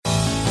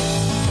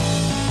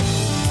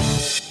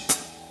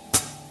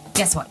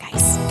Guess what,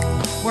 guys?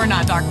 We're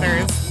not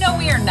doctors. No,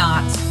 we are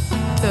not.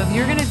 So if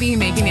you're going to be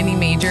making any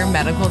major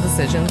medical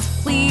decisions,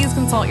 please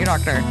consult your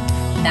doctor.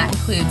 And that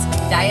includes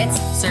diets,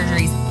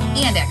 surgeries,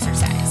 and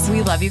exercise.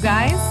 We love you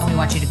guys. And we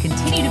want you to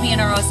continue to be in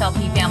our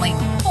OSLP family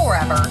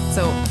forever.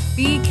 So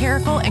be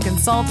careful and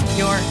consult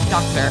your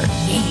doctor.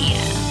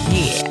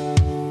 Yeah.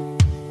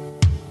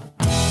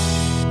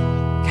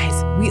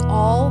 Guys, we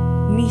all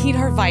need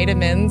our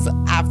vitamins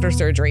after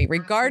surgery,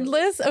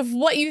 regardless of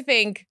what you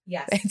think.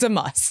 Yes. It's a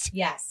must.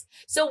 Yes.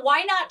 So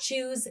why not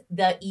choose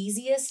the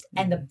easiest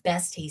and the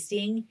best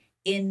tasting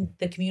in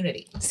the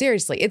community?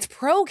 Seriously, it's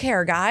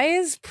ProCare,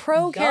 guys.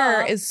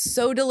 ProCare is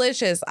so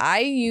delicious.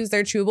 I use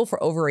their chewable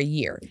for over a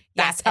year.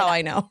 That's how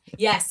I know.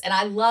 Yes. And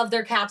I love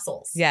their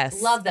capsules.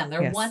 Yes. Love them.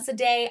 They're once a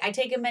day. I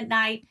take them at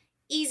night.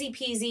 Easy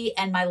peasy.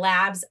 And my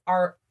labs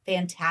are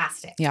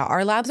fantastic. Yeah,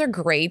 our labs are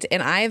great.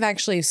 And I've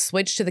actually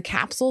switched to the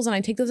capsules and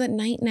I take those at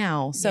night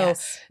now. So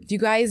if you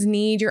guys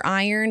need your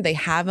iron, they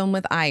have them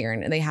with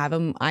iron and they have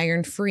them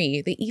iron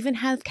free. They even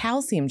have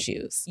calcium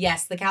chews.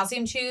 Yes, the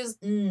calcium chews.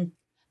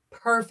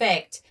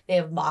 Perfect. They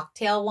have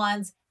mocktail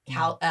ones,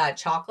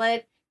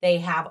 chocolate. They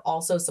have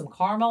also some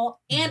caramel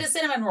and a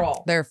cinnamon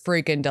roll. They're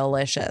freaking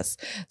delicious.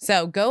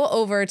 So go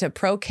over to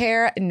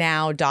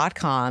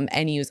procarenow.com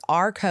and use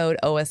our code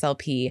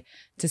OSLP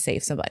to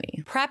save some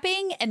money.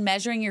 Prepping and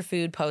measuring your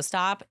food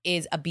post-op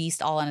is a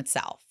beast all in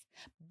itself.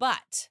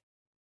 But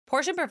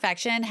Portion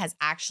Perfection has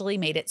actually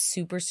made it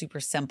super, super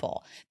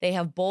simple. They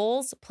have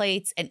bowls,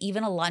 plates, and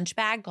even a lunch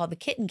bag called the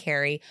Kitten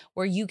Carry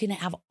where you can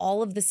have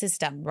all of the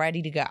system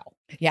ready to go.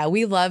 Yeah,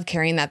 we love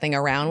carrying that thing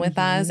around with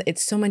us.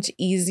 It's so much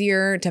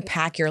easier to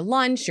pack your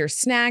lunch, your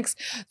snacks,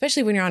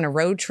 especially when you're on a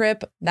road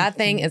trip. That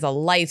thing is a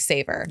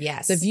lifesaver.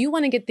 Yes. So if you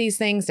want to get these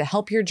things to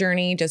help your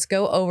journey, just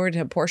go over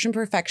to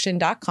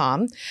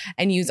portionperfection.com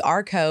and use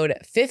our code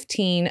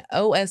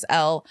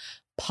 15OSL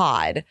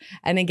pod.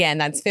 And again,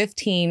 that's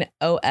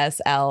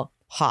 15OSL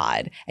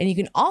pod. And you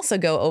can also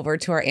go over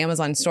to our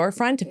Amazon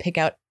storefront to pick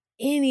out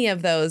any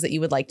of those that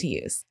you would like to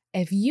use.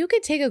 If you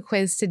could take a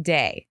quiz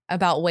today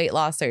about weight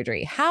loss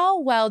surgery,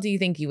 how well do you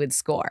think you would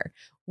score?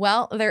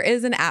 Well, there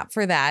is an app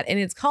for that, and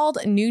it's called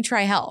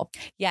NutriHealth.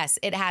 Yes,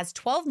 it has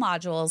 12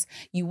 modules.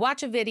 You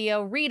watch a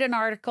video, read an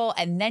article,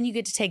 and then you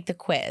get to take the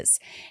quiz.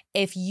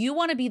 If you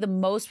want to be the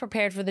most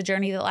prepared for the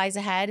journey that lies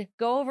ahead,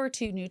 go over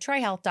to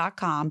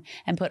NutriHealth.com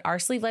and put our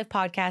Sleeve Life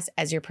podcast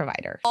as your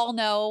provider. All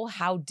know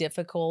how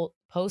difficult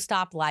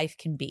post-op life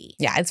can be.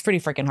 Yeah, it's pretty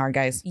freaking hard,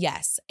 guys.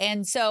 Yes.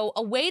 And so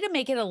a way to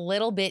make it a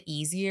little bit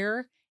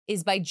easier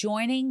is by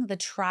joining the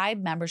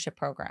Tribe membership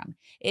program.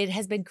 It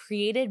has been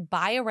created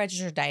by a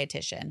registered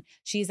dietitian.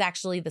 She's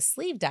actually the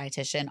sleeve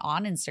dietitian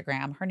on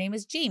Instagram. Her name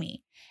is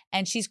Jamie.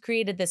 And she's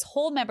created this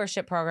whole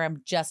membership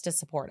program just to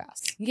support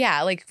us.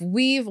 Yeah, like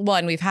we've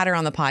had her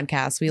on the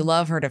podcast. We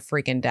love her to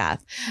freaking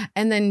death.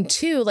 And then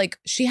two, like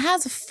she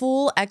has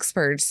full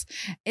experts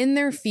in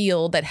their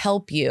field that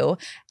help you.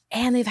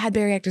 And they've had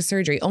bariatric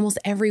surgery, almost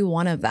every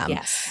one of them.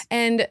 Yes.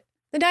 And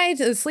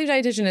the sleep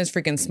dietitian is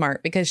freaking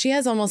smart because she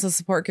has almost a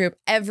support group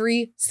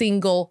every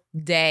single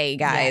day,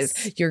 guys.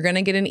 Yes. You're going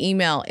to get an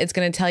email. It's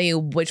going to tell you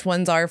which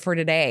ones are for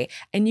today.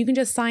 And you can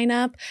just sign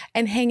up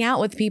and hang out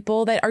with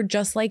people that are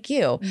just like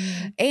you.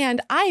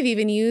 And I've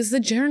even used the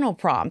journal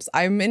prompts.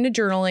 I'm into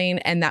journaling,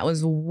 and that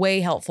was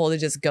way helpful to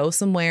just go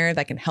somewhere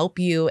that can help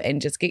you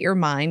and just get your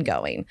mind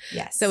going.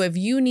 Yes. So if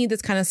you need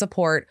this kind of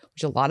support,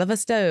 which a lot of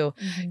us do,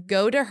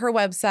 go to her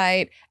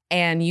website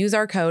and use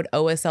our code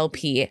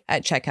OSLP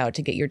at checkout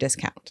to get your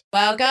discount.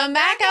 Welcome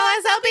back,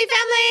 OSLP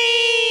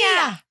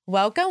family.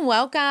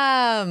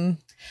 Welcome.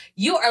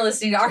 You are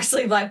listening to our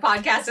Sleep Life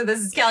podcast, and this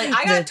is Kelly.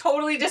 I got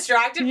totally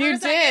distracted for a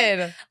second. You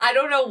did. I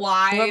don't know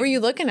why. What were you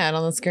looking at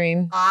on the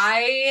screen?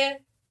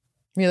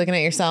 Were you looking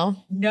at yourself?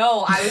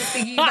 No, I was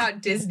thinking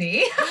about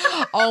Disney.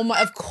 Oh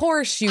my, of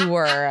course you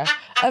were.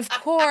 Of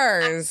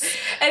course.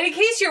 And in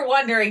case you're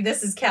wondering,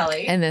 this is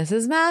Kelly. And this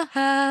is Mal.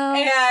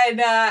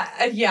 And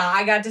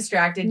I got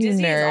distracted.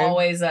 Disney is Nerd.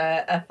 always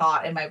a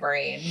thought in my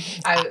brain.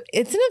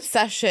 It's an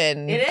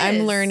obsession. It is.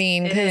 I'm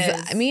learning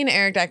because me and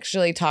Eric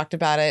actually talked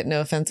about it.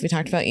 No offense. We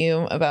talked about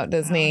you about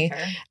Disney.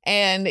 Okay.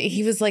 And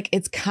he was like,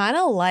 it's kind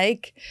of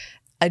like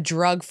a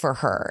drug for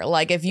her.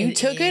 Like if you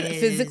took it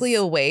physically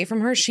away from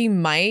her, she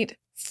might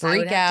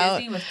freak out,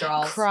 Disney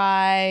withdrawals.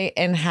 Cry,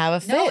 and have a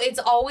fit. No, it's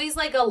always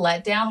like a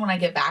letdown when I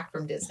get back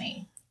from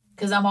Disney.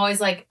 Because I'm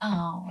always like,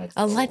 oh, it's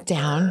a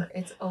letdown.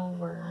 It's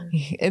over.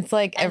 It's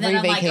like And every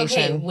then I'm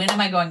vacation. like, okay, when am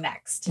I going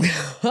next?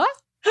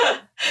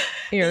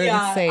 You're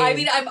insane. I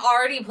mean, I'm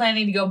already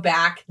planning to go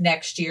back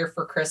next year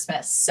for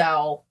Christmas.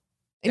 So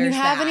and you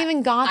haven't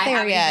even got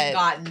there yet.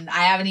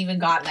 I haven't even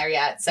gotten there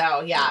yet.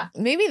 So yeah.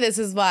 Maybe this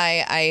is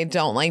why I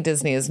don't like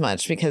Disney as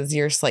much, because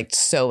you're like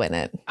so in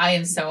it. I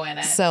am so in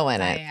it. So in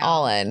it.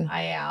 All in.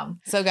 I am.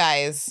 So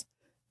guys,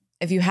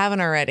 if you haven't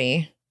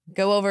already,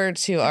 go over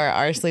to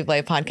our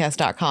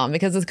sleeplifepodcast.com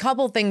because a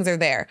couple things are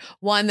there.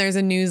 One, there's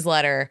a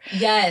newsletter.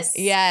 Yes.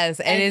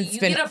 And you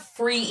get a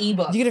free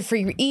ebook. You get a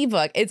free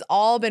ebook. It's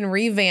all been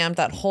revamped,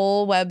 that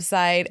whole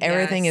website.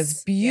 Everything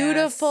is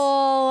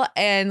beautiful. Yes.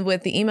 And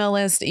with the email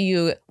list,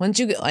 once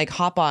you like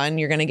hop on,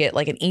 you're going to get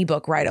like an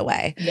ebook right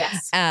away.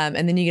 Yes. And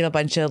then you get a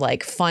bunch of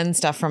like fun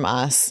stuff from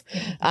us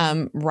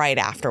right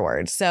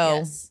afterwards.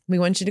 So we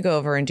want you to go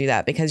over and do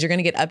that because you're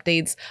going to get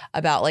updates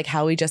about like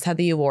how we just had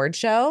the award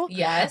show.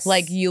 Yes.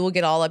 Like you will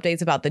get all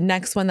updates about the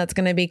next one that's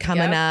going to be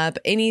coming up.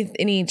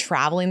 Any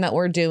traveling that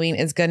we're doing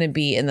is going to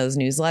be in those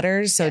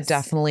newsletters. So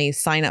definitely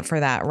sign up for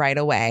that right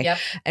away. Yep.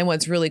 And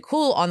what's really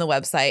cool on the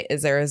website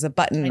is there is a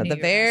button at the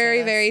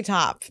very, very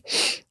top.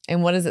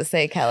 And what does it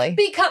say, Kelly?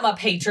 Become a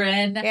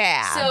patron.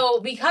 Yeah.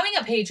 So becoming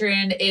a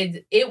patron,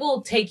 it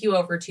will take you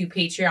over to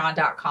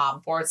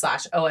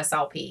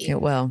patreon.com/OSLP. It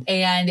will.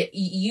 And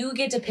you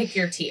get to pick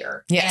your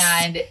tier.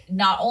 Yes. And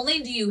not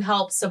only do you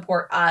help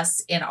support us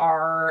in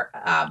our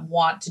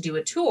want to do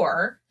a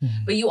tour,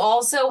 but you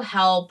also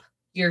help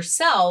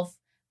yourself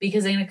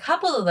because in a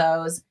couple of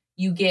those,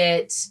 you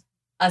get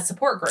a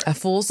support group. A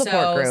full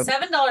support group.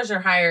 $7 or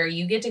higher,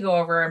 you get to go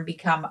over and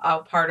become a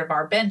part of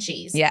our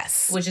Benchies.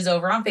 Yes. Which is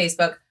over on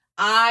Facebook.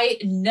 I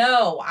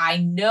know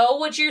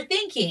what you're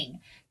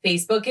thinking.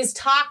 Facebook is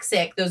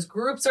toxic. Those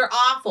groups are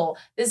awful.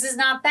 This is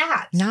not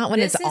that. Not when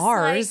it's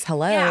ours. Like,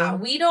 hello. Yeah,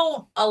 we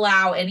don't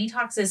allow any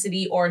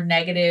toxicity or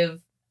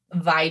negative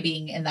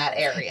vibing in that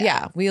area.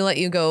 Yeah, we let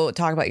you go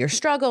talk about your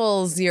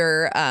struggles,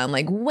 your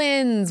like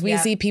wins. We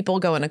see people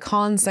going to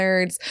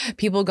concerts,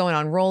 people going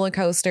on roller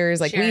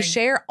coasters. Like we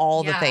share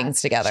all the things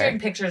together. Sharing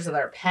pictures of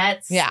their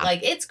pets. Yeah.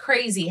 Like it's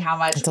crazy how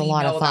much it's we a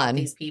lot know of fun about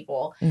these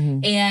people.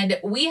 And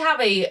we have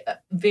it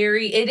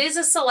is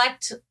a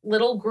select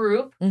little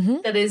group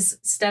that is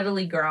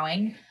steadily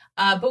growing.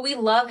 But we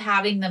love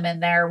having them in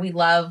there. We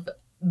love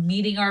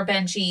meeting our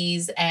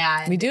Benchies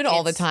and we do it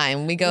all the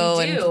time. We go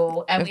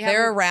and if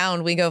they're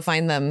around, we go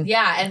find them.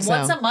 Yeah. And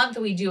once a month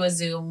we do a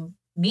Zoom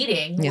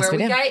meeting where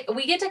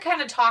we get to kind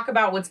of talk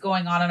about what's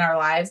going on in our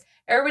lives.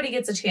 Everybody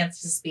gets a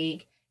chance to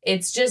speak.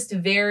 It's just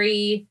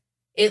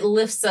it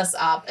lifts us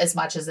up as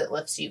much as it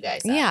lifts you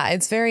guys up. Yeah,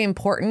 it's very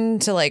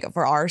important to like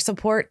for our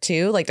support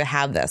too, like to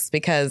have this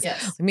because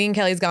me and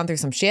Kelly's gone through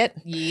some shit.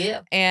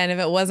 Yeah. And if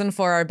it wasn't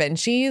for our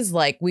Benchies,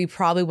 like we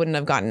probably wouldn't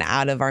have gotten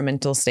out of our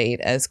mental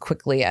state as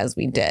quickly as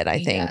we did,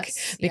 I think,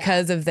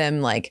 because of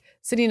them like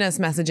sending us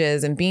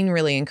messages and being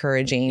really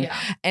encouraging. Yeah.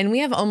 And we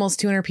have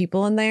almost 200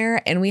 people in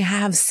there and we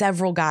have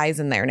several guys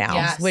in there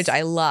now, which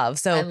I love.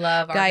 So I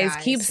love guys,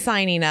 keep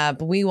signing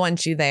up. We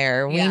want you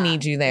there. We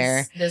need you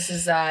there. This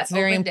is it's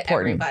very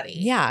important. Everybody.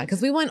 Yeah, because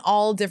we want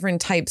all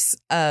different types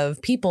of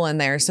people in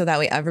there so that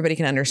way everybody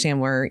can understand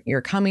where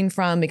you're coming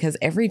from because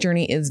every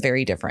journey is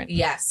very different.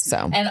 Yes.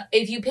 So, and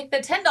if you pick the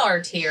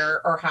 $10 tier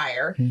or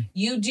higher,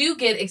 you do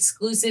get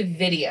exclusive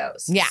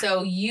videos. Yeah.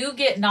 So you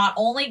not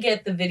only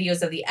get the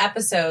videos of the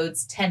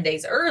episodes 10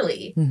 days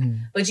early,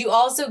 but you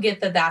also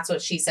get the That's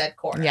What She Said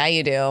corner. Yeah,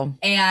 you do.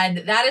 And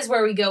that is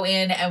where we go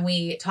in and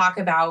we talk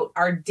about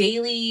our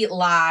daily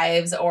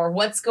lives or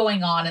what's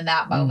going on in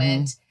that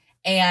moment.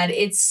 And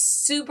it's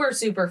super,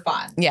 super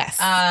fun. Yes.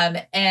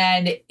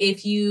 And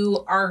if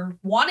you are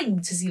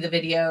wanting to see the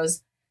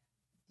videos,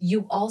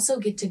 you also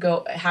get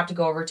to have to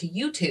go over to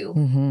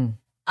YouTube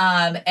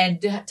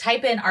and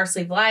type in Our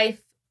Sleep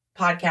Life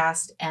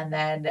podcast and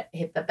then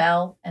hit the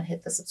bell and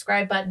hit the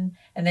subscribe button.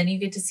 And then you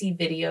get to see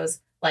videos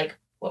like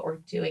what we're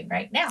doing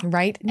right now.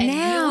 And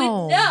you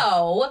would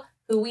know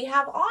who we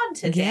have on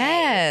today.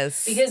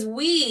 Yes. Because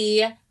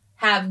we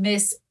have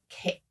Miss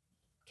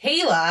Kayla.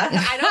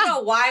 I don't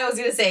know why I was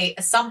going to say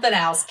something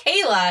else.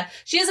 Kayla,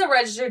 she is a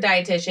registered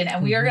dietitian,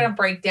 and we are going to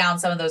break down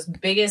some of those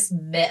biggest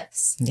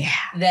myths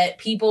that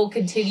people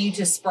continue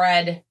to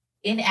spread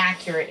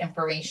inaccurate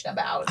information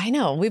about. I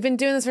know. We've been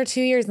doing this for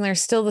 2 years, and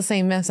there's still the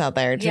same myths out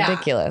there. It's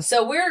ridiculous.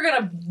 So we're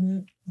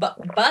going to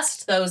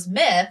bust those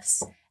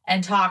myths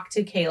and talk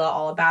to Kayla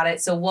all about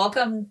it. So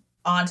welcome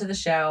onto the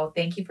show.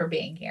 Thank you for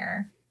being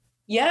here.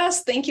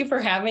 Yes, thank you for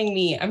having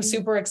me. I'm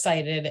super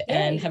excited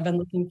and have been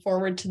looking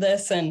forward to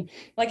this. And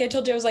like I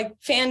told you, I was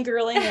like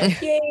fangirling,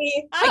 like,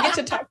 yay, I get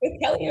to talk with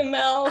Kelly and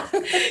Mel.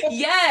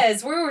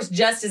 Yes, we were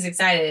just as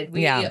excited.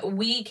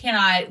 We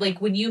cannot,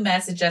 like when you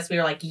messaged us, we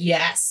were like,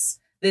 yes,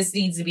 this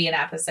needs to be an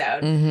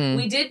episode.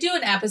 We did do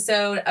an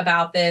episode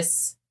about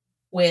this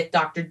with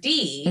Dr.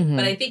 D,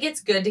 but I think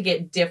it's good to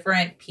get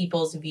different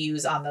people's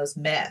views on those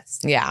myths.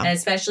 Yeah. And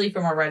especially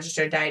from a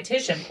registered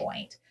dietitian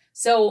point.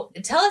 So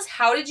tell us,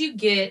 how did you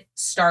get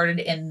started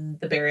in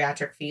the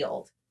bariatric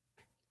field?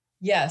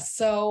 Yes.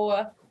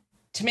 So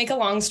to make a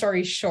long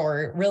story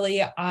short, really,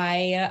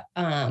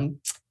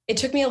 it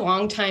took me a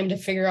long time to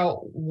figure out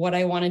what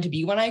I wanted to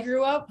be when I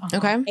grew up.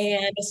 Okay.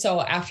 And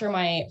so after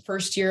my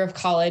first year of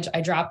college,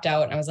 I dropped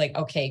out and I was like,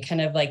 okay, kind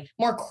of like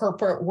more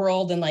corporate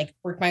world and like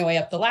work my way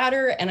up the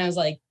ladder. And I was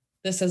like,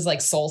 this is like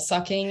soul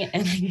sucking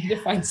and I need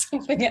to find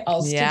something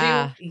else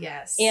to do.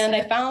 Yes. And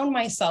I found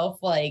myself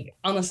like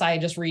on the side,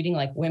 just reading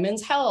like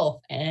women's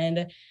health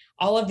and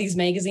all of these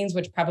magazines,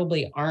 which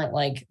probably aren't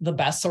like the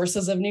best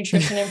sources of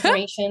nutrition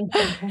information.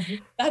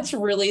 That's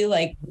really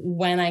like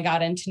when I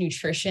got into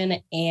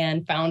nutrition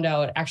and found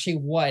out actually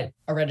what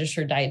a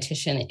registered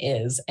dietitian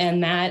is.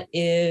 And that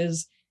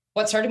is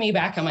what started me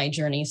back on my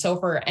journey. So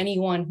for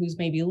anyone who's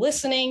maybe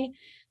listening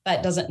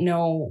that doesn't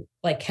know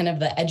like kind of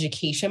the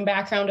education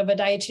background of a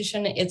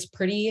dietitian, it's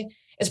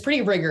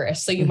pretty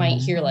rigorous. So you might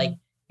hear like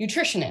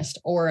nutritionist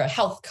or a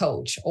health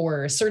coach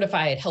or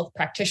certified health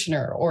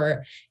practitioner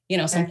or,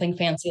 something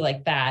fancy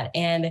like that.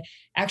 And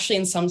actually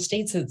in some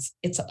states,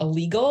 it's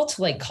illegal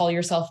to like call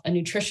yourself a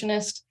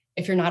nutritionist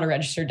if you're not a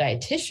registered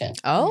dietitian.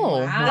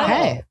 Oh, wow.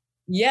 Okay.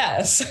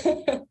 Yes.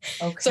 Okay.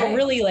 So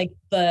really like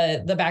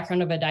the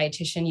background of a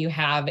dietitian, you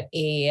have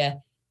a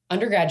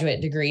undergraduate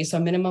degree, so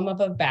a minimum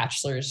of a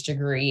bachelor's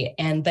degree,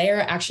 and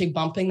they're actually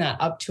bumping that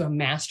up to a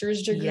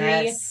master's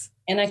degree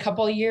in a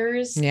couple of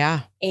years.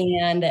 Yeah.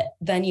 And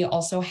then you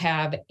also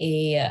have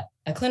a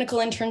clinical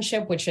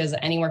internship, which is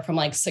anywhere from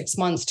like 6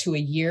 months to a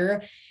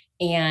year,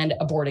 and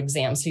a board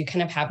exam. So you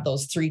kind of have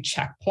those 3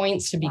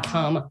 checkpoints to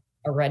become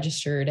a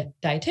registered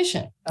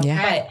dietitian. Okay.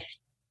 Yeah. But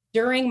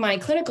during my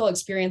clinical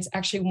experience,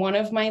 actually one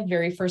of my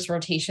very first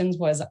rotations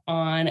was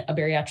on a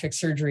bariatric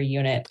surgery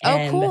unit.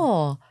 Oh,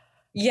 cool.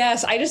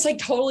 Yes, I just like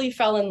totally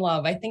fell in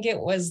love. I think it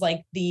was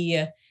like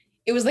the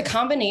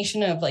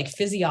combination of like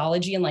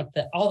physiology and like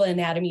all the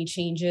anatomy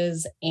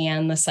changes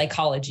and the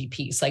psychology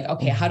piece. Like,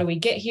 okay, how do we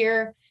get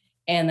here?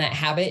 And that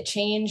habit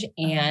change.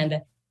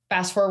 And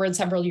fast forward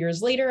several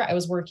years later, I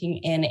was working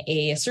in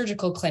a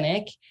surgical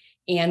clinic,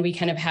 and we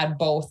kind of had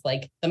both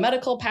like the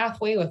medical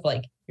pathway with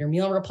like your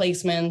meal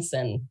replacements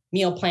and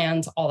meal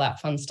plans, all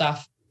that fun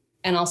stuff,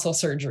 and also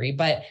surgery.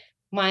 But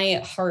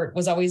my heart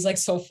was always like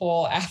so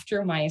full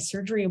after my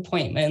surgery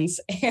appointments.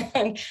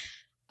 And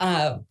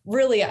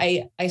really,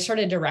 I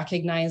started to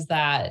recognize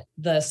that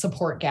the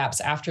support gaps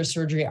after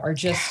surgery are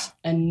just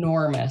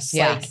enormous.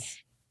 Yes. Like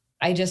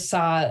I just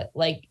saw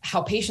like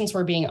how patients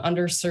were being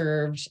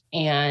underserved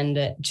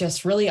and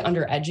just really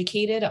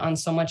undereducated on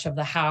so much of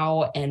the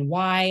how and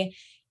why.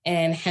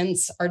 And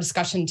hence our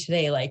discussion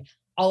today, like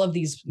all of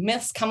these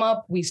myths come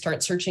up. We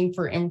start searching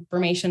for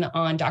information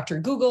on Dr.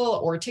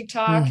 Google or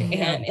TikTok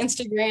and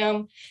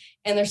Instagram.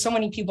 And there's so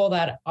many people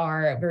that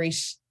are very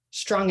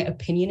strong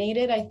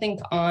opinionated, I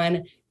think,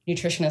 on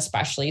nutrition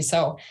especially.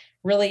 So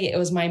really, it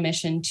was my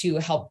mission to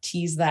help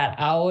tease that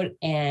out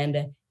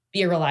and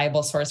be a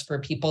reliable source for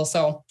people.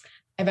 So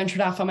I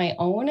ventured off on my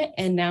own,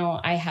 and now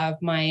I have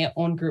my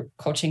own group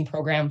coaching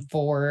program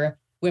for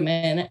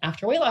women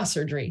after weight loss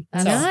surgery.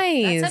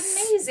 Nice.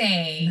 That's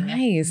amazing.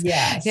 Nice.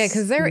 Yes. Yeah,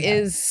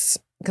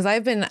 because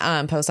I've been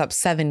post-op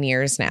 7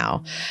 years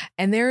now,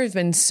 and there have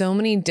been so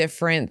many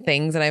different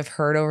things that I've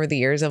heard over the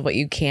years of what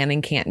you can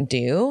and can't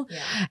do.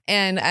 Yeah.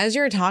 And as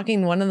you were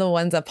talking, one of the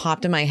ones that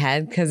popped in my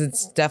head, because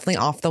it's definitely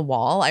off the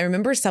wall, I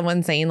remember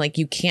someone saying like,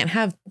 you can't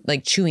have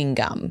like chewing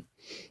gum.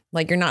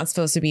 Like you're not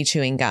supposed to be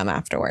chewing gum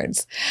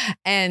afterwards.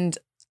 And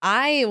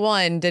I,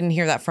 didn't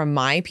hear that from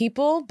my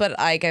people, but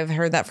like I've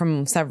heard that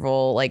from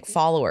several like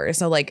followers.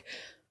 So like,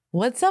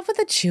 what's up with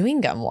the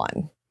chewing gum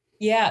one?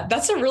 Yeah,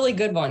 that's a really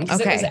good one.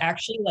 Because it was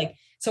actually like,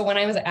 so when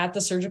I was at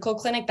the surgical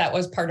clinic, that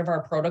was part of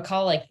our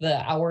protocol, like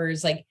the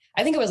hours, like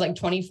I think it was like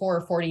 24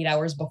 or 48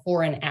 hours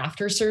before and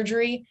after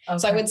surgery. Okay.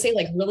 So I would say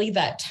like really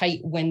that tight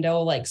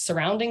window, like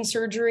surrounding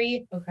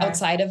surgery. Okay.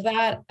 Outside of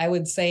that, I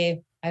would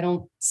say, I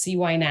don't see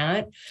why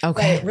not.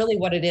 Okay. But really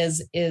what it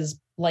is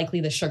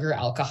likely the sugar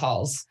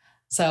alcohols.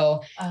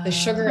 So the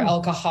sugar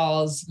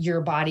alcohols,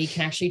 your body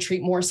can actually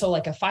treat more so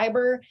like a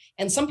fiber.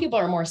 And some people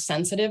are more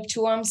sensitive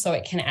to them. So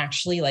it can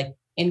actually like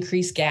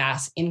increase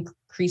gas,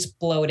 increase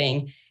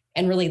bloating.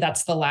 And really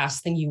that's the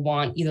last thing you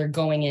want either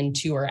going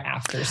into or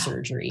after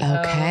surgery.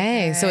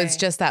 Okay. So it's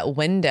just that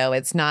window.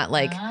 It's not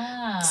like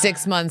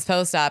 6 months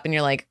post-op and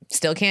you're like,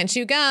 still can't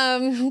chew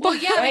gum. Well,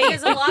 yeah,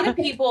 because a lot of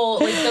people,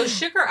 like those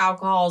sugar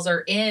alcohols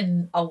are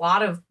in a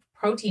lot of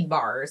protein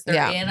bars.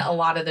 They're in a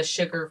lot of the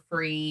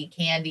sugar-free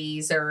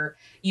candies, or,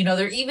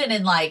 they're even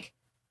in like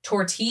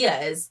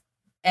tortillas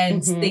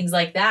and things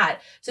like that.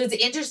 So it's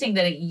interesting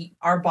that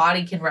our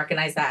body can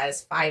recognize that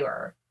as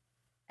fiber.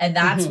 And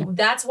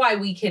that's why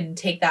we can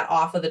take that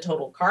off of the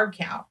total carb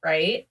count,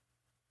 right?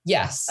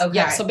 Yes. Okay.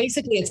 Yeah. So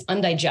basically it's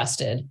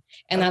undigested.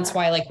 And that's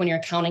why like when you're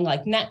counting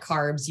like net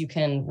carbs, you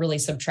can really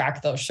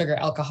subtract those sugar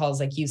alcohols,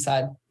 like you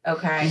said.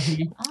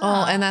 Okay.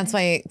 Oh, and that's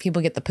why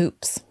people get the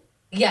poops.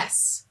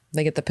 Yes.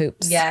 They get the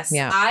poops. Yes.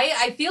 Yeah.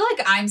 I feel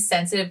like I'm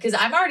sensitive because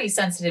I'm already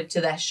sensitive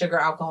to the sugar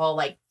alcohol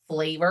like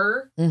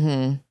flavor.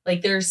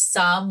 Like there's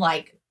some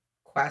like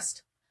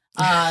Quest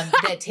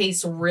that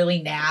tastes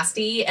really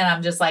nasty. And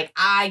I'm just like,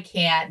 I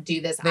can't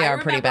do this. They are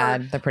pretty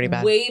bad. They're pretty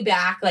bad. Way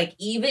back, like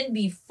even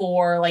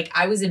before, like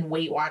I was in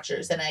Weight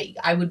Watchers and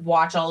I would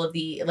watch all of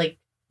the, like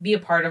be a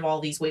part of all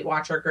these Weight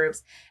Watcher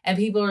groups. And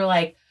people were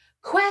like,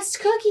 Quest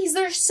cookies,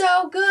 they're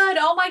so good.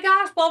 Oh my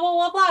gosh, blah, blah,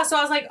 blah, blah. So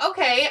I was like,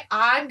 okay,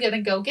 I'm going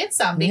to go get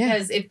some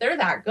because if they're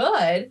that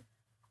good,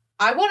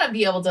 I want to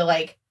be able to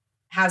like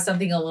have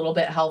something a little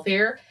bit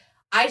healthier.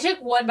 I took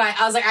one bite.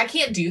 I was like, I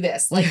can't do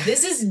this. Like,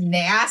 this is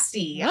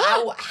nasty.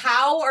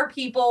 How are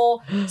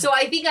people? So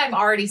I think I'm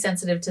already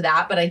sensitive to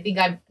that, but I think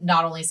I'm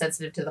not only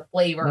sensitive to the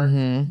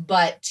flavor,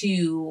 but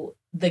to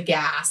the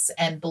gas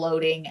and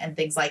bloating and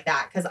things like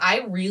that. Cause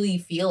I really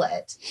feel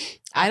it.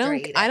 I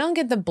don't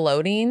get the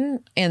bloating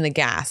and the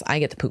gas. I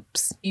get the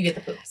poops. You get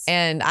the poops.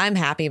 And I'm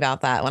happy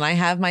about that. When I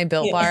have my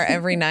Built Bar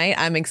every night,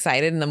 I'm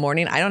excited in the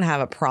morning. I don't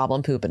have a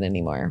problem pooping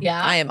anymore.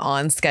 Yeah. I am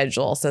on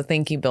schedule. So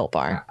thank you, Built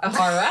Bar. All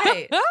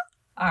right.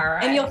 All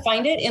right. And you'll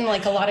find it in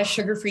like a lot of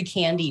sugar-free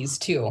candies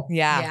too.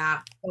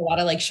 Yeah. A lot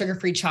of like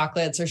sugar-free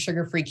chocolates or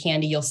sugar-free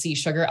candy, you'll see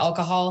sugar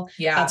alcohol.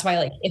 Yeah. That's why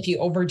like if you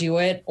overdo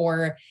it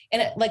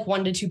and it, like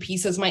 1 to 2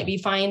 pieces might be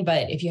fine.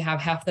 But if you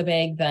have half the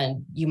bag,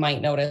 then you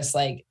might notice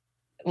like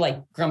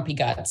grumpy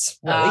guts.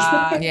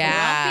 Really.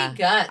 Yeah. Grumpy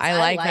guts. I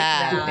like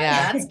that.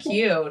 Yeah. That's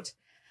cute.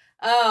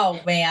 Oh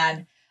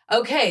man.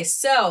 Okay.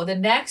 So the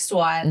next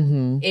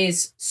one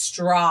is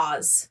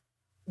straws.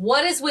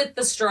 What is with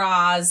the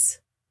straws?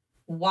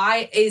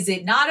 Why is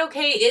it not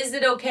okay? Is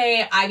it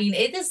okay? I mean,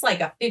 it is like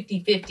a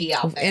 50-50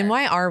 out there. And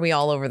why are we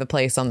all over the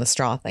place on the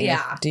straw thing?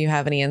 Yeah. Do you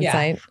have any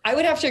insight? Yeah. I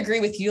would have to agree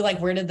with you. Like,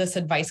 where did this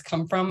advice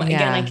come from?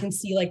 Again, I can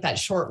see like that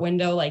short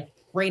window, like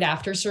right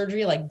after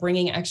surgery, like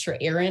bringing extra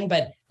air in.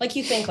 But like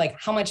you think like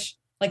how much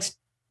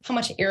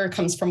air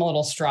comes from a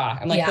little straw?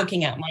 I'm like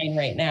looking at mine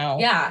right now.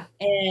 Yeah.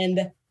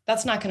 And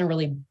that's not going to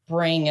really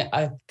bring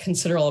a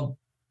considerable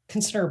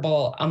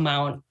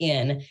amount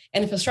in.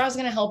 And if a straw is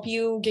going to help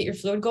you get your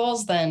fluid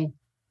goals, then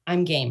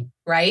I'm game.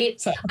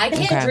 Right? So, I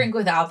can't drink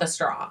without the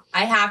straw.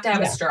 I have to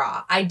have a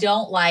straw. I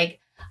don't I'm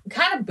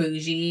kind of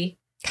bougie.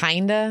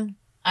 Kinda.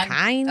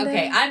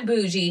 Okay, I'm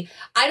bougie.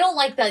 I don't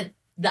like the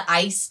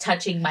ice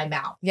touching my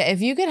mouth. Yeah,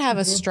 if you could have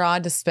a straw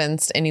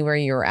dispensed anywhere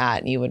you were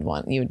at, you would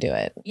do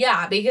it.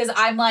 Yeah, because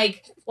I'm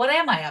like, what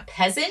am I, a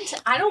peasant?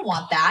 I don't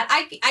want that.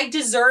 I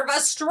deserve a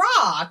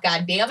straw.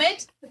 God damn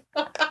it.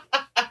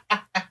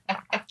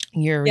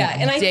 You're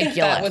ridiculous. And I think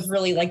that was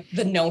really like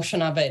the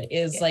notion of it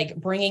is like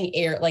bringing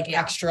air, like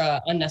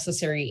extra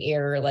unnecessary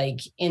air,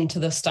 like into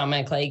the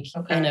stomach, like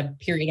in a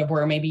period of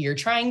where maybe you're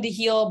trying to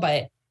heal.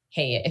 But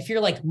hey, if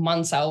you're like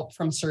months out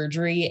from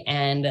surgery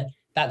and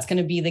that's going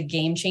to be the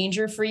game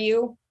changer for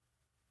you,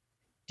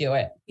 do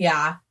it.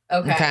 Yeah.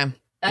 Okay.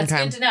 That's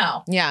good to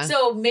know. Yeah.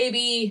 So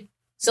maybe,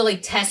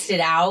 like test it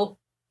out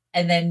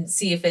and then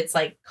see if it's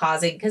like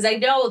causing, because I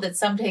know that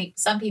some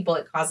people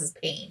it causes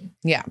pain.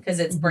 Yeah.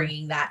 Because it's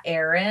bringing that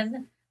air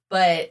in.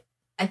 But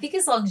I think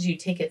as long as you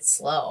take it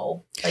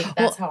slow, like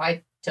that's how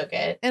I took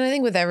it. And I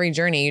think with every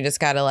journey, you just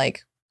got to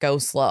like go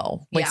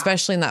slow, like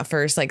especially in that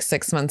first like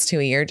 6 months to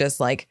a year, just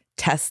like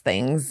test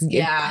things.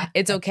 Yeah.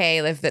 It's okay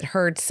if it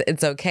hurts.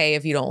 It's okay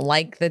if you don't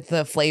like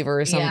the flavor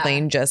or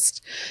something,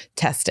 just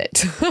test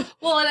it.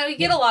 Well, and I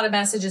get a lot of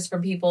messages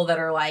from people that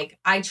are like,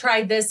 I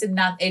tried this and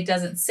it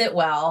doesn't sit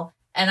well.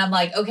 And I'm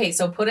like, okay,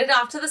 so put it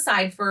off to the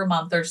side for a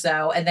month or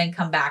so and then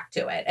come back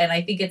to it. And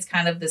I think it's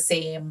kind of the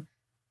same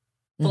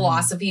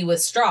philosophy with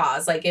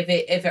straws. Like if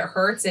it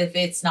hurts, if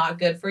it's not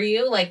good for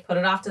you, like put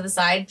it off to the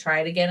side, try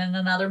it again in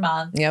another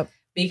month. Yep.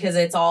 Because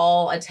it's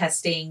all a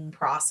testing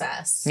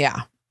process.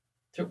 Yeah.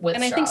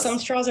 And I think some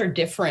straws are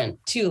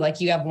different too. Like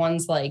you have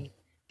ones like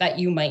that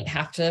you might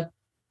have to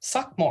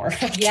suck more.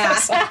 Yeah.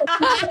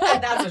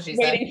 That's what she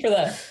said. Waiting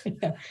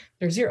for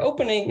there's your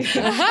opening.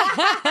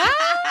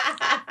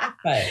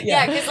 But,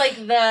 yeah, because like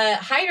the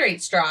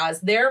hydrate straws,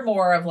 they're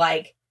more of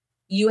like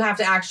you have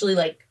to actually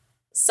like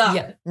suck.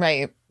 Yeah,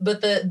 right.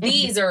 But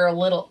these are a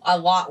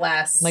lot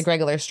less. Like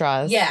regular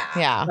straws. Yeah.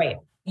 Yeah. Right.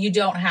 You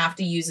don't have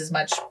to use as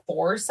much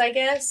force, I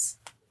guess,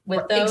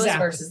 with those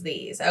versus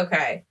these.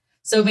 Okay.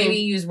 So maybe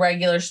use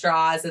regular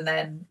straws and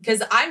then,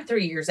 because I'm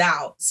 3 years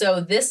out, so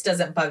this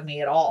doesn't bug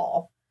me at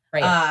all.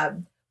 Right.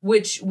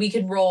 Which we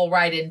can roll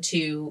right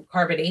into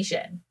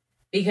carbonation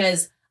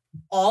because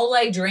all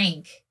I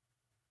drink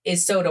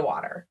is soda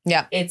water.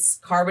 Yeah. It's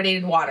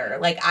carbonated water.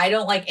 Like I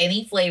don't like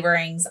any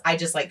flavorings. I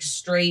just like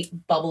straight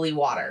bubbly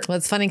water. Well,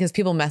 it's funny because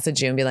people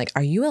message you and be like,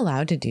 are you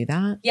allowed to do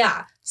that?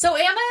 Yeah. So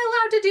am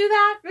I allowed to do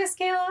that, Miss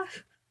Kayla?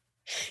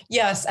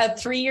 Yes. At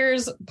 3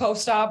 years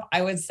post-op,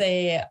 I would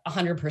say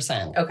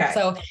 100%. Okay.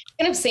 So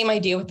kind of same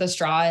idea with the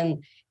straw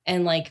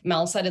and like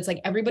Mel said, it's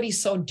like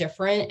everybody's so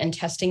different and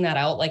testing that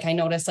out. Like I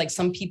noticed like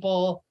some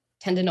people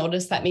tend to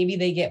notice that maybe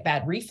they get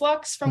bad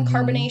reflux from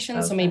carbonation.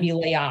 Okay. So maybe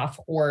lay off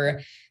or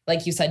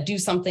like you said, do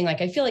something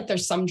like, I feel like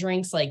there's some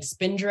drinks like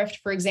Spindrift,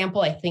 for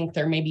example. I think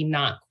they're maybe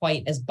not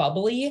quite as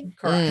bubbly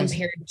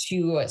compared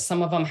to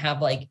some of them have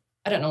like,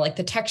 I don't know, like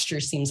the texture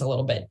seems a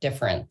little bit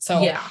different. So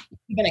I've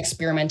been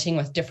experimenting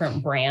with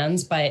different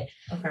brands, but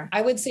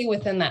I would say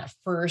within that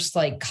first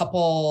like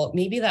couple,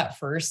 maybe that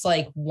first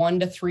like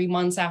 1 to 3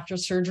 months after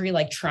surgery,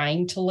 like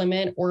trying to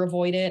limit or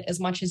avoid it as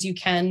much as you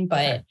can.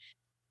 But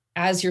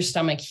as your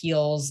stomach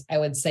heals, I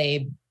would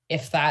say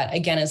if that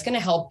again is going to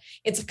help,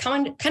 it's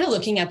kind of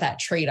looking at that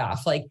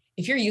trade-off. Like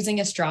if you're using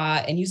a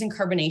straw and using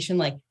carbonation,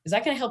 like, is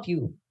that going to help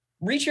you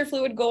reach your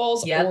fluid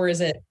goals or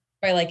is it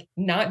by like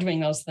not doing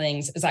those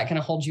things, is that going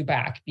to hold you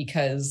back?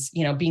 Because,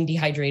 you know, being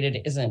dehydrated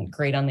isn't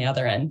great on the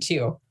other end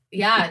too.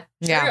 Yeah,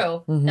 Yeah.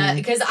 true. Mhm.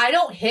 Because I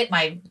don't hit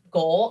my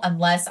goal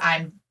unless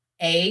I'm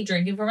A,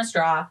 drinking from a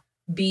straw,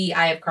 B,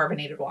 I have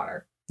carbonated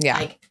water. Yeah.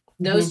 Like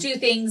those two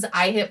things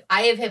I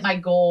have hit my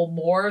goal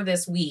more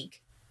this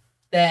week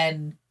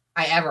than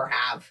I ever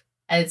have.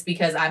 And it's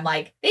because I'm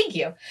like, thank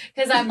you.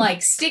 Because I'm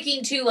like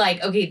sticking to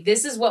like, okay,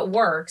 this is what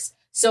works.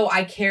 So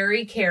I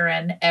carry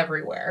Karen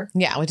everywhere.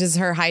 Yeah, which is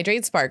her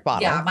Hydrate Spark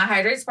bottle. Yeah, my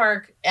Hydrate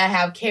Spark. I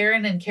have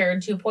Karen and Karen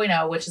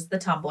 2.0, which is the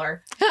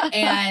tumbler.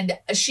 And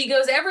she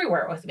goes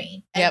everywhere with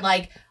me. And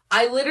like,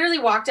 I literally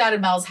walked out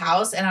of Mel's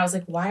house and I was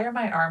like, why are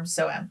my arms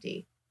so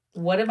empty?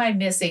 What am I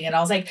missing? And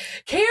I was like,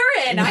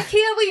 Karen, I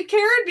can't leave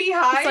Karen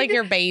behind. It's like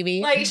your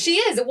baby. Like she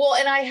is. Well,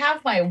 and I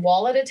have my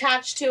wallet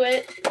attached to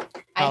it.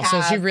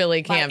 So she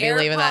really can't be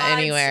leaving that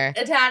anywhere.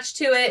 Attached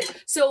to it.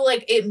 So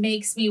like, it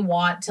makes me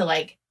want to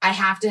like, I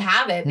have to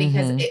have it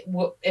because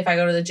if I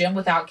go to the gym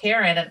without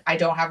Karen and I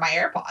don't have my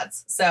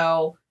AirPods.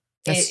 So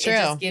it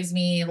just gives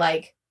me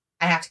like,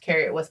 I have to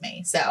carry it with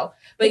me. So,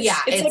 but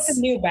it's like a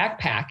new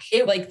backpack.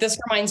 Like this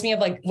reminds me of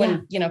like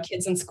when,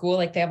 kids in school,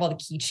 like they have all the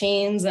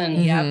keychains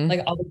and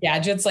like all the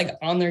gadgets, like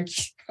on their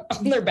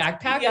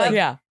backpack.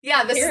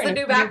 This is the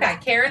new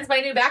backpack. Karen's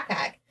my new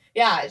backpack.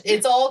 Yeah.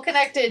 It's all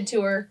connected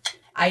to her.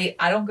 I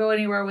don't go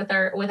anywhere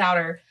without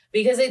her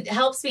because it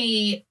helps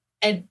me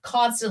and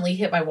constantly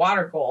hit my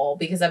water goal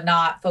because I'm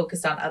not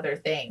focused on other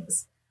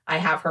things. I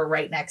have her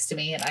right next to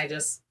me and I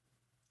just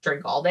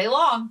drink all day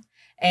long.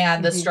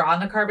 And the straw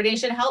and the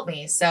carbonation help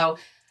me. So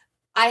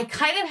I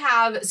kind of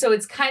have, so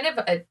it's kind of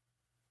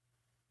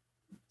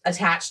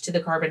attached to the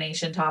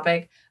carbonation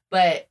topic,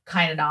 but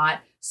kind of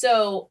not.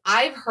 So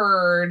I've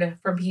heard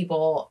from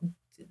people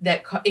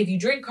that if you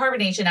drink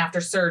carbonation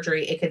after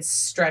surgery, it could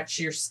stretch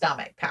your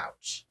stomach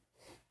pouch.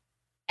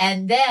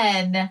 And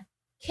then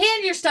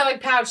can your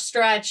stomach pouch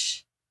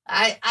stretch?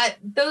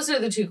 Those are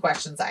the two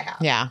questions I have.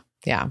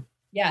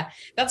 Yeah,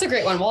 that's a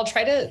great one. Well, I'll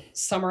try to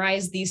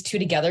summarize these two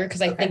together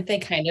because I think they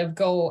kind of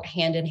go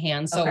hand in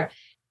hand. So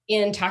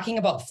in talking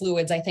about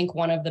fluids, I think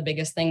one of the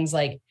biggest things,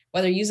 like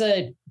whether you use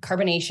a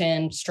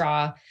carbonation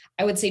straw,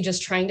 I would say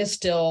just trying to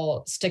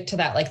still stick to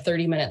that like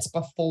 30 minutes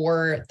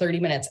before,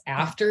 30 minutes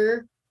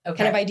after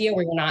kind of idea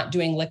where you're not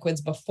doing liquids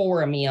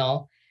before a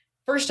meal.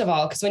 First of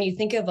all, because when you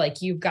think of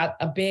like you've got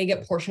a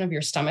big portion of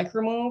your stomach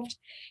removed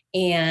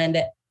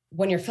and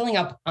when you're filling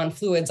up on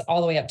fluids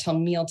all the way up till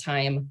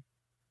mealtime,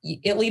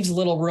 it leaves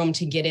little room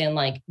to get in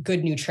like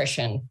good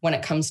nutrition when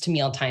it comes to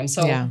mealtime.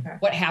 So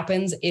what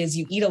happens is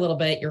you eat a little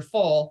bit, you're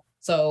full.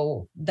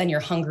 So then you're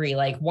hungry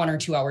like 1 or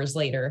 2 hours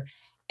later.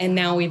 And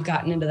now we've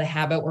gotten into the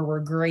habit where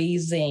we're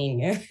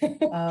grazing.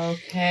 All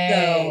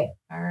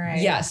right.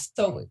 Yes.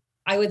 So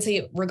I would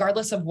say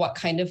regardless of what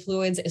kind of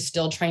fluids is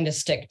still trying to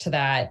stick to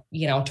that,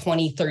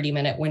 20, 30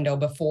 minute window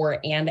before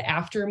and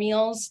after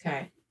meals.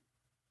 Okay.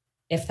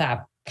 If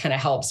that kind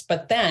of helps.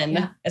 But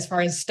then as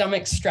far as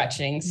stomach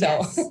stretching,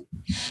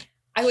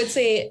 I would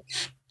say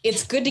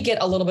it's good to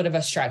get a little bit of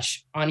a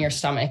stretch on your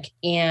stomach.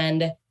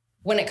 And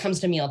when it comes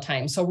to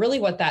mealtime. So really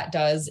what that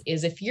does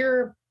is if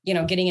you're,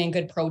 getting in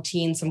good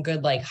protein, some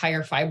good, like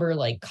higher fiber,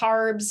 like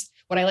carbs,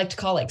 what I like to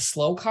call like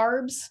slow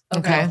carbs,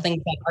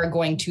 things that are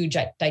going to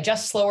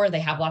digest slower. They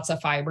have lots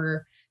of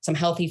fiber, some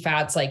healthy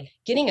fats, like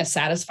getting a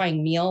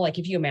satisfying meal. Like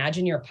if you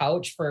imagine your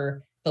pouch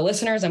for the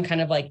listeners, I'm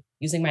kind of like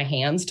using my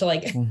hands to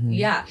like, throw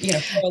a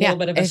little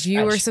bit of a if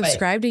you were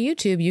subscribed to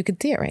YouTube, you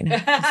could see it right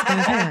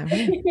now.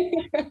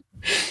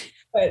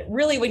 But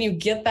really, when you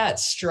get that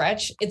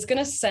stretch, it's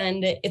going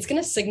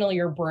to signal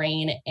your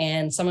brain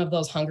and some of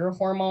those hunger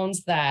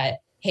hormones that,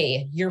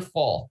 hey, you're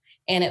full.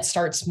 And it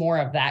starts more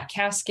of that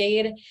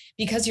cascade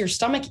because your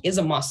stomach is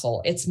a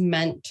muscle. It's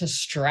meant to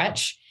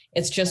stretch.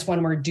 It's just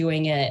when we're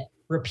doing it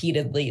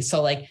repeatedly.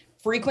 So like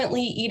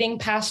frequently eating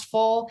past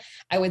full,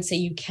 I would say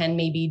you can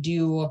maybe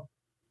do,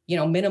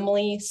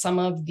 minimally some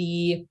of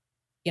the,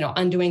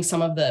 undoing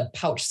some of the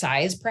pouch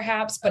size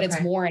perhaps, but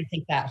it's more, I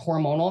think, that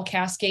hormonal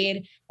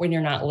cascade when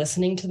you're not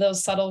listening to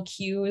those subtle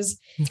cues,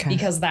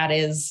 because that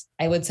is,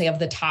 I would say, of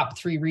the top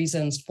 3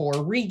 reasons for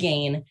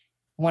regain.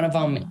 One of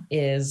them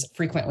is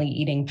frequently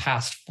eating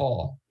past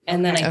full.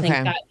 And then I think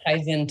that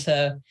ties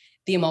into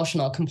the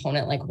emotional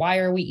component. Like, why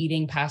are we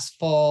eating past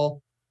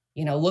full?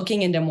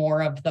 Looking into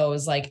more of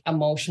those like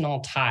emotional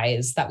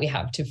ties that we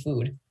have to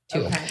food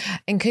too.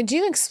 And could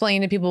you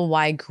explain to people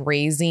why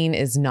grazing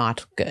is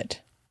not good?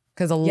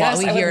 Because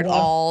we hear it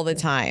all the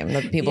time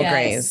that people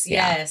graze.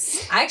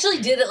 Yes. I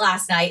actually did it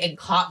last night and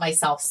caught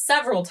myself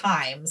several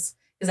times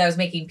because I was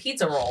making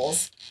pizza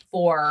rolls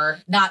for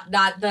not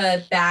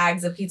the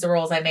bags of pizza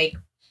rolls I make.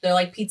 They're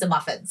like pizza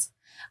muffins.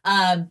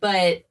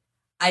 But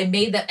I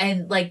made them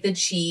and like the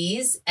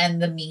cheese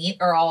and the meat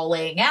are all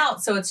laying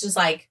out. So it's just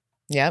like,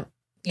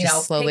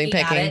 slowly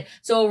picking. At it.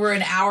 So over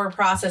an hour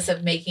process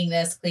of making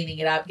this, cleaning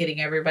it up,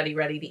 getting everybody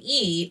ready to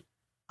eat,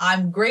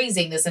 I'm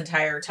grazing this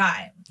entire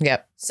time.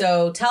 Yep.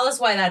 So tell us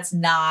why that's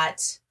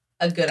not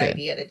a good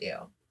idea to do.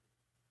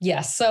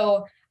 Yes.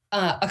 So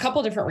a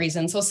couple different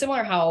reasons. So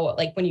similar how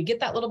like when you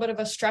get that little bit of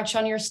a stretch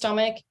on your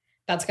stomach,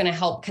 that's going to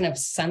help kind of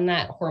send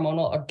that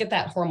hormonal or get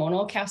that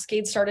hormonal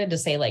cascade started to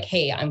say like,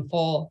 hey, I'm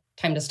full,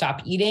 time to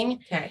stop eating.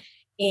 Okay.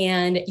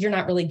 And you're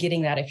not really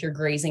getting that if you're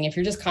grazing. If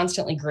you're just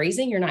constantly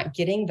grazing, you're not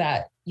getting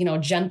that,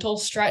 gentle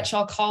stretch,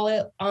 I'll call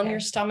it, on your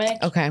stomach.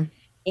 Okay.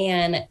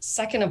 And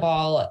second of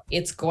all,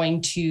 it's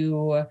going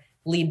to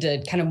lead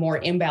to kind of more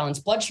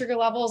imbalanced blood sugar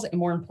levels and,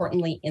 more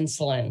importantly,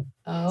 insulin.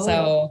 Oh.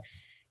 So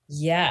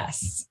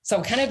yes.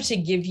 So kind of to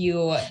give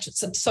you,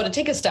 so to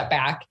take a step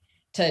back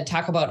to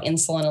talk about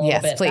insulin a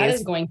little bit, please. that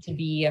is going to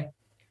be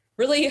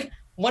really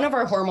one of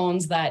our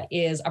hormones that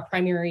is a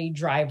primary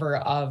driver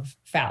of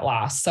fat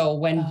loss. So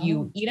when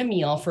you eat a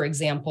meal, for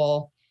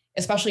example,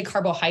 especially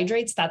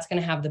carbohydrates, that's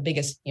going to have the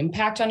biggest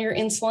impact on your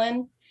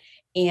insulin.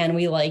 And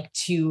we like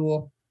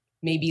to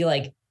maybe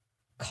like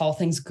call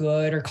things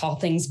good or call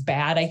things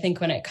bad, I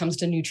think, when it comes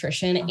to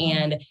nutrition.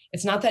 And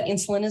it's not that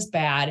insulin is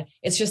bad.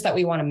 It's just that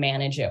we want to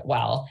manage it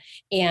well.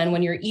 And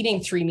when you're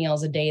eating 3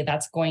 meals a day,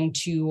 that's going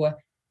to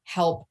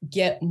help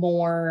get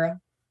more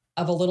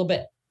of a little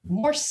bit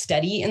more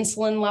steady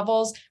insulin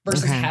levels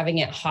versus having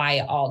it high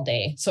all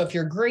day. So if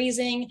you're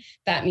grazing,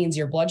 that means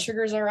your blood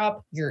sugars are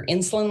up, your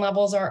insulin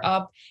levels are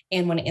up.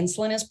 And when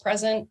insulin is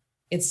present,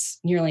 it's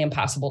nearly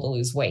impossible to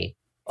lose weight.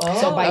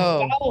 So by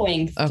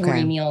following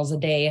 3 meals a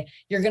day,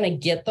 you're going to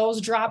get those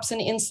drops in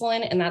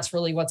insulin. And that's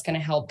really what's going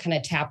to help kind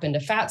of tap into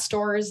fat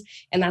stores.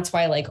 And that's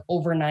why like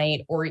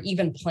overnight or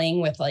even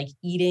playing with like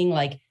eating,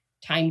 like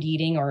timed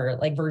eating or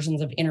like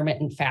versions of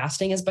intermittent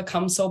fasting has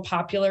become so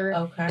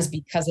popular is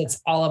because it's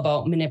all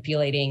about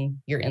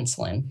manipulating your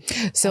insulin.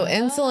 So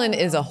insulin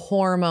is a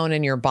hormone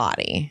in your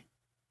body.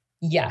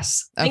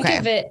 Yes. Think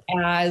of it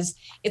as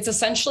it's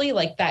essentially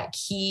like that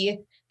key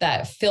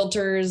that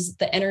filters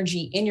the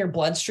energy in your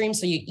bloodstream.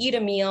 So you eat a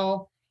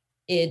meal,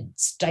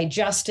 it's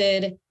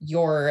digested,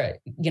 your,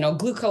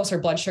 glucose or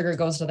blood sugar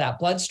goes to that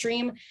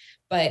bloodstream.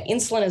 But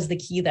insulin is the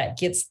key that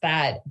gets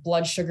that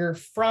blood sugar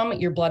from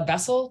your blood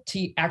vessel to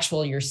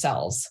your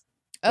cells,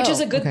 which is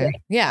a good thing.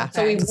 Yeah.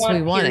 So we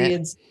want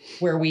periods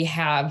where we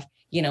have,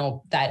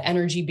 that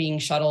energy being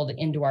shuttled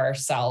into our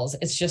cells.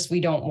 It's just,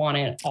 we don't want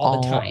it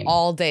all the time.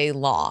 All day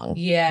long.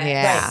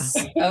 Yeah.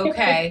 Right.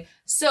 Okay.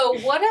 So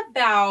what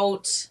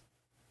about,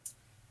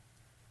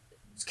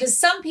 because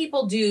some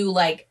people do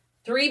like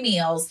 3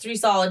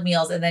 solid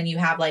meals, and then you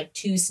have like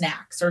 2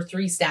 snacks or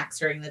 3 snacks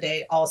during the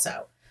day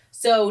also.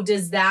 So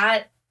does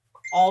that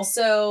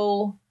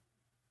also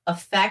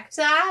affect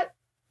that?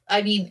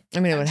 I mean,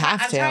 it would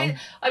have to.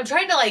 I'm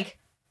trying to like,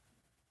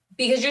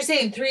 because you're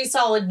saying 3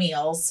 solid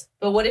meals,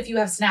 but what if you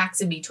have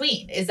snacks in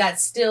between? Is that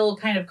still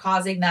kind of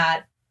causing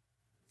that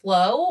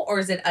flow, or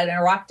is it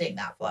interrupting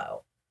that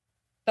flow?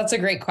 That's a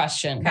great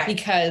question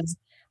because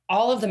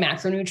all of the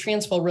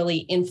macronutrients will really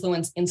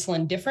influence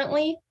insulin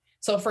differently.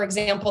 So for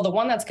example, the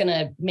one that's going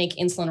to make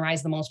insulin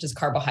rise the most is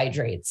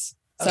carbohydrates.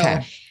 So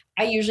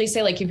I usually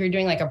say, like, if you're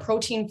doing like a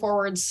protein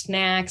forward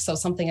snack, so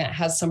something that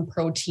has some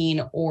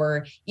protein,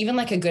 or even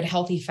like a good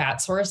healthy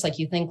fat source, like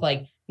you think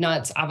like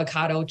nuts,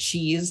 avocado,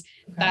 cheese,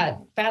 that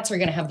fats are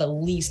going to have the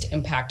least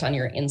impact on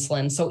your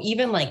insulin. So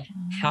even like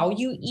how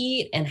you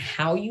eat and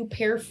how you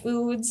pair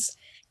foods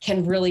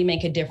can really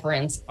make a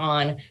difference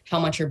on how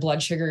much your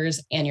blood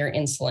sugars and your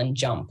insulin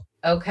jump.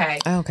 Okay.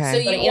 So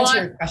you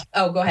answer your question.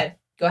 Oh, go ahead.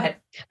 I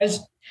was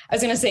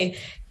going to say,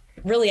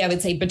 really, I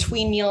would say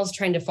between meals,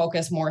 trying to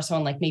focus more so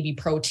on like maybe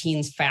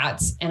proteins,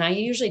 fats. And I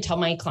usually tell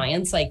my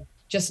clients, like,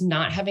 just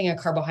not having a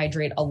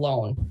carbohydrate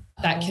alone,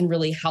 that can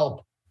really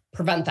help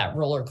prevent that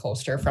roller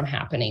coaster from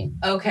happening.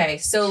 Okay.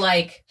 So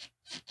like,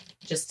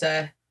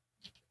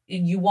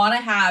 you want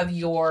to have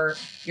your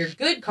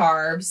good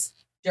carbs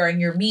during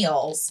your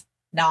meals,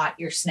 not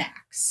your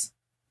snacks.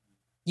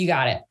 You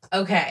got it.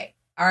 Okay.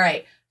 All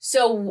right.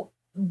 So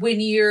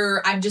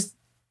I'm just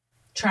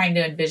trying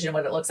to envision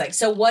what it looks like.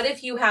 So what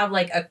if you have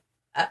like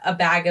a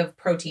bag of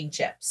protein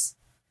chips?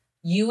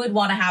 You would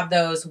want to have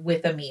those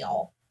with a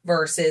meal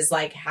versus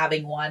like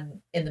having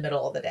one in the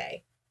middle of the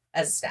day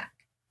as a snack.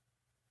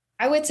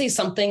 I would say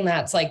something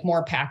that's like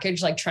more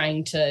packaged, like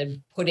trying to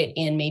put it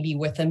in maybe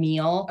with a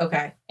meal.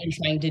 Okay. And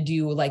trying to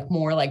do like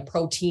more like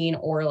protein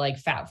or like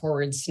fat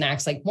forward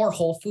snacks, like more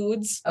whole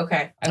foods.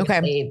 Okay. I would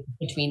say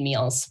between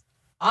meals.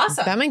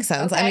 Awesome. That makes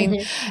sense. Okay. I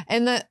mean,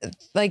 and the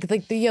like the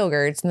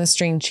yogurts and the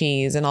string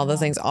cheese and all those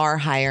things are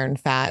higher in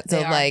fat.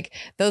 So like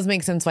those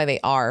make sense why they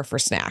are for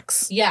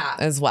snacks. Yeah.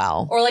 As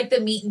well. Or like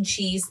the meat and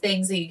cheese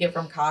things that you get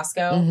from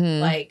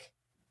Costco. Like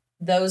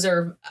those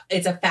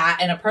it's a fat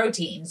and a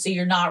protein. So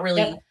you're not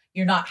really,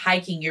 you're not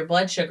hiking your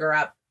blood sugar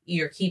up.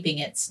 You're keeping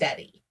it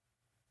steady.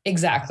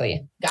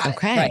 Exactly. Got it.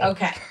 Okay. Right.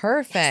 Okay.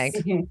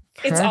 Perfect.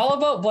 It's all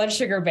about blood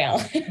sugar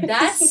balance.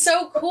 That's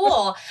so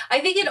cool.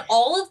 I think in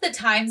all of the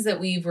times that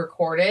we've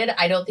recorded,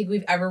 I don't think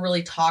we've ever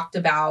really talked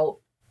about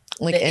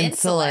like the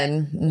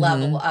insulin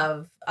level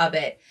of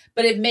it,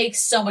 but it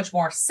makes so much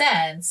more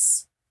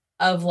sense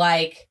of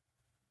like,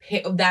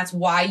 that's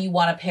why you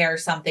want to pair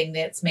something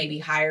that's maybe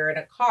higher in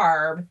a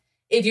carb.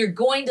 If you're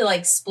going to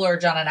like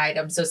splurge on an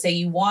item. So say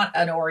you want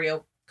an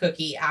Oreo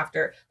cookie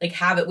after, like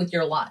have it with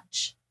your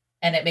lunch.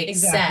 And it makes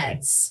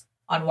sense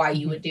on why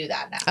you would do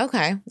that now.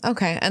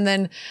 Okay. And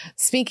then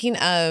speaking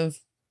of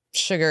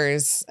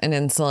sugars and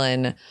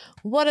insulin,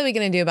 what are we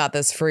going to do about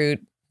this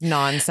fruit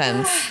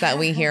nonsense that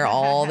we hear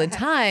all the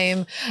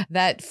time,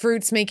 that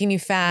fruit's making you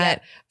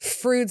fat,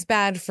 fruit's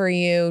bad for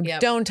you,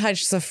 don't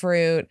touch the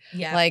fruit.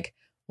 Like,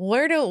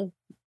 where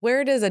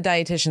does a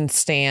dietitian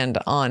stand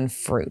on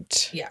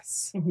fruit?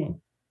 Yes. Mm-hmm.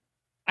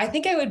 I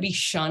think I would be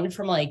shunned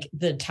from like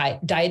the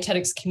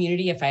dietetics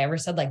community if I ever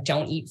said like,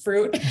 don't eat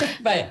fruit,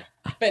 but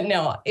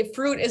no,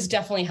 fruit is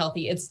definitely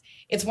healthy.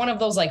 It's one of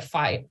those like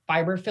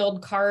fiber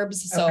filled carbs.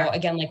 So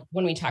again, like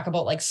when we talk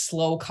about like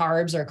slow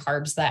carbs or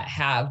carbs that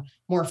have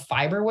more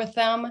fiber with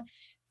them,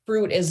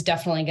 fruit is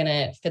definitely going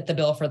to fit the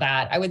bill for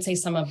that. I would say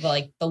some of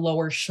like the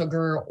lower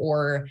sugar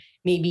or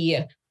maybe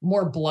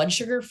more blood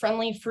sugar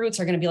friendly fruits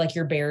are going to be like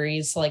your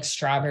berries, so like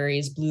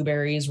strawberries,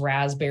 blueberries,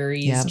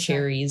 raspberries,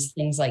 cherries,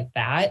 things like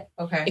that.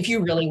 Okay. If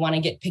you really want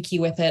to get picky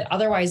with it.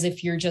 Otherwise,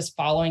 if you're just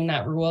following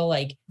that rule,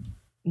 like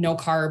no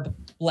carb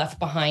left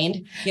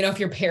behind, if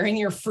you're pairing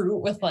your fruit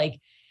with like,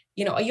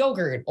 a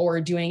yogurt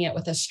or doing it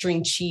with a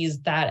string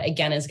cheese, that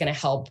again is going to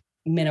help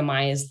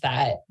minimize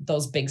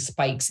those big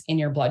spikes in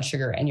your blood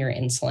sugar and your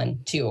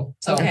insulin too.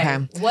 So,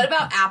 what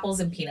about apples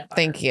and peanut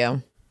butter? Thank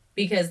you.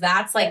 Because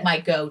that's like my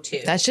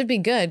go-to. That should be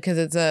good because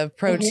it's a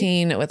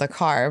protein with a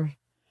carb.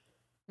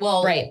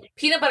 Well,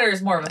 peanut butter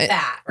is more of a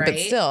fat, right? But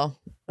still.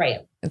 Right.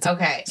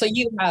 Okay. So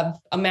you have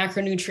a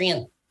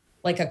macronutrient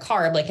like a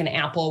carb, like an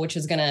apple, which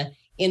is going to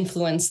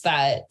influence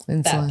that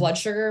blood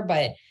sugar.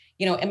 But,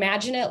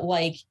 imagine it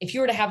like if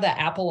you were to have that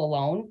apple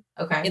alone,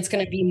 it's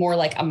going to be more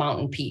like a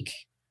mountain peak.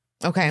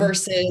 Okay.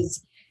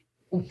 Versus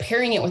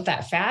pairing it with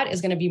that fat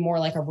is going to be more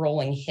like a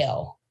rolling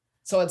hill.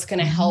 So it's going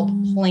to help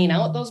plane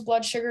out those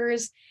blood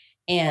sugars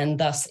and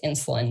thus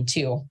insulin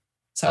too.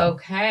 So,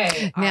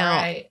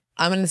 now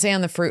I'm going to stay on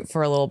the fruit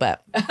for a little bit.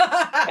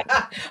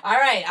 All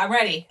right. I'm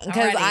ready.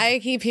 Because I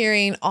keep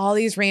hearing all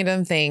these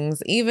random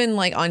things, even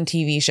like on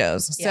TV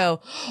shows. Yeah.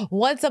 So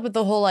what's up with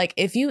the whole, like,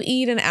 if you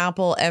eat an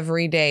apple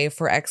every day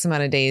for X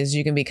amount of days,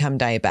 you can become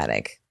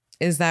diabetic.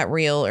 Is that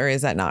real or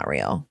is that not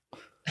real?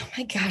 Oh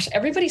my gosh,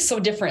 everybody's so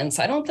different.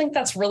 So I don't think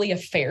that's really a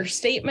fair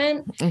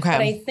statement. Okay.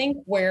 But I think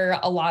where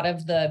a lot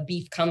of the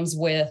beef comes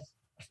with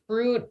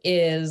fruit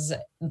is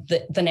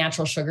the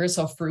natural sugar,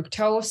 so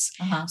fructose.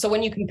 So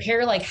when you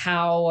compare like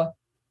how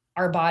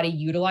our body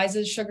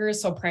utilizes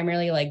sugars, so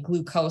primarily like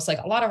glucose, like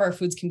a lot of our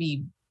foods can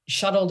be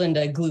shuttled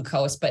into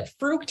glucose, but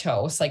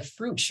fructose, like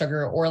fruit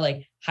sugar or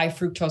like high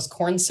fructose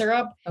corn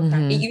syrup,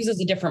 it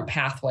uses a different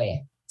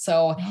pathway.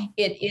 So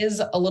it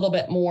is a little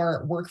bit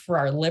more work for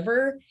our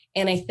liver.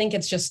 And I think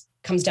it's just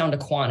comes down to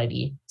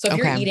quantity. So if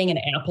you're eating an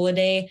apple a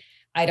day,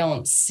 I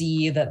don't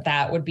see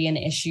that would be an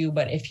issue.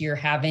 But if you're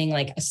having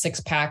like a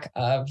 6-pack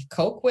of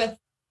Coke with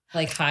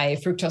like high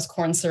fructose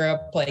corn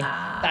syrup, like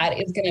that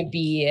is going to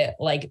be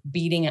like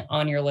beating it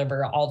on your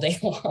liver all day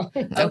long.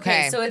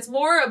 Okay. So it's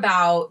more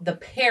about the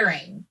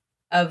pairing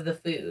of the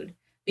food,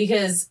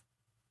 because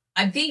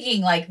I'm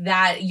thinking like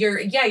that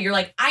you're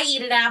like, I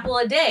eat an apple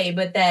a day,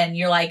 but then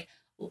you're like,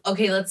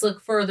 okay, let's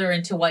look further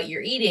into what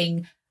you're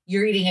eating.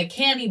 You're eating a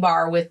candy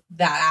bar with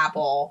that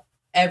apple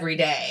every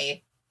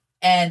day.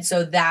 And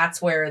so that's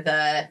where it's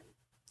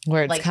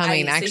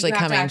actually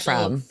coming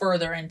from. Look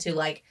further into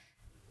like,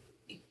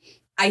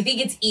 I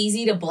think it's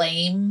easy to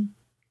blame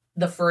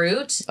the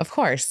fruit. Of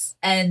course.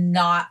 And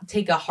not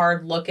take a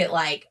hard look at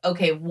like,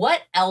 okay,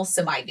 what else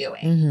am I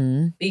doing?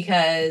 Mm-hmm.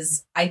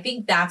 Because I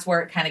think that's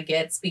where it kind of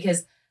gets,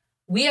 because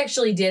we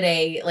actually did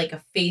a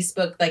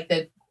Facebook, like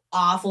the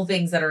awful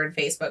things that are in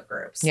Facebook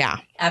groups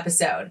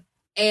episode.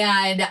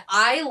 And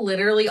I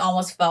literally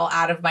almost fell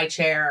out of my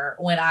chair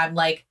when I'm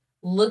like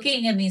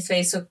looking in these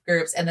Facebook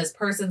groups and this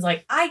person's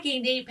like, I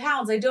gained 8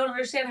 pounds. I don't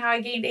understand how I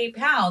gained 8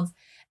 pounds.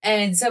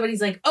 And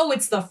somebody's like, oh,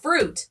 it's the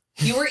fruit.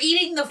 You were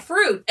eating the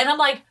fruit. And I'm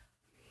like,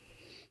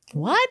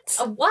 what?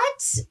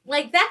 What?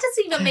 Like, that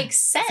doesn't even make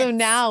sense. So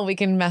now we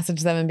can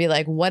message them and be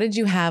like, what did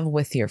you have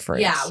with your fruit?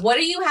 Yeah. What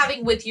are you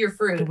having with your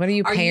fruit? What are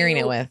you pairing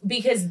it with?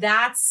 Because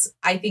that's,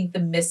 I think, the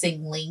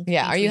missing link.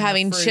 Yeah. Are you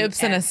having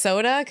chips and a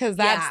soda? Because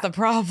that's the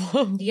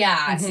problem.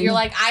 Yeah. So you're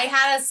like, I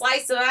had a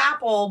slice of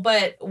apple,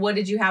 but what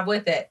did you have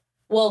with it?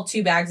 Well,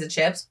 2 bags of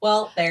chips.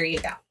 Well, there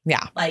you go.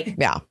 Yeah. Like, you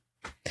know.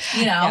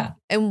 Yeah.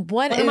 And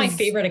one of my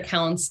favorite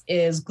accounts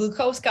is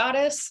Glucose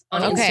Goddess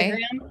on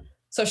Instagram.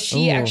 So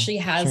she actually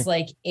has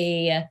like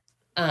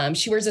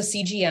she wears a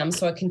CGM,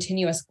 so a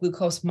continuous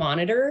glucose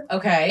monitor.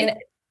 Okay. And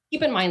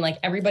keep in mind, like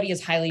everybody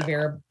is highly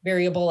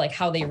variable, like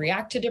how they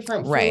react to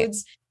different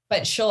foods.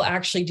 But she'll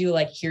actually do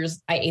like,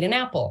 I ate an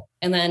apple.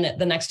 And then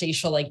the next day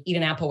she'll like eat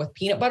an apple with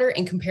peanut butter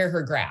and compare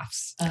her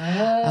graphs. Oh,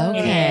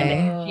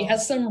 and she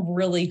has some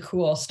really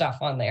cool stuff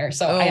on there.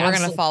 So we're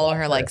going to follow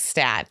her like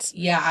stats.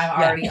 Yeah,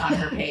 I'm already on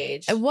her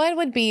page. What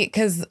would be,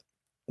 because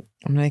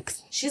I'm like,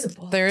 she's a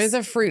boss. There is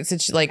a fruit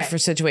for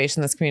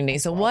situation in this community.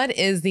 So what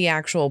is the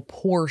actual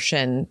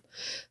portion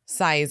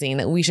sizing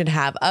that we should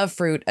have of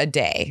fruit a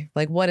day?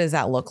 Like, what does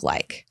that look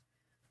like?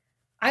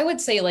 I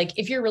would say like,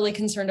 if you're really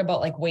concerned about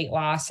like weight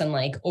loss and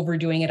like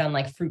overdoing it on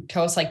like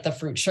fructose, like the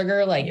fruit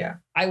sugar, like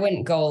I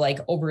wouldn't go like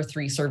over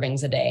 3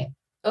 servings a day.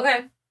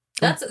 Okay.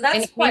 That's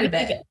quite a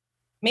bit.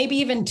 maybe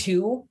even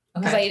 2.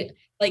 Because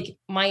Okay.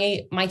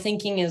 my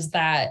thinking is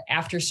that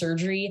after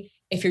surgery,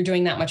 if you're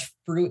doing that much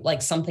fruit,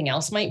 like something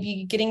else might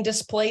be getting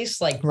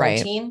displaced, like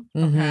protein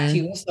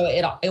too. So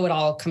it would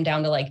all come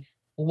down to like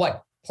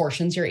what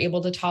portions you're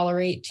able to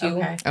tolerate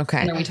too.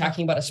 Okay. And are we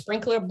talking about a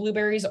sprinkler of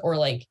blueberries or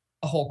like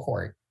a whole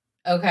quart?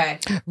 Okay.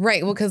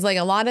 Right. Well, because like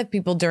a lot of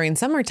people during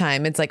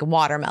summertime, it's like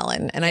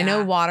watermelon. And I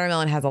know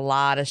watermelon has a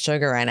lot of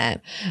sugar in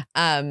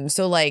it.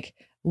 So like,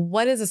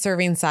 what is a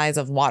serving size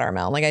of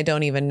watermelon? Like, I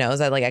don't even know. Is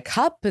that like a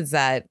cup? Is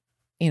that,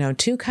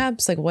 2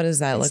 cups? Like, what does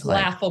that look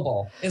like?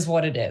 Laughable is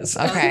what it is.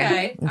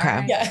 Okay.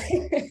 Right. Yeah.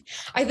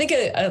 I think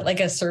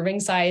a serving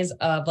size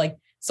of like,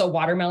 so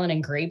watermelon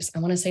and grapes, I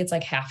want to say it's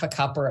like half a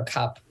cup or a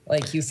cup.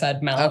 Like you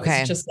said, Mel.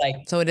 Okay. It's just like,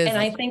 so it is. And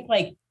I think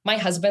like my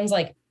husband's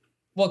like,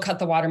 we'll cut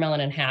the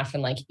watermelon in half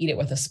and like eat it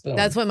with a spoon.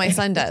 That's what my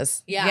son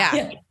does. Yeah.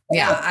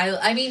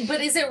 I mean,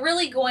 but is it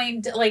really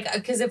going to like,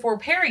 because if we're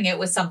pairing it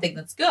with something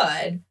that's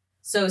good,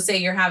 so say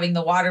you're having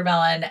the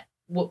watermelon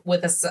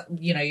with a,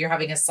 you're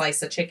having a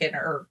slice of chicken,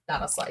 or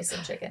not a slice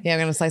of chicken. Yeah,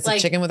 we're gonna slice like,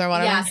 the chicken with our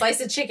watermelon. Yeah, slice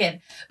of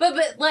chicken.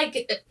 But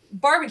like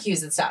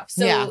barbecues and stuff.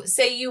 So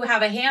say you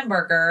have a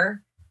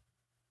hamburger,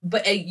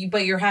 but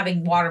you're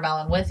having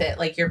watermelon with it.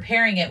 Like you're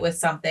pairing it with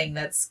something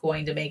that's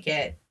going to make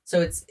it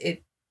so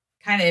it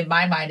kind of, in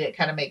my mind, it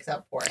kind of makes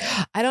up for it.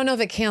 I don't know if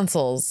it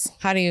cancels.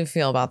 How do you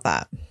feel about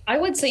that? I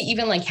would say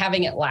even like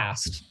having it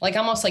last, like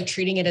almost like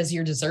treating it as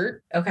your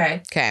dessert.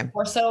 Okay.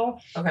 Or so,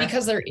 okay.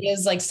 Because there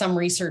is like some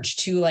research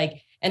too,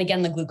 like, and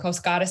again, the glucose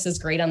goddess is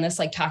great on this,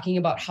 like talking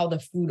about how the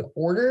food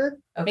order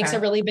makes a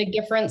really big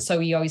difference. So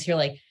you always hear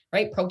like,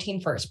 right,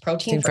 protein first,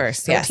 protein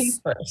first.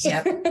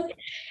 Yep.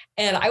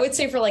 And I would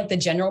say for like the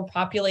general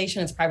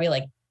population, it's probably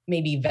like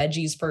maybe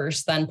veggies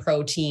first, then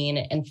protein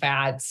and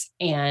fats,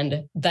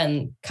 and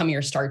then come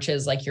your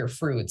starches, like your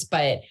fruits.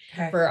 But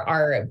for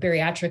our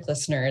bariatric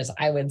listeners,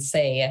 I would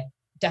say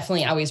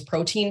definitely always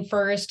protein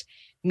first,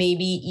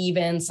 maybe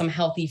even some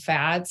healthy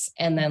fats,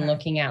 and then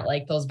looking at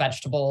like those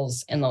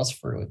vegetables and those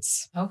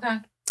fruits. Okay.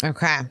 All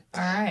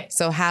right.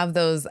 So have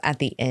those at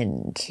the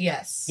end.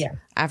 Yes. Yeah.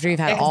 After you've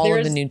had all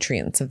of the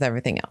nutrients of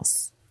everything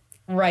else.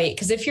 Right.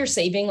 Because if you're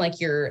saving like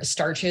your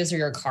starches or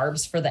your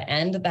carbs for the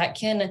end, that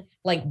can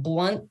like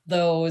blunt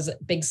those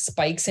big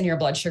spikes in your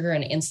blood sugar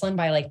and insulin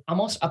by like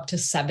almost up to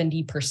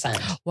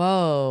 70%.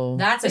 Whoa.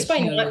 That's just by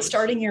not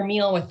starting your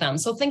meal with them.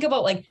 So think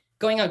about like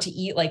going out to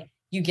eat, like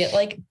you get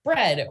like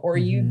bread or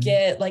you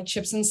get like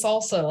chips and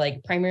salsa,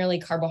 like primarily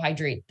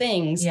carbohydrate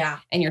things. Yeah.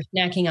 And you're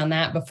snacking on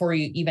that before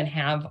you even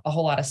have a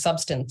whole lot of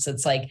substance.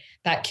 It's like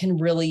that can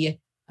really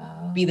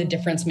be the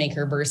difference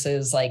maker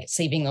versus like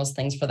saving those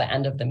things for the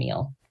end of the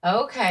meal.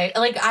 Okay.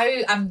 Like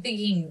I'm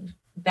thinking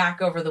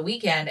back over the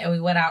weekend and we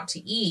went out to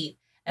eat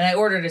and I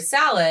ordered a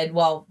salad.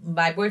 Well,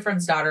 my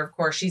boyfriend's daughter, of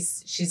course,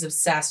 she's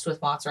obsessed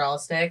with mozzarella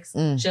sticks.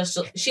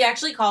 She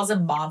actually calls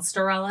them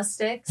monsterella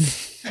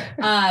sticks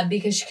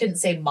because she couldn't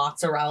say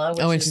mozzarella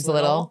when she's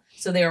little.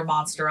 So they were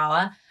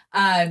monsterella.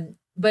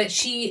 But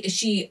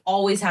she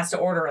always has to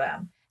order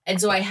them. And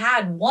so I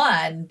had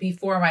one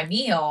before my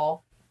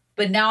meal,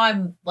 but now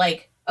I'm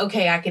like,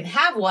 okay, I can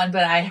have one,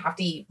 but I have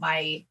to eat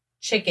my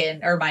chicken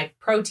or my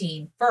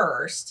protein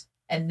first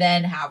and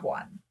then have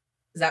one.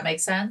 Does that make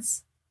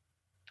sense?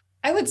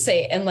 I would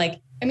say, and like,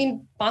 I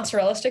mean,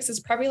 mozzarella sticks is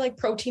probably like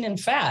protein and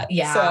fat.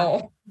 Yeah.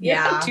 So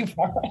yeah. Not too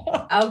far.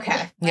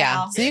 Okay.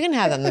 Yeah. So you can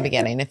have them in the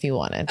beginning if you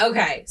wanted.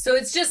 Okay. So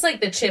it's just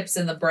like the chips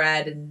and the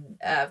bread and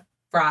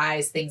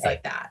fries, things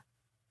like that.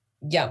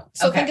 Yeah.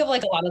 So think of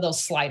like a lot of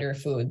those slider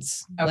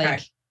foods. Okay.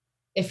 Like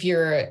if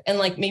you're, and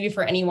like maybe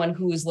for anyone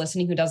who's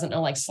listening who doesn't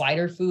know like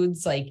slider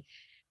foods, like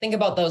think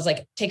about those,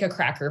 like take a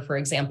cracker, for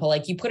example,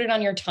 like you put it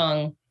on your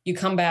tongue, you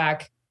come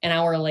back an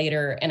hour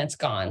later and it's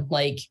gone.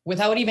 Like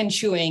without even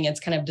chewing, it's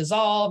kind of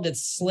dissolved,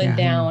 it's slid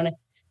down,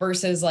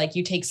 versus like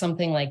you take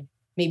something like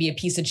maybe a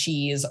piece of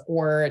cheese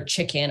or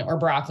chicken or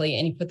broccoli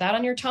and you put that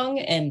on your tongue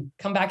and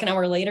come back an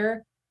hour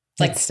later. It's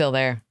like still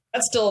there.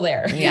 That's still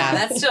there. Yeah.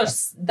 That's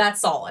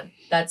solid.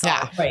 That's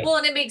solid. Right. Well,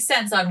 and it makes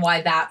sense on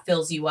why that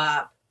fills you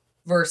up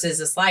versus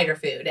a slider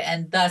food.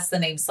 And thus the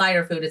name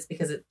slider food is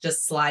because it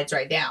just slides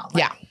right down.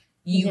 Like,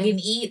 you can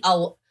eat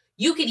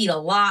a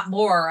lot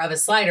more of a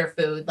slider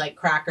food like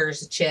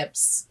crackers,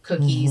 chips,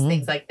 cookies,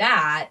 things like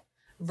that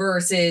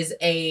versus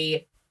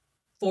a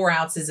 4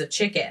 ounces of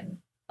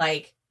chicken.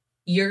 Like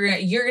you're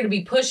going to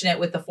be pushing it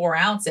with the 4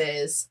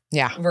 ounces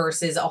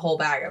versus a whole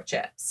bag of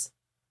chips.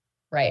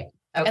 Right.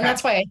 Okay. And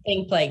that's why I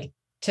think like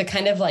to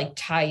kind of like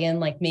tie in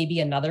like maybe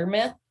another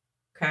myth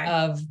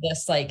of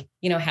this, like,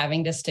 you know,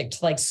 having to stick to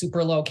like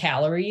super low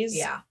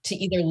calories to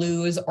either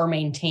lose or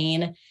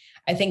maintain.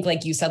 I think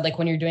like you said, like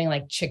when you're doing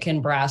like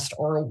chicken breast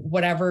or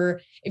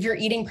whatever, if you're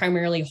eating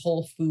primarily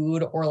whole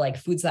food or like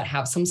foods that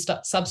have some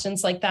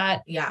substance like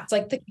that, it's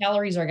like the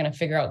calories are going to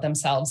figure out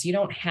themselves. You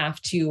don't have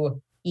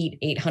to eat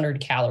 800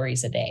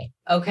 calories a day.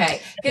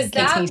 Okay. Because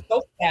that makes me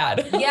so sad.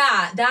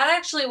 That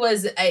actually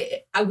was,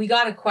 we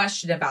got a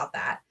question about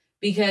that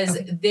because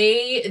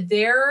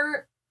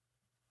their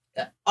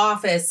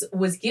office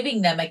was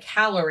giving them a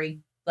calorie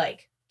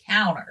like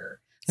counter.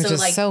 Which So is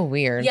like, so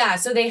weird. Yeah.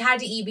 So they had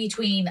to eat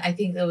between, I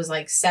think it was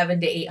like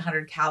 700 to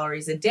 800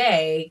 calories a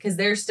day because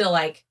they're still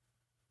like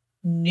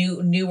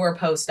newer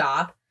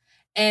post-op.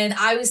 And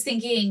I was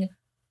thinking,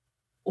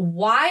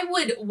 why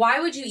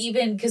would you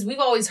even, because we've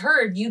always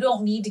heard you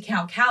don't need to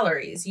count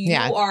calories. You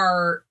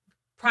are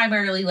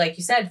primarily, like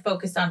you said,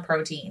 focused on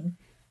protein.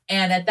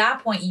 And at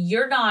that point,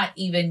 you're not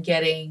even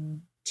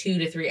getting 2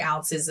 to 3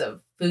 ounces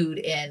of food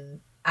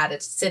in at a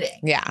sitting.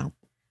 Yeah.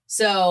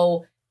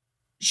 So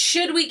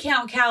should we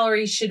count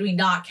calories? Should we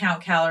not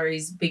count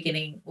calories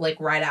beginning like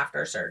right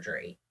after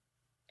surgery?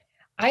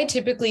 I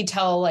typically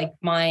tell like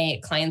my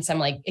clients, I'm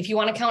like, if you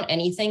want to count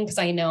anything, because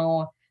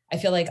I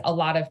feel like a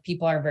lot of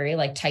people are very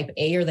like type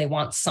A, or they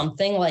want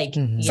something like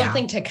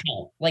something to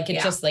count. Like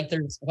it's just like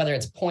there's, whether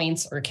it's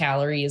points or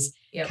calories,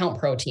 count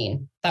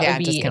protein. That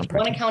would be, if you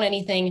want to count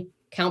anything,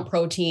 count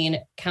protein,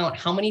 count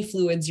how many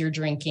fluids you're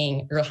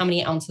drinking or how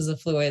many ounces of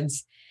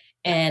fluids.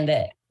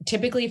 And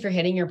typically if you're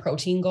hitting your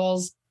protein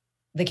goals,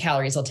 the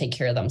calories will take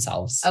care of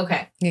themselves.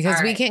 Okay.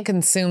 Because we can't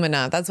consume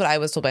enough. That's what I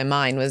was told by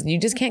mine, was you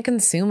just can't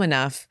consume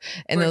enough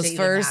in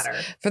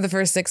for the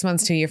first 6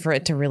 months to a year for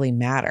it to really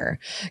matter.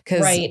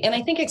 Right. And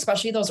I think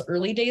especially those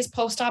early days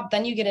post-op,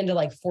 then you get into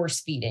like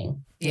force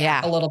feeding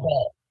a little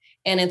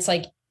bit. And it's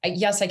like,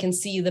 yes, I can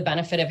see the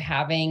benefit of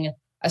having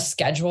a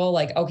schedule,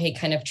 like, okay,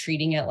 kind of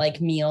treating it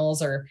like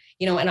meals or,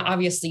 and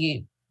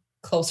obviously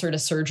closer to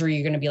surgery,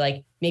 you're going to be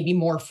like maybe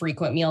more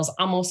frequent meals,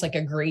 almost like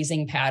a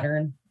grazing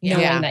pattern,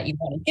 knowing that you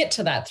want to get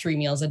to that 3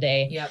 meals a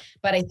day. Yep.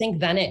 But I think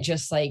then it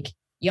just like,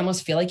 you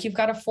almost feel like you've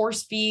got to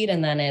force feed,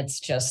 and then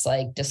it's just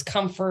like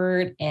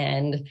discomfort,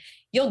 and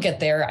you'll get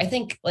there. I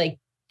think like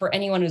for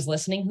anyone who's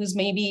listening, who's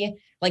maybe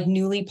like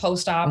newly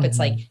post-op, it's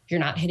like, you're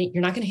not going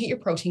to hit your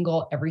protein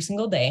goal every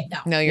single day.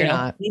 No, you're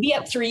not. Maybe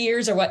at 3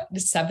 years or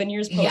 7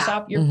 years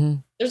post-op,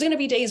 there's going to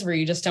be days where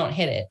you just don't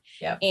hit it.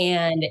 Yep.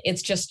 And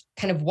it's just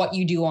kind of what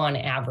you do on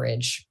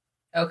average.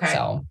 Okay.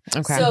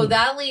 So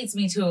that leads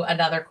me to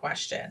another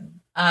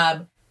question.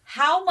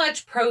 How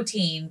much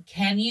protein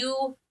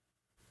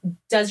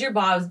does your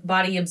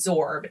body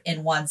absorb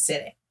in one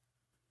sitting?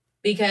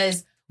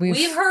 Because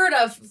we've heard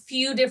of a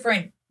few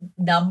different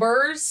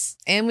numbers,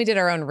 and we did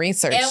our own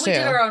research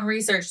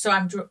so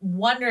I'm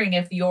wondering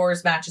if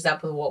yours matches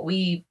up with what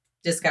we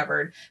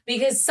discovered,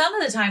 because some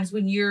of the times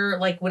when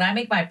I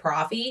make my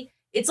Profi,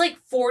 it's like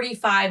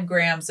 45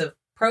 grams of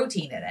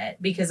protein in it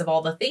because of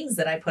all the things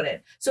that I put in.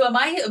 So am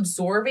I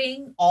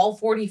absorbing all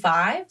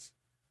 45?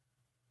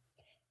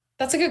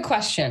 That's a good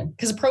question,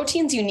 because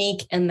protein's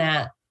unique in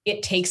that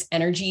it takes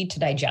energy to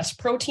digest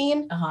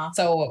protein.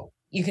 So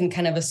you can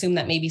kind of assume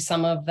that maybe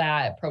some of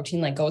that protein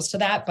like goes to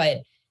that, but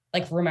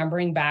like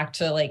remembering back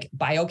to like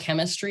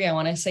biochemistry, I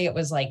want to say it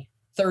was like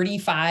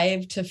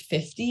 35 to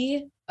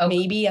 50,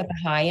 maybe at the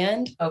high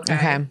end.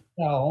 Okay.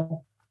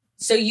 So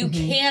you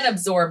Mm-hmm. can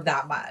absorb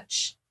that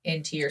much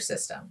into your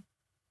system.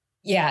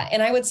 Yeah.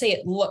 And I would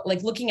say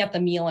looking at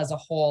the meal as a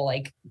whole,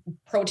 like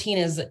protein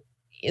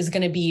is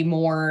going to be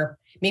more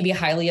maybe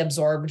highly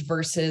absorbed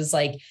versus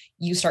like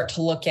you start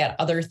to look at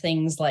other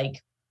things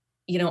like,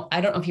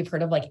 I don't know if you've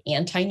heard of like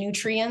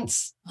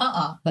anti-nutrients.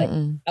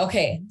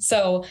 Okay.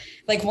 So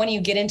like when you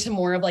get into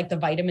more of like the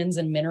vitamins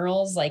and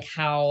minerals, like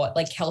how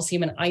like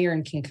calcium and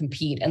iron can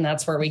compete. And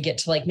that's where we get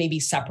to like maybe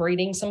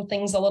separating some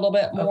things a little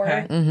bit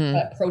more.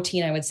 But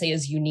protein, I would say,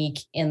 is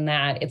unique in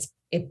that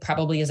it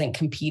probably isn't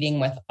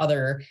competing with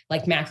other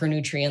like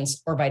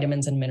macronutrients or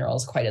vitamins and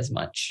minerals quite as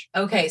much.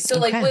 Okay. So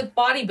like with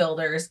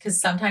bodybuilders,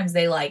 because sometimes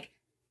they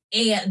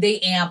they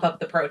amp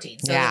up the protein.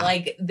 So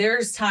like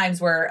there's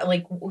times where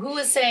like, who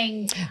is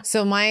saying?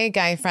 So my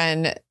guy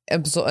friend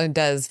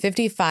does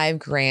 55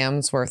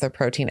 grams worth of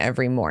protein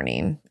every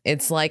morning.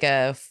 It's like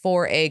a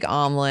 4-egg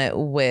omelet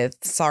with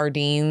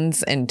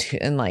sardines and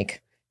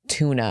like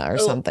tuna or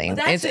something.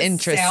 It's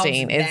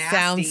interesting. It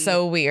sounds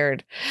so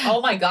weird.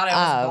 Oh my God.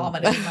 I was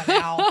vomiting in my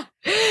mouth.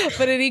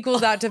 But it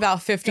equals out to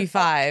about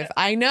 55.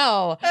 I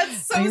know.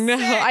 That's so sick.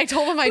 I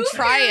told him I'd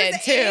try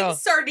it too.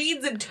 Eggs,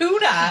 sardines and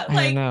tuna.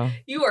 Like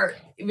you are,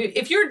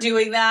 if you're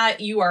doing that,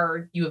 you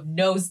have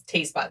no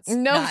taste buds.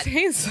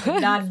 Taste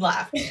buds. None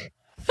left.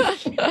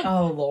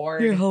 Oh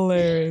Lord. You're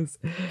hilarious.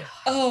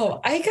 Oh,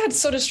 I got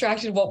so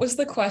distracted. What was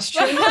the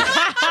question? I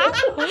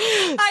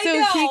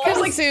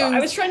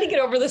was trying to get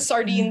over the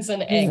sardines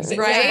and eggs.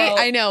 Right?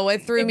 I know.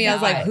 It threw me. I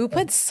was like, who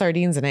puts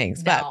sardines and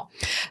eggs? But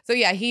so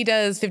yeah, he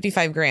does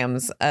 55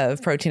 grams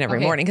of protein every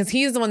morning, because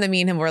he's the one that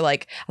me and him were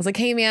like, I was like,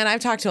 hey man, I've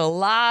talked to a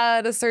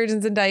lot of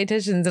surgeons and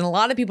dietitians, and a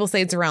lot of people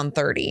say it's around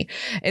 30.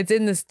 It's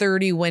in this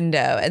 30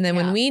 window. And then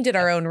when we did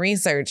our own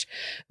research,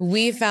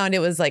 we found it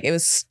was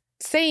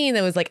saying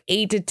that was like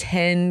 8 to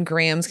 10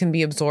 grams can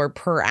be absorbed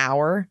per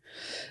hour.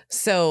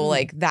 So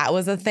like that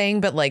was a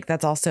thing, but like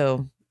that's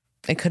also,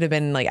 it could have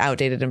been like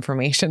outdated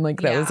information.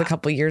 Like that was a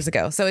couple years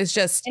ago. So it's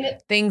just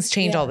things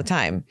change all the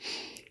time.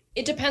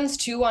 It depends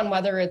too on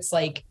whether it's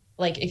like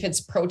if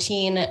it's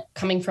protein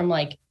coming from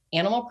like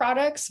animal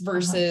products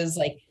versus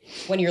like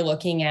when you're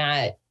looking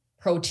at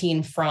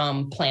protein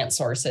from plant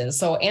sources.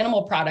 So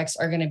animal products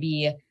are going to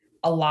be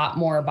a lot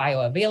more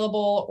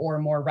bioavailable or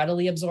more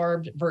readily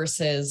absorbed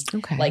versus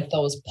like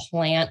those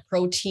plant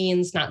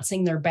proteins. Not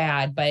saying they're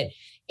bad, but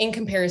in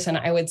comparison,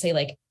 I would say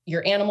like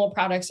your animal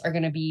products are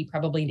going to be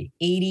probably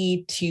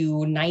 80 to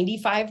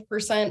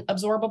 95%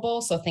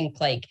 absorbable. So think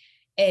like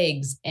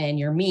eggs and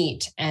your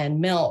meat and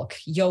milk,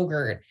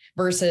 yogurt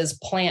versus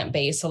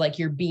plant-based. So like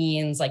your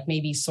beans, like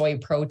maybe soy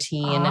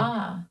protein,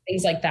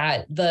 things like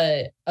that.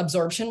 The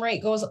absorption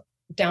rate goes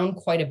down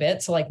quite a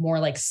bit. So like more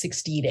like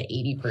 60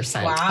 to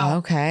 80%. Wow.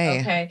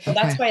 Okay. So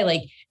that's why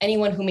like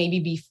anyone who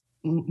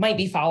might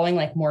be following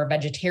like more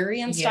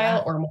vegetarian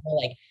style or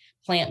more like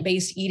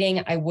plant-based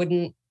eating, I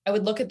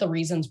would look at the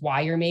reasons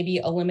why you're maybe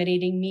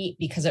eliminating meat,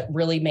 because it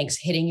really makes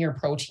hitting your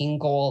protein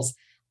goals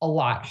a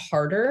lot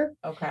harder.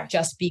 Okay.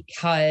 Just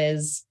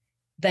because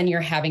then you're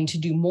having to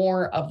do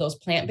more of those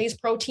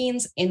plant-based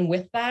proteins. And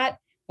with that,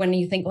 when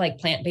you think like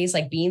plant-based,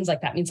 like beans,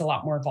 like that means a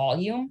lot more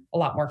volume, a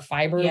lot more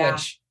fiber,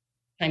 which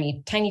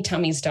tiny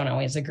tummies don't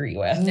always agree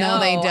with. No,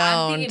 they don't.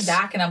 I'm thinking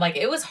back and I'm like,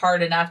 it was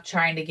hard enough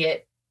trying to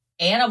get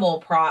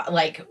animal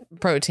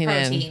protein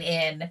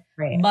in,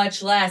 right.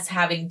 Much less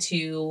having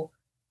to,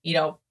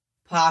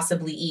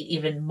 possibly eat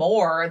even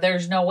more.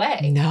 There's no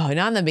way. No,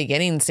 not in the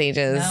beginning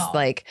stages. No.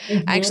 Like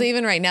actually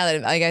even right now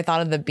that like I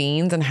thought of the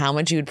beans and how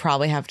much you would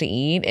probably have to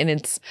eat, and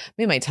it's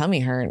made my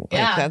tummy hurt.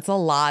 Like that's a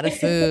lot of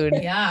food.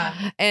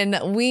 And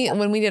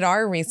when we did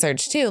our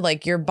research too,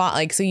 like your body,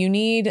 like, so you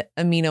need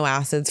amino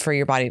acids for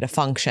your body to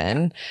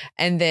function.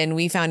 And then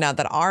we found out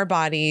that our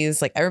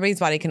bodies, like everybody's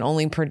body can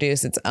only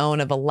produce its own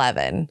of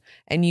 11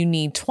 and you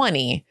need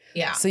 20.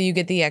 Yeah. So you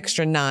get the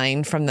extra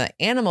 9 from the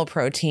animal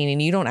protein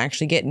and you don't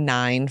actually get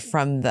 9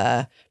 from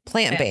the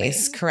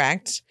plant-based,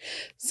 correct?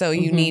 So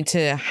you need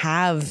to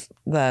have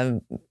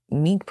the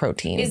meat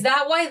protein. Is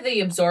that why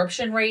the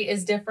absorption rate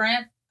is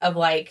different of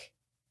like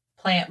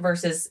plant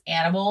versus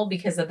animal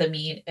because of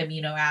the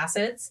amino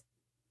acids?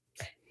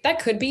 That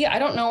could be. I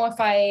don't know if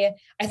I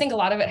think a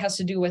lot of it has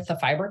to do with the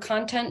fiber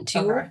content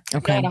too.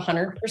 Okay. I'm not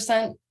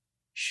 100%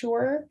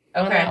 sure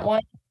on that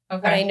one.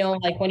 Okay. But I know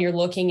like when you're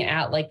looking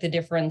at like the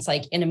difference,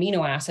 like in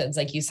amino acids,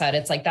 like you said,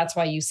 it's like, that's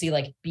why you see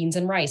like beans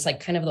and rice, like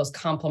kind of those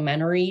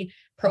complementary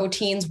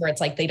proteins where it's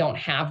like, they don't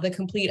have the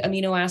complete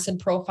amino acid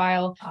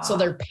profile. So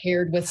they're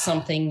paired with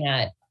something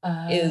that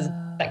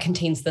that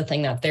contains the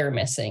thing that they're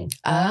missing.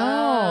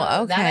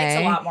 Oh, okay. That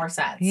makes a lot more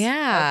sense.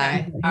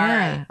 Yeah. Okay. All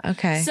right.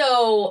 Okay.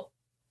 So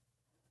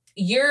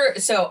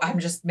I'm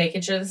just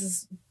making sure this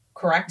is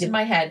correct in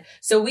my head.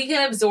 So we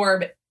can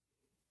absorb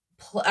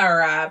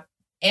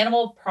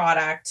animal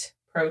product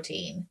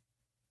protein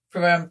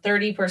from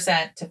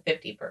 30% to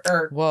 50%,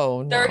 or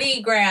whoa,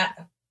 30 gram.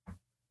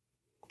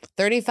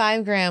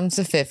 35 grams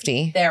to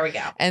 50. There we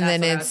go. And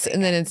then it's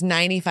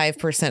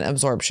 95%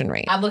 absorption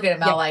rate. I'm looking at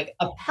Mel like,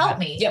 help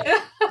me. Yep.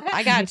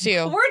 I got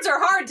you. Words are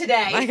hard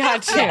today. I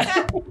got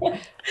you.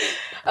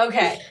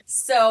 Okay.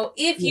 So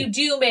if you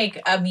do make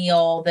a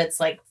meal that's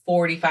like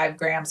 45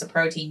 grams of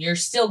protein, you're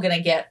still going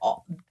to get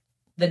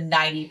the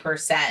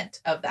 90%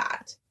 of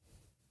that.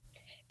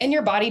 And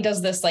your body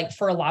does this like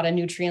for a lot of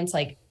nutrients,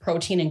 like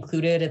protein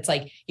included. It's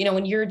like,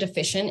 when you're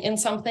deficient in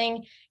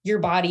something, your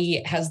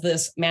body has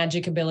this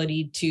magic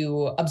ability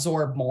to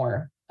absorb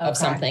more of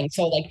something.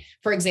 So like,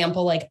 for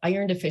example, like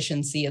iron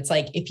deficiency, it's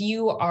like if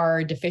you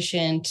are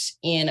deficient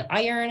in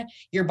iron,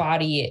 your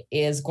body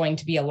is going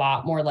to be a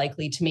lot more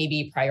likely to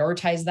maybe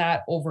prioritize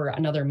that over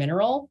another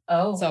mineral.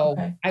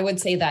 I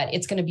would say that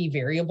it's going to be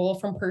variable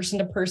from person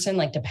to person,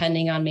 like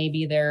depending on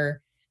maybe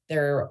their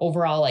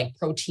overall like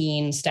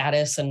protein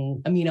status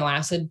and amino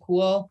acid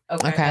pool.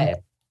 Okay.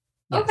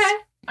 All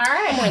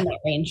right. More in that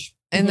range.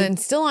 And then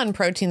still on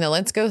protein though,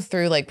 let's go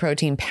through like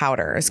protein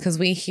powders, because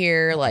we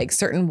hear like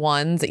certain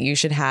ones that you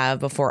should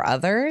have before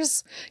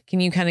others. Can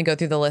you kind of go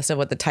through the list of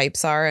what the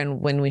types are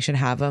and when we should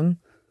have them?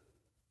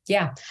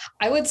 Yeah,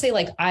 I would say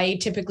like I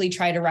typically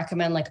try to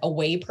recommend like a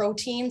whey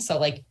protein. So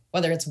like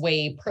whether it's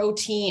whey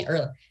protein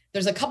or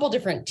there's a couple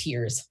different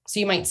tiers. So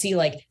you might see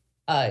like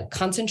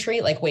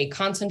concentrate, like whey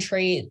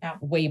concentrate,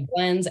 whey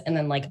blends, and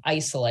then like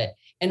isolate.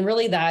 And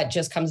really that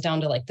just comes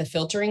down to like the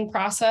filtering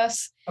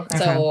process.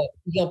 So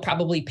you'll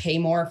probably pay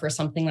more for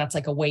something that's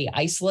like a whey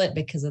isolate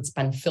because it's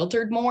been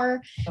filtered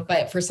more.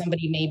 But for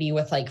somebody maybe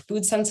with like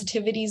food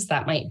sensitivities,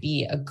 that might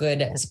be a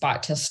good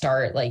spot to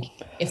start. Like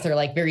if they're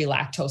like very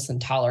lactose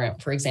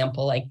intolerant, for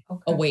example, like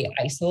a whey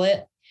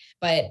isolate.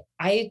 But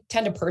I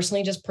tend to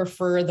personally just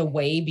prefer the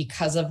whey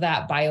because of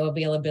that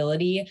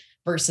bioavailability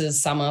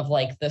versus some of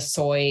like the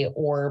soy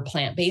or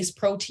plant-based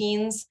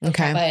proteins.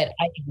 But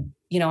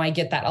I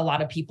get that a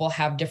lot of people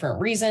have different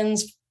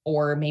reasons,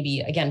 or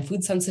maybe again,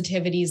 food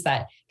sensitivities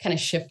that kind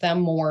of shift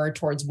them more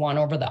towards one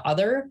over the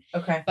other.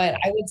 But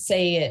I would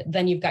say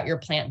then you've got your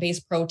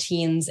plant-based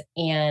proteins.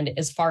 And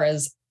as far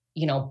as,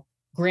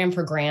 gram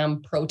for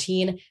gram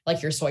protein,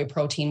 like your soy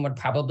protein would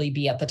probably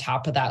be at the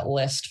top of that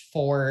list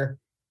for,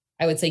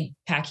 I would say,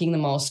 packing the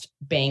most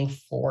bang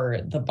for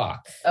the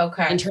buck. In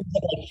terms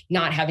of like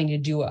not having to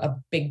do a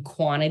big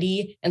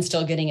quantity and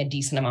still getting a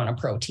decent amount of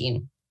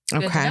protein.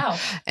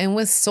 And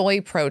with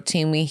soy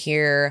protein, we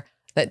hear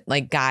that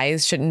like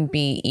guys shouldn't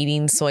be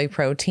eating soy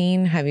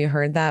protein. Have you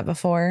heard that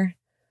before?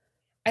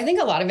 I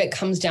think a lot of it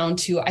comes down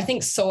to, I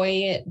think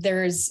soy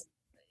is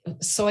a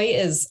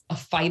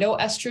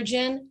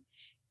phytoestrogen.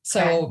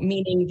 So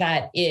meaning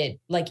that it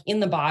like in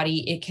the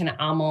body, it can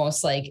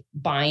almost like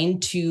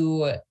bind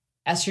to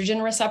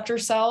estrogen receptor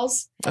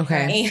cells.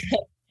 Okay. And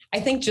I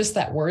think just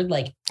that word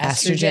like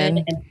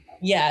estrogen. And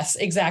yes,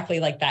 exactly.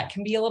 Like that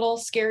can be a little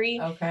scary.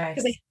 Okay.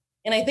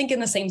 And I think in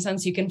the same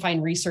sense, you can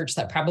find research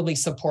that probably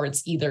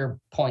supports either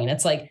point.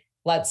 It's like,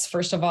 let's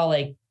first of all,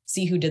 like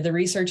see who did the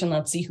research and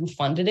let's see who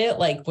funded it.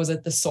 Like, was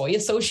it the Soy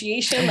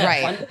Association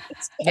that funded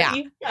the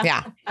study?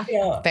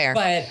 Yeah. Fair.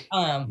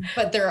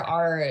 But there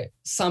are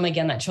some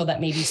again that show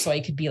that maybe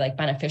soy could be like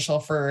beneficial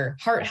for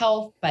heart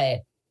health,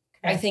 but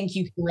I think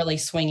you can really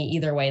swing it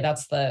either way.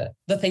 That's the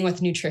thing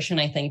with nutrition.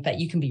 I think that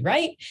you can be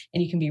right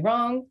and you can be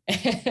wrong.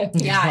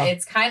 Yeah.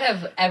 It's kind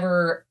of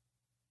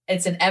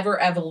it's an ever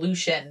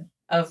evolution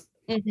of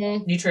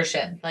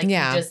nutrition. Like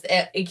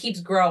it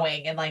keeps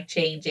growing and like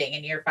changing,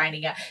 and you're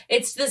finding out.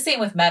 It's the same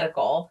with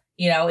medical.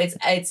 You know,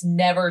 it's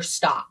never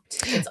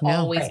stopped. It's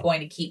always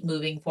going to keep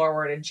moving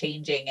forward and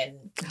changing and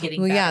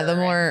getting better. Yeah,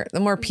 the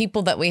more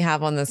people that we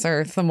have on this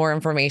earth, the more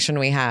information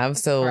we have.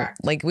 So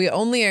like I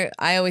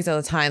always say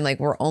all the time, like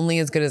we're only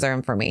as good as our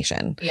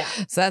information. Yeah.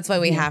 So that's why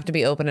we have to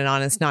be open and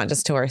honest, not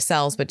just to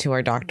ourselves, but to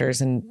our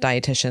doctors and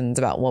dietitians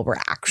about what we're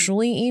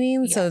actually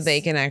eating so they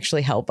can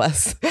actually help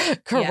us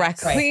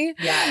correctly.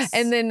 Yes.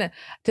 And then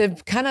to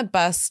kind of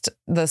bust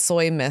the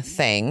soy myth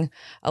thing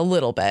a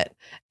little bit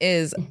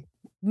is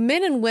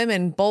men and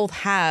women both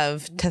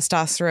have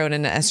testosterone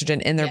and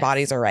estrogen in their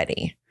bodies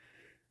already.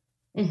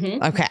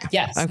 Okay.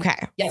 Yes.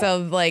 Okay. Yep.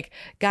 So like,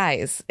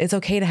 guys, it's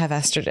okay to have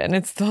estrogen.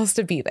 It's supposed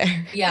to be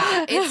there.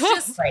 Yeah. It's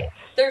just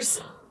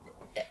there's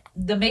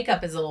the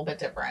makeup is a little bit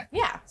different.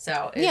 Yeah.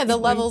 So the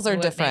levels are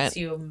different. Makes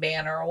you a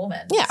man or a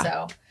woman. Yeah.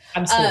 So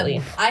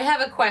absolutely. I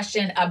have a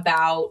question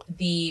about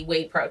the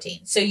whey protein.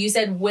 So you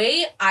said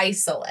whey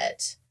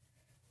isolate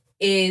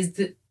is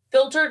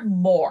filtered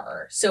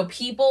more. So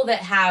people that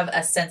have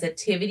a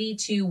sensitivity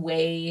to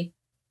whey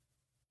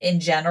in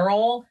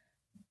general,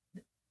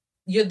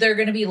 they're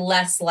going to be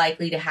less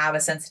likely to have a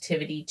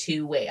sensitivity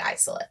to whey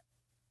isolate.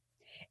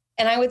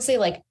 And I would say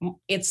like,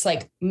 it's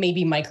like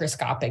maybe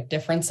microscopic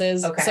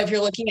differences. Okay. So if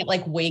you're looking at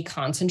like whey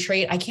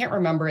concentrate, I can't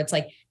remember. It's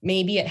like,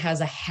 maybe it has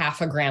a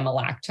 0.5 gram of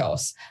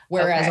lactose,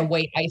 whereas a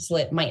whey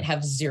isolate might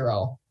have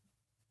 0.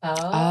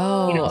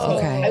 Oh,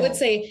 I would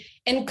say,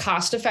 and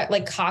cost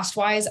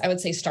wise, I would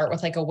say start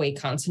with like a whey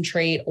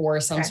concentrate or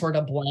some sort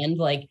of blend,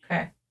 like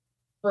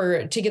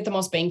to get the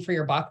most bang for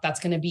your buck. That's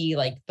going to be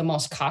like the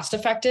most cost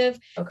effective.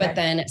 But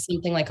then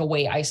something like a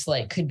whey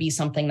isolate could be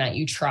something that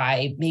you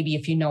try. Maybe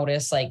if you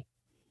notice like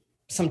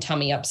some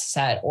tummy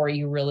upset, or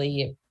you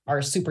really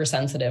are super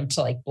sensitive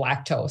to like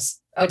lactose.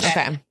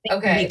 Can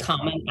be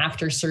common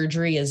after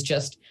surgery is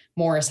just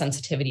more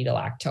sensitivity to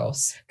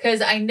lactose.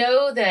 Because I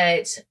know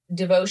that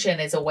devotion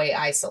is a whey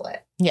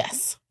isolate.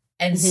 Yes.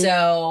 And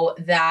so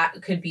that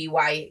could be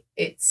why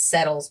it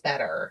settles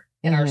better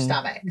in our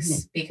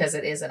stomachs because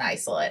it is an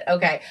isolate.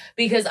 Okay.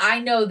 Because I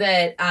know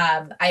that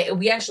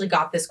we actually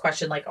got this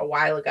question like a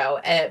while ago.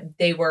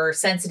 They were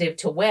sensitive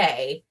to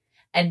whey.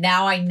 And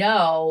now I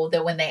know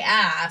that when they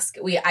ask,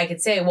 I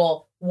could say,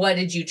 well, what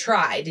did you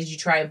try? Did you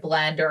try a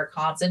blend or a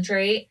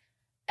concentrate?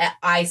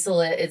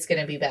 Isolate, it's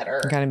going to be better.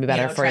 Going to be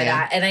better for you.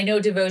 That. And I know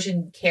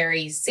Devotion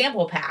carries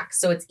sample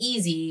packs, so it's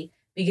easy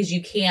because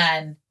you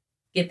can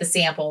get the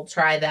sample,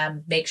 try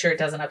them, make sure it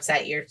doesn't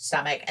upset your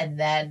stomach, and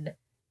then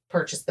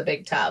purchase the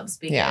big tubs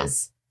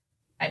because,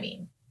 I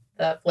mean,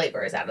 the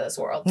flavor is out of this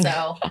world.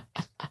 So,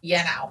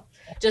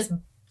 just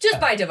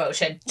buy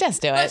Devotion.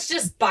 Just do it. Let's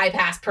just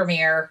bypass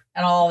Premier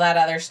and all that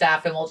other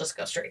stuff, and we'll just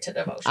go straight to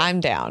Devotion.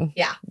 I'm down.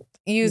 Yeah.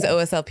 Use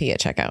OSLP at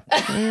checkout.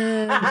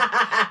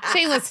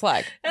 Shameless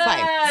plug.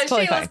 Fine.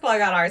 Totally shameless plug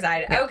on our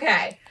side. Yeah.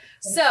 Okay.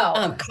 So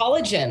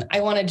collagen,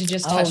 I wanted to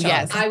just touch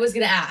on. I was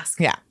going to ask.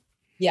 Yeah.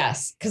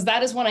 Yes. Because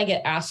that is one I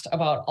get asked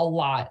about a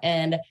lot.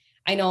 And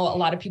I know a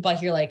lot of people I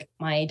hear like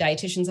my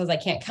dietitian says I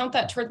can't count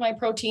that towards my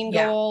protein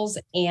goals.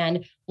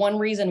 And one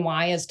reason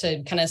why is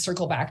to kind of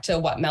circle back to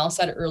what Mel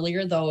said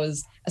earlier,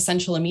 those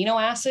essential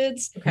amino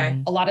acids. Okay.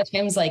 A lot of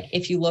times, like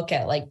if you look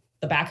at like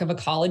the back of a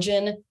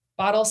collagen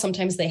bottle,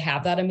 sometimes they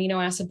have that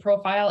amino acid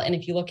profile. And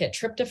if you look at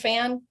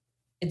tryptophan,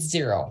 it's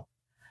 0.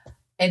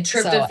 And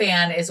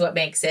tryptophan is what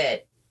makes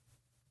it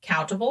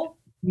countable?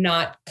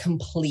 Not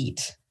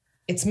complete.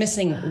 It's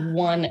missing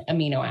 1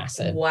 amino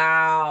acid.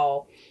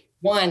 Wow.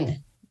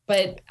 1.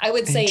 But I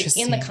would say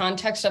in the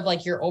context of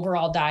like your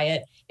overall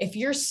diet, if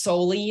you're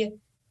solely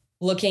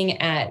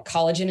looking at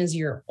collagen as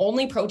your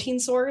only protein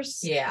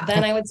source,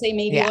 then I would say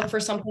maybe look for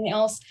something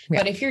else.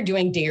 But if you're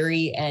doing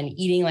dairy and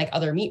eating like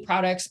other meat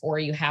products, or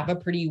you have a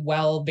pretty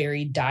well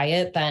varied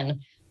diet, then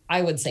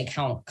I would say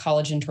count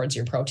collagen towards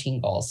your protein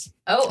goals.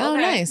 Oh, okay. Oh,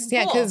 nice.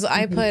 Yeah, Cool. because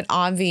I put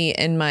Avi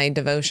in my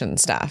devotion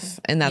stuff,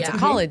 and that's a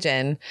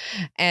collagen.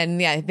 And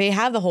yeah, they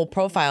have the whole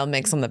profile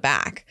mix on the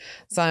back.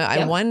 So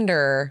I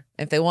wonder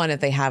if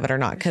they have it or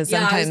not. Because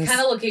sometimes I was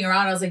kind of looking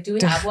around. I was like, do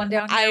we have one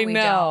down here?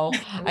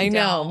 I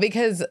know.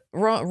 Because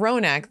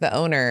Ronak, the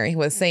owner, he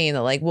was saying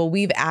that like, well,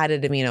 we've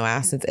added amino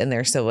acids in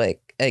there, so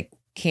it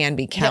can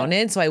be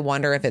counted. So I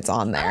wonder if it's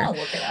on there. I'll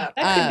look it up.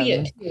 That could be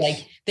it too.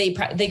 Like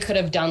they could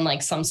have done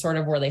like some sort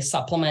of where they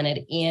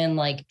supplemented in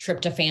like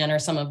tryptophan or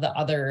some of the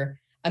other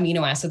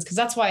amino acids. Cause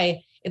that's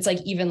why it's like,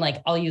 even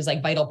like I'll use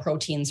like Vital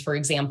Proteins, for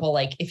example.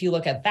 Like if you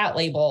look at that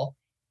label,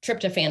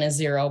 tryptophan is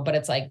 0, but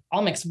it's like,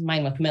 I'll mix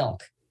mine with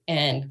milk.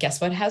 And guess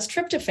what has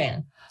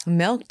tryptophan?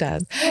 Milk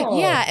does.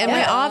 Yeah. And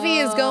my Avi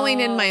is going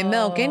in my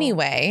milk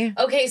anyway.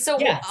 Okay. So,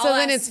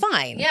 then it's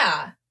fine.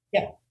 Yeah.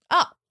 Yeah.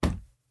 Oh.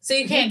 So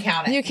you can't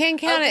count it. You can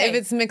count it if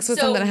it's mixed with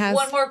something that has.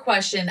 One more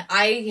question.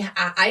 I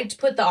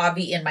put the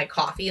Avi in my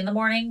coffee in the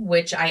morning,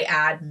 which I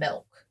add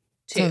milk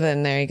to. So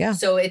then there you go.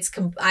 So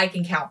I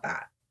can count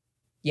that.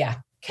 Yeah.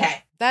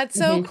 Okay. That's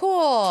so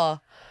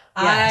cool.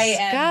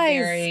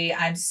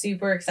 I'm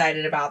super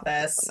excited about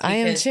this. I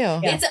am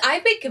too.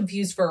 I've been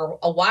confused for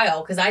a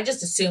while because I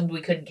just assumed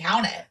we couldn't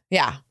count it.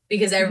 Yeah.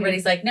 Because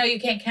everybody's like, no, you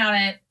can't count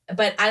it.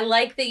 But I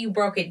like that you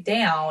broke it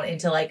down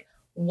into like,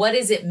 what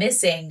is it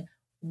missing?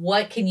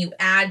 What can you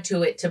add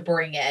to it to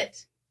bring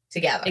it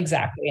together?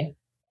 Exactly.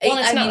 Well,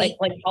 it's not like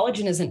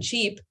collagen isn't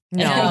cheap.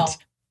 No, it's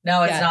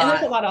not. And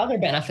there's a lot of other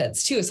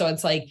benefits too. So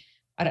it's like,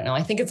 I don't know.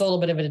 I think it's a little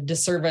bit of a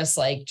disservice,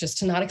 like just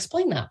to not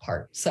explain that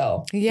part.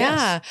 So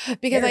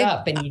because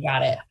up and you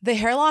got it. The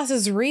hair loss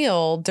is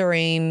real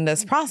during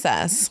this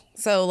process.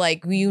 So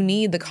like you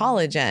need the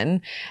collagen.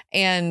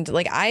 And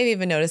like I've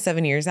even noticed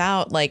 7 years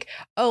out, like,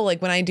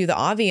 like when I do the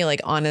Avi, like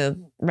on a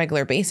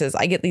regular basis,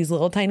 I get these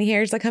little tiny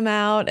hairs that come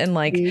out and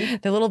like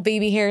the little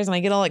baby hairs and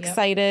I get all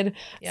excited.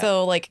 Yep.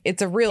 So like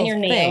it's a real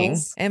thing.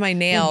 Nails. And my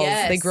nails,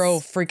 they grow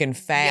freaking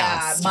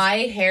fast. Yeah, my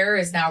hair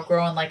is now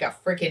growing like a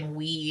freaking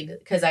weed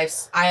because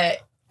I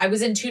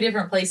was in 2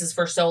 different places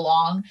for so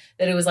long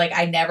that it was like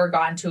I never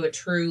got into a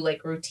true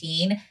like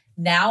routine.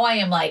 Now I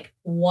am like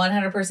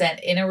 100%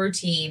 in a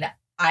routine.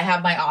 I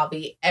have my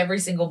Avi every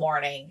single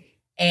morning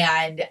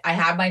and I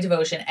have my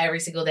devotion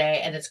every single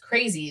day. And it's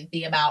crazy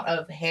the amount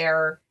of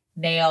hair,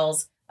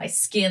 nails, my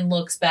skin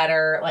looks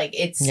better. Like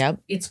it's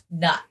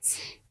nuts.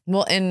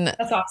 Well,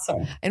 that's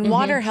awesome. And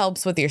water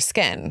helps with your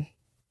skin.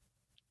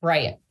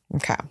 Right.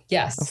 Okay.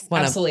 Yes,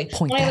 absolutely.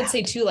 I would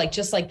say too, like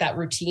just like that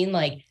routine,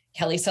 like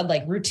Kelly said,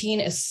 like routine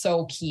is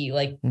so key.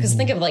 Like, because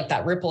think of like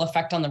that ripple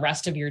effect on the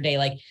rest of your day.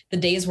 Like the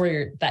days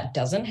where that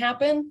doesn't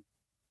happen,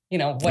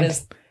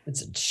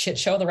 it's a shit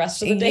show the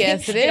rest of the day.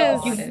 Yes, it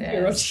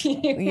is.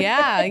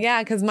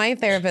 Yeah. Because my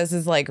therapist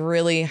is like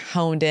really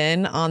honed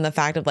in on the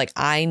fact of like,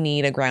 I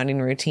need a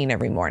grounding routine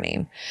every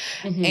morning.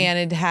 And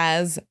it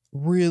has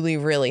really,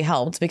 really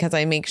helped because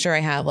I make sure I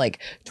have like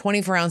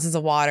 24 ounces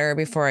of water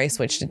before I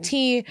switch to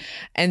tea.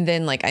 And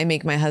then like I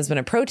make my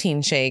husband a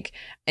protein shake.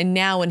 And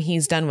now when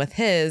he's done with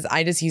his,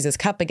 I just use his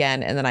cup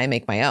again. And then I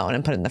make my own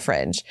and put it in the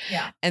fridge.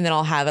 Yeah. And then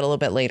I'll have it a little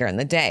bit later in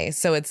the day.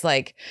 So it's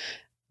like,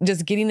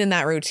 just getting in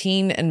that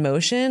routine and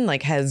motion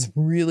like has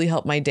really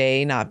helped my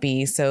day not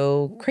be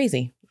so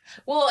crazy.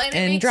 Well, and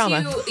it makes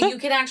drama. You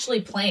can actually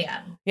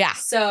plan. Yeah.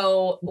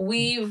 So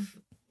we've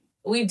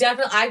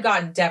I've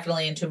gotten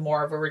definitely into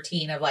more of a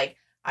routine of like,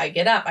 I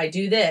get up, I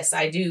do this,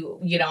 I do,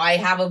 I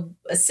have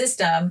a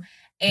system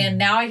and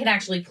now I can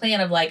actually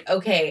plan of like,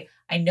 okay,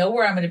 I know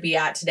where I'm going to be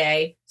at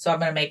today. So I'm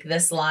going to make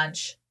this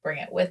lunch, bring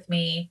it with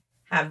me,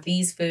 have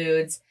these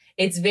foods.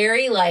 It's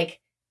very like,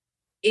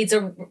 it's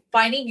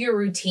finding your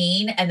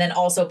routine and then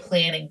also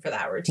planning for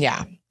that routine.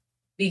 Yeah.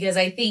 Because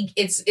I think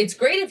it's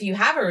great if you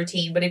have a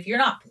routine, but if you're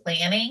not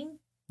planning,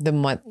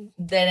 then what?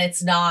 Then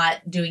it's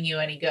not doing you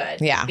any good.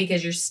 Yeah.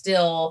 Because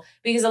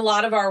because a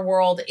lot of our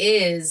world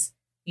is,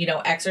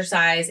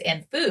 exercise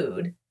and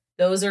food.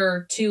 Those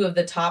are 2 of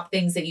the top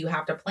things that you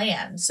have to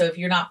plan. So if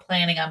you're not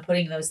planning on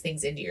putting those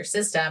things into your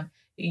system,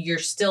 you're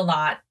still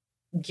not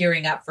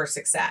gearing up for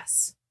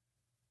success.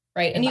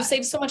 Right. And you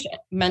save so much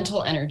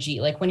mental energy.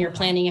 Like when you're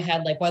planning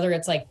ahead, like whether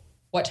it's like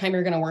what time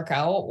you're going to work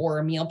out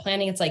or meal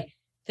planning, it's like,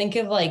 think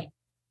of like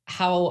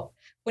how,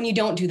 when you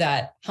don't do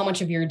that, how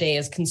much of your day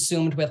is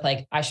consumed with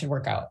like, I should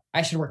work out.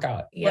 Yep.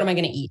 What am I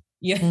going to eat?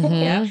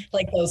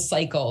 Like those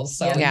cycles.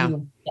 So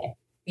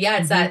yeah,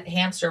 it's that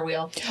hamster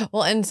wheel.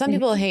 Well, and some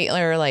people hate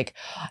or like,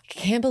 I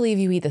can't believe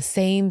you eat the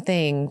same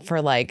thing for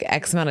like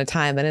X amount of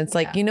time. And it's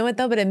like, you know what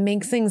though? But it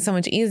makes things so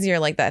much easier.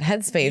 Like that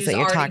headspace that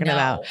you're talking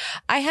about.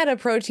 I had a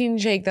protein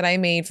shake that I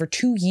made for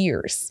 2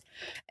 years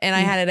and I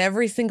had it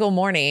every single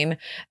morning.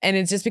 And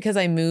it's just because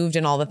I moved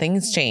and all the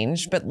things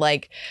changed. But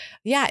like,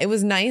 yeah, it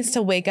was nice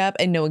to wake up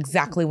and know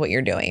exactly what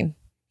you're doing.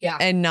 Yeah.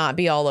 And not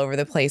be all over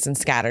the place and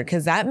scattered.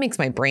 Cause that makes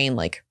my brain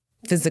like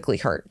physically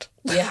hurt.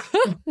 Yeah.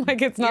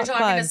 Like it's not You're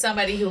talking fun. to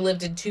somebody who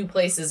lived in 2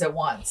 places at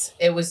once.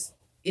 It was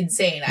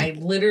insane. I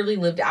literally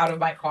lived out of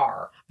my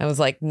car. I was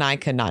like, no, I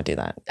could not do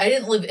that. I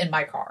didn't live in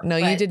my car. No,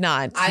 you did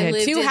not. I had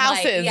lived 2 in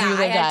houses.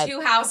 I had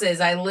 2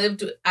 houses.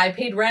 I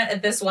paid rent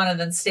at this one and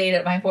then stayed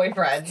at my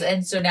boyfriend's.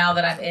 And so now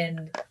that I'm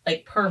in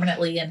like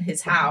permanently in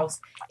his house,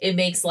 it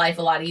makes life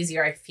a lot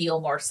easier. I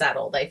feel more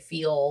settled. I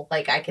feel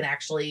like I can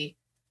actually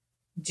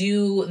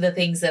do the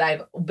things that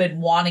I've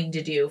been wanting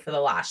to do for the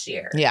last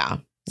year. Yeah.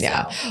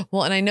 Yeah. So.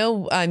 Well, and I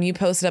know you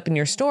posted up in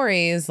your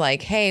stories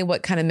like, hey,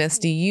 what kind of myths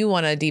do you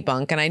want to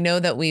debunk? And I know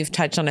that we've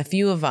touched on a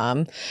few of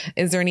them.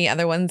 Is there any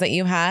other ones that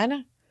you had?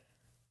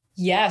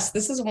 Yes,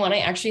 this is one I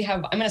actually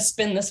have. I'm going to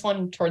spin this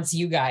one towards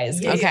you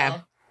guys. Okay.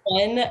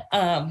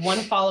 One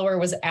follower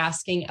was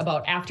asking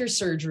about after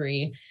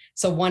surgery.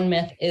 So one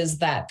myth is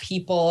that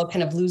people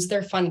kind of lose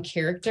their fun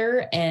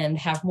character and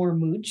have more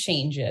mood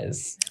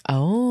changes.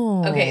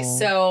 Oh. Okay,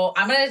 so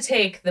I'm going to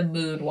take the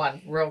mood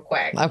one real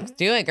quick. Let's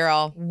do it,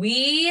 girl.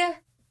 We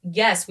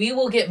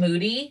will get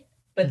moody,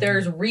 but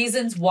there's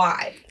reasons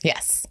why.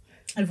 Yes.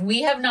 If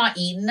we have not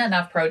eaten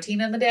enough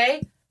protein in the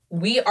day,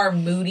 we are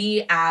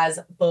moody as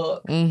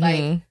fuck.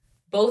 Like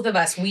both of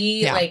us,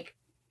 we like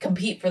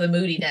compete for the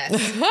moodiness.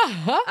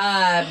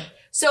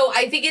 So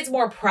I think it's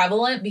more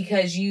prevalent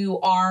because you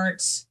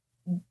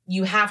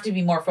have to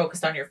be more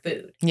focused on your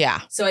food.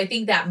 Yeah. So I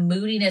think that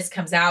moodiness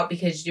comes out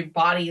because your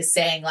body is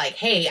saying like,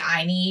 hey,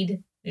 I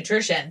need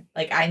nutrition.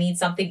 Like I need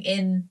something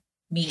in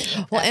me.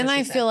 Well, and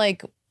I feel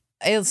like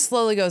it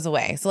slowly goes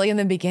away. So like in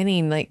the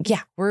beginning, like,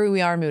 yeah,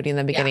 we are moody in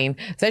the beginning,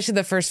 especially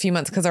the first few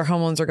months because our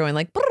hormones are going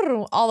like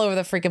all over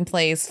the freaking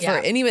place. For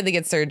anybody that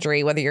gets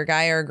surgery, whether you're a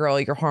guy or a girl,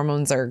 your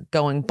hormones are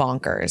going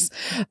bonkers.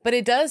 But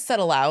it does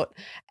settle out.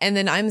 And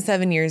then I'm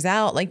 7 years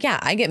out. Like, yeah,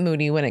 I get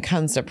moody when it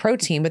comes to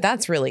protein, but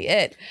that's really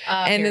it.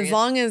 And periods. as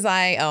long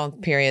as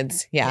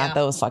periods. Yeah,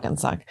 those fucking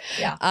suck.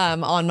 Yeah.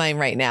 On mine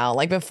right now.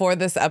 Like before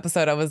this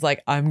episode, I was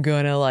like, I'm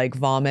gonna like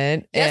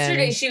vomit.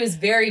 Yesterday, she was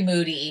very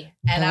moody.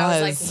 And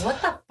I was like,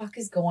 what the fuck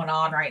is going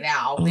on right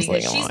now?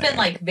 Because she's been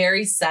like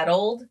very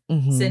settled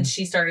since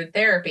she started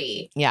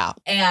therapy. Yeah.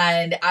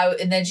 And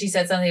then she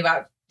said something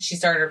about she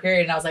started her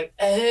period and I was like,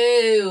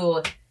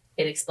 oh,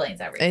 it explains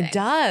everything. It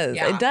does.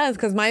 Yeah. It does.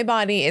 Because my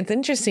body, it's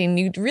interesting.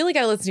 You really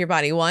got to listen to your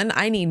body. One,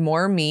 I need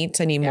more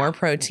meat. I need more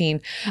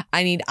protein.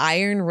 I need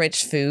iron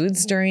rich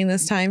foods during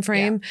this time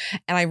frame.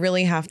 And I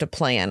really have to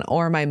plan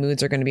or my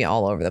moods are going to be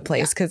all over the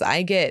place because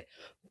I get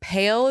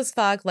pale as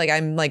fuck. Like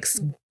I'm like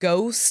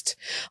ghost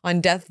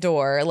on death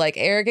door. Like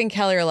Eric and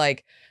Kelly are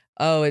like,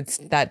 oh, it's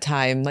that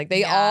time. Like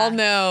they all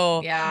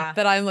know that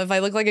if I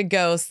look like a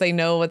ghost, they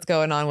know what's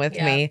going on with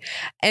me.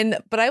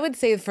 But I would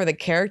say for the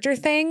character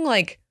thing,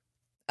 like,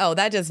 oh,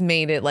 that just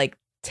made it like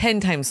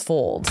 10 times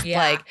fold. Yeah.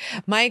 Like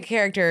my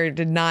character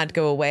did not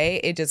go away.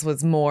 It just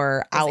was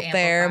more out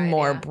there,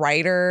 more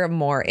brighter,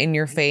 more in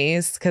your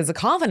face because the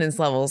confidence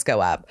levels go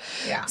up.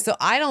 Yeah. So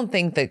I don't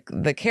think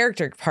the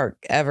character part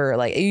ever,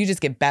 like you just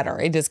get better.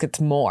 It just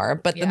gets more.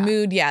 But the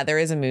mood, there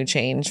is a mood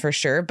change for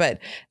sure. But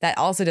that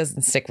also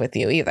doesn't stick with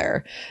you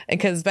either.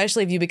 Because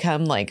especially if you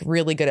become like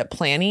really good at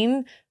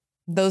planning,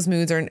 those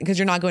moods are because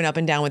you're not going up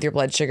and down with your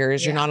blood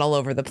sugars. You're not all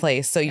over the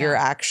place. So you're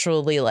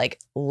actually like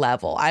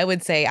level. I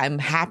would say I'm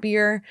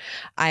happier.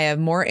 I have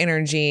more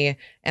energy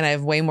and I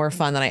have way more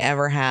fun than I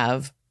ever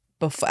have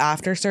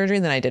after surgery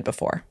than I did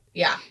before.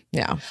 Yeah.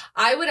 Yeah.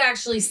 I would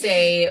actually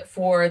say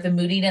for the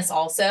moodiness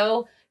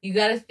also, you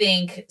got to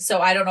think. So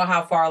I don't know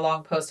how far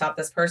along post-op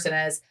this person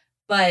is,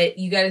 but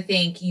you got to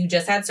think you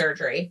just had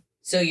surgery.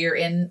 So you're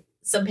in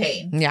some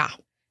pain. Yeah.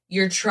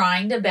 You're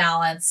trying to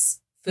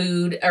balance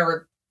food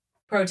or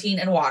protein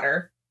and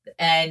water,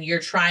 and you're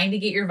trying to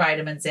get your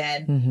vitamins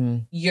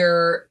in.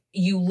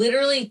 You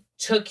literally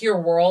took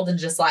your world and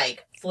just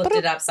like flipped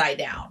it upside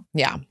down.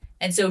 Yeah.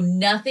 And so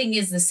nothing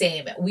is the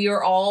same. We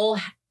are all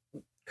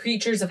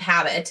creatures of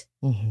habit,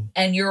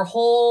 and your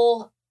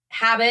whole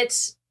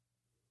habit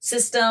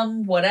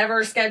system,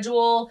 whatever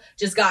schedule,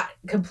 just got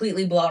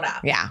completely blown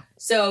up. Yeah.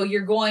 So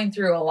you're going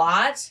through a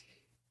lot.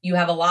 You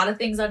have a lot of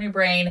things on your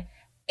brain.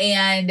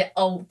 And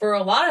for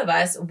a lot of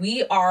us,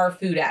 we are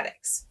food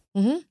addicts.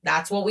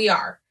 That's what we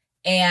are.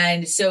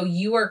 And so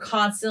you are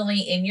constantly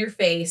in your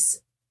face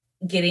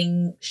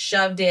getting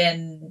shoved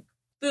in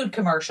food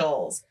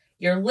commercials.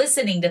 You're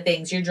listening to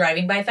things. You're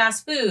driving by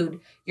fast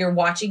food. You're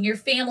watching your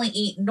family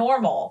eat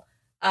normal.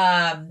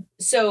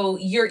 So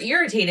you're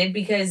irritated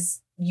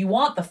because you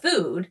want the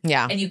food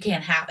and you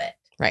can't have it.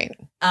 Right.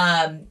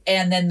 And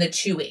then the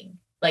chewing.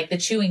 Like the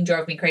chewing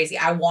drove me crazy.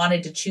 I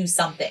wanted to chew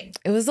something.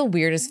 It was the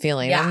weirdest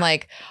feeling. I'm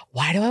like,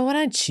 why do I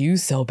want to chew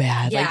so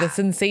bad? Like the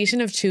sensation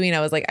of chewing,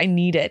 I was like, I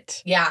need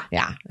it. Yeah.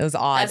 Yeah. It was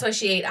odd. That's why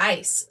she ate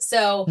ice.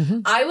 So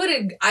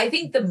I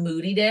think the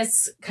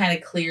moodiness kind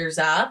of clears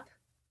up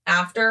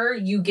after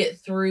you get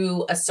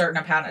through a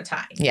certain amount of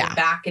time. Yeah. You're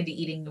back into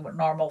eating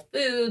normal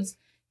foods.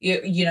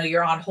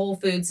 You're on whole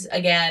foods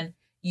again.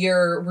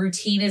 Your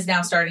routine is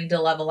now starting to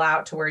level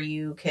out to where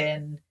you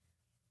can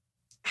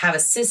have a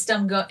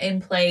system in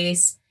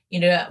place.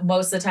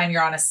 Most of the time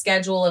you're on a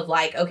schedule of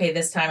like, okay,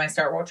 this time I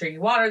start drinking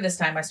water, this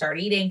time I start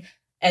eating.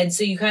 And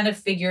so you kind of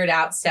figure it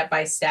out step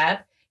by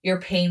step. your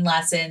pain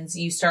lessens,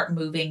 you start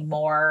moving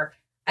more.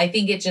 I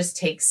think it just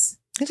takes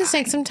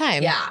some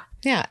time. Yeah.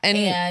 Yeah.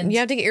 And you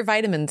have to get your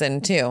vitamins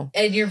in too.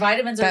 And your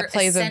vitamins are that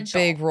plays essential.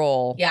 a big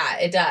role. Yeah,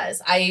 it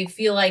does. I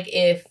feel like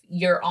if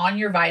you're on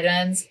your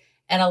vitamins,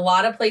 and a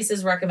lot of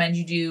places recommend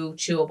you do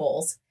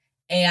chewables,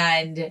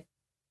 and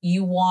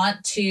you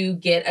want to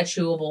get a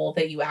chewable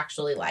that you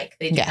actually like.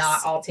 They do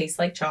not all taste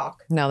like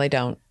chalk. No, they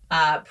don't.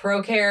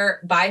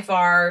 ProCare, by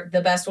far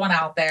the best one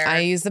out there. I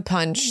use the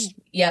punch.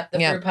 Yep, the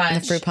fruit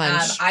punch. The fruit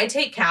punch. I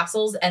take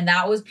capsules, and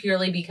that was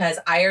purely because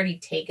I already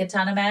take a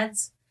ton of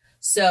meds.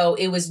 So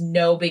it was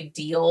no big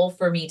deal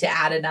for me to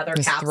add another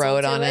Just capsule throw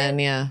it to on in,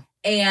 yeah.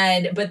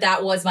 But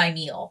that was my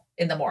meal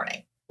in the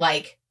morning.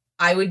 Like,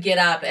 I would get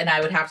up and I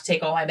would have to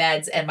take all my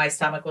meds, and my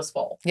stomach was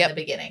full in the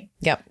beginning.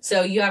 Yep.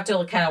 So you have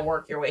to kind of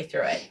work your way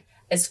through it.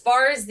 As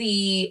far as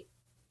the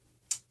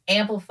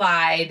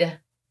amplified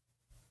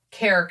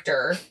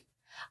character,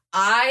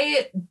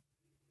 I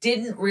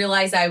didn't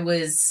realize I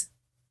was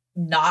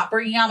not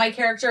bringing out my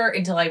character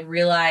until I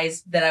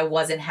realized that I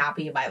wasn't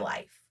happy in my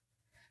life.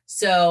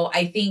 So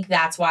I think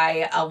that's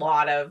why a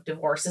lot of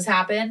divorces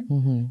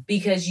happen,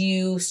 because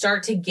you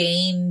start to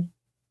gain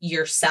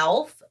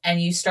yourself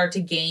and you start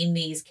to gain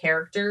these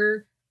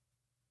character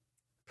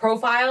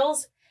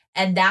profiles,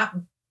 and that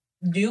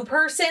new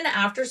person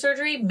after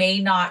surgery may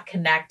not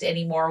connect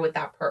anymore with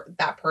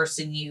that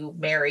person you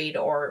married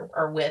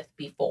or with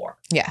before.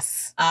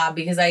 Yes.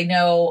 Because I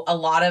know a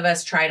lot of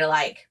us try to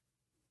like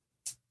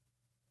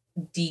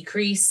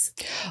decrease.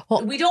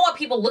 Well, we don't want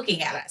people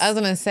looking at us. I was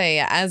going to say,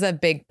 as a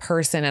big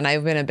person, and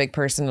I've been a big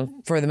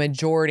person for the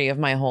majority of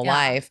my whole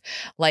life,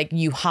 like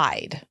you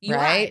hide,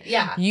 right?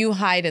 Yeah. You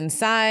hide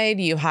inside,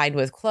 you hide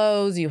with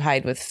clothes, you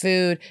hide with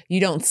food. You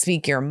don't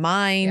speak your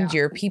mind.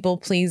 You're a people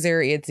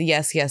pleaser. It's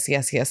yes, yes,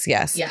 yes, yes,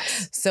 yes.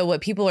 Yes. So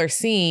what people are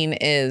seeing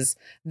is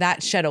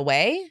that shed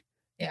away.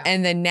 Yeah.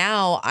 And then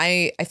now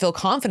I feel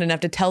confident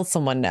enough to tell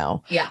someone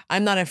no. Yeah.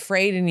 I'm not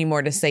afraid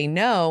anymore to say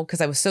no, because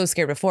I was so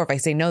scared before. If I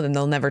say no, then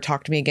they'll never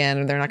talk to me again,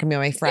 or they're not going to be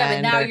my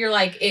friend. Yeah, but now you're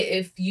like,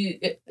 if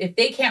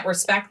they can't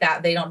respect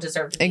that, they don't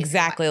deserve to be.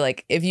 Exactly.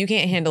 Like, if you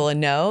can't handle a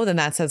no, then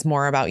that says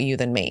more about you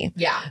than me.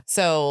 Yeah.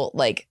 So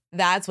like,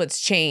 that's what's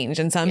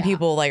changed. And some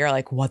people like are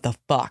like, what the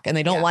fuck? And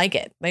they don't like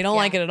it. They don't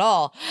like it at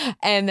all.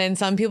 And then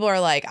some people are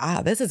like,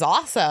 this is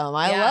awesome.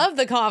 I love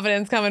the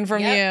confidence coming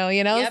from you,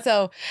 you know?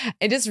 So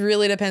it just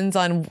really depends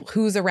on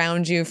who's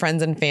around you,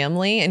 friends and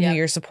family, and who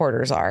your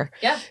supporters are.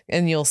 Yeah.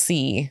 And you'll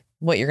see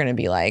what you're going to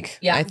be like.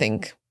 Yeah. I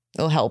think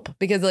it'll help,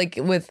 because like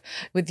with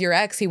your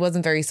ex, he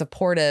wasn't very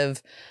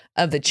supportive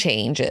of the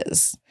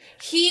changes.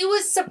 He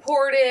was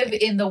supportive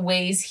in the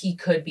ways he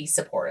could be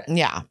supportive.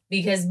 Yeah.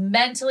 Because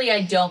mentally,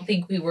 I don't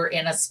think we were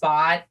in a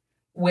spot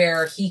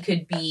where he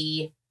could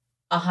be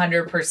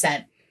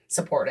 100%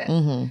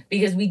 supportive,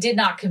 because we did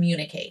not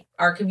communicate.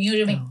 Our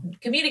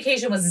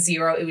communication was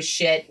zero. It was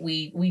shit.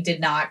 We did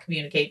not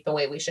communicate the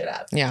way we should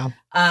have. Yeah.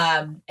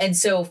 And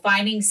so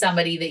finding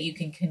somebody that you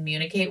can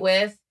communicate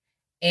with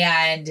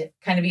and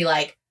kind of be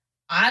like,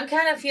 I'm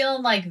kind of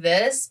feeling like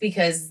this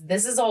because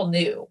this is all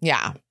new.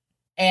 Yeah.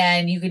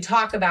 And you could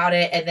talk about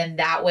it, and then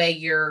that way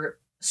you're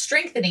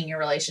strengthening your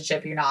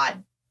relationship. You're not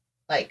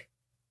like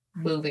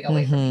moving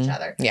away from each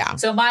other. Yeah.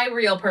 So my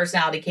real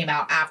personality came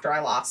out after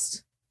I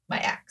lost my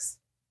ex.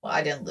 Well,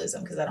 I didn't lose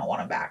him because I don't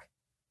want him back.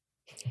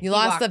 You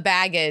lost the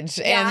baggage.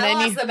 Yeah, and then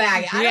I lost the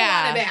baggage. I don't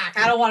want it back.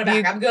 I don't want it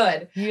back. I'm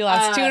good. You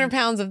lost 200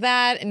 pounds of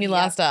that, and you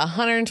lost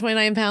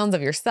 129 pounds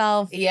of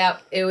yourself.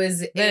 Yep.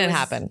 Then it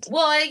happened.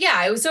 Well,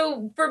 yeah. It was,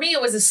 so for me,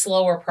 it was a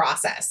slower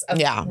process of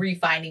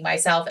refinding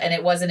myself. And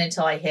it wasn't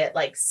until I hit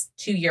like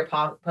 2-year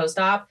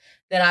post-op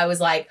that I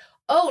was like,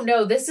 oh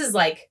no, this is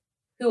like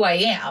who I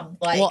am.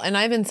 Like, well, and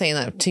I've been saying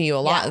that to you a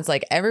lot. It's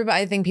like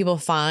I think people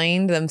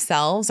find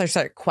themselves or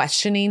start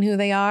questioning who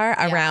they are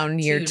around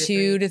year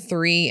 2 to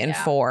 3 and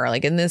 4,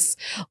 like in this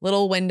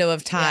little window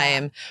of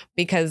time,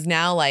 because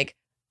now like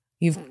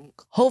you've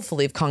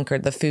hopefully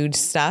conquered the food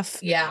stuff,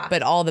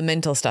 but all the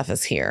mental stuff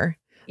is here.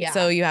 Yeah.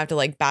 So you have to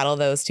like battle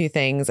those two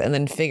things and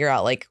then figure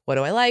out like, what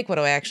do I like? What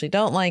do I actually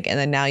don't like? And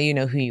then now you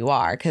know who you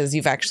are, because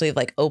you've actually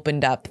like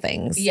opened up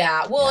things.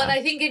 Yeah. Well, and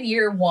I think in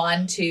year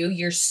 1, too,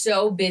 you're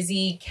so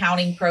busy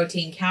counting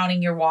protein,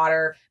 counting your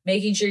water,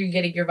 making sure you're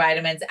getting your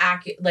vitamins,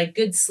 like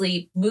good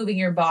sleep, moving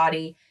your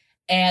body.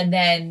 And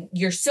then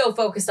you're so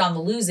focused on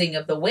the losing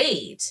of the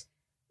weight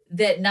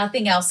that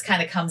nothing else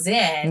kind of comes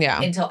in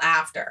until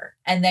after.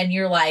 And then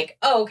you're like,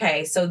 oh,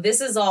 okay, so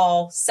this is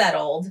all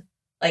settled.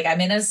 Like,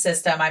 I'm in a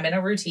system, I'm in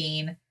a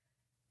routine.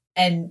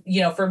 And, you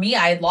know, for me,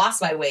 I had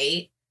lost my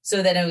weight.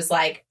 So then it was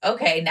like,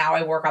 okay, now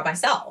I work on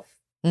myself.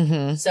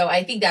 So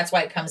I think that's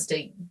why it comes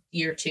to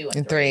year 2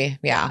 and 3.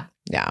 Yeah.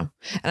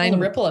 And the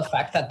ripple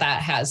effect that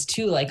has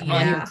too, like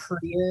on your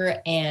career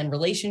and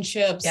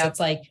relationships. It's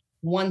like,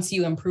 once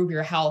you improve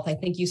your health, I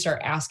think you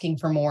start asking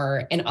for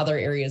more in other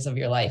areas of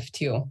your life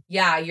too.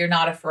 Yeah. You're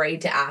not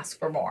afraid to ask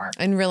for more.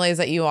 And realize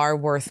that you are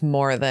worth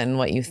more than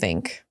what you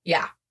think.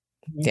 Yeah.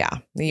 Yeah.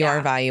 You are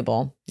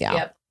valuable. Yeah.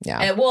 Yep.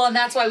 Yeah. And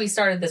that's why we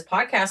started this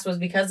podcast, was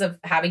because of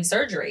having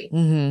surgery.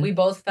 We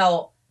both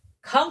felt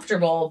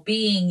comfortable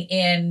being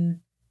in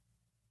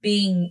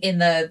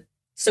the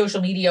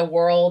social media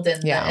world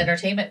and the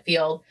entertainment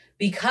field,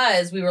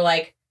 because we were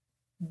like,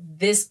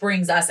 this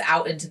brings us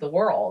out into the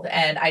world.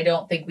 And I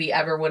don't think we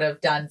ever would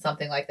have done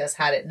something like this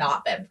had it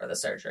not been for the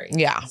surgery.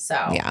 Yeah. So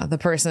yeah, the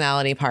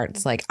personality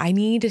part's like, I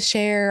need to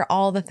share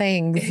all the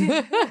things.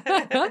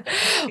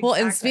 Well,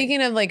 and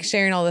speaking of like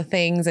sharing all the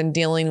things and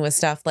dealing with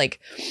stuff, like,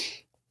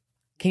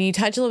 can you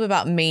touch a little bit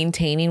about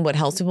maintaining, what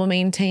helps people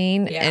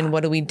maintain, and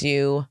what do we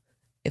do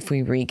if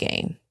we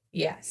regain?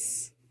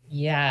 Yes.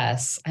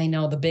 Yes. I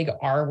know, the big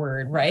R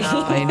word, right?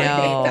 Oh, I know.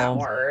 I hate that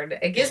word.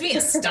 It gives me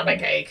a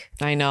stomach ache.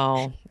 I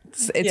know.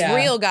 It's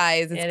real,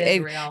 guys.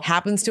 It real.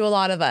 Happens to a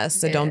lot of us.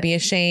 So don't be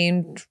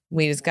ashamed.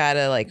 We just got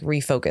to like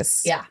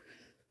refocus. Yeah.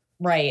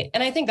 Right.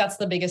 And I think that's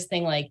the biggest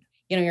thing. Like,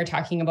 you're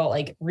talking about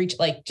like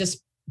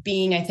just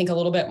being, I think, a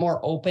little bit more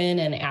open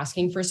and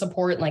asking for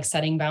support and like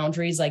setting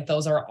boundaries. Like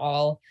those are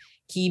all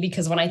key,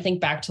 because when I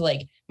think back to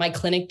like my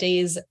clinic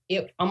days,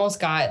 it almost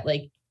got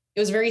like, it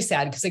was very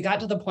sad because it got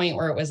to the point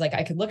where it was like,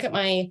 I could look at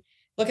my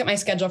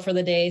schedule for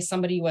the day.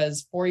 Somebody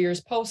was 4 years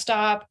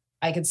post-op.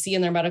 I could see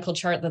in their medical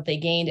chart that they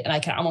gained, and I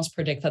could almost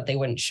predict that they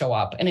wouldn't show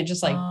up. And it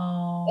just like,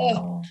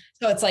 ugh.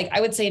 So it's like,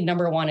 I would say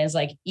number one is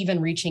like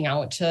even reaching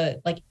out to,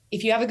 like,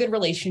 if you have a good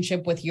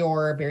relationship with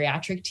your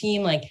bariatric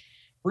team, like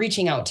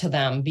reaching out to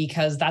them,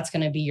 because that's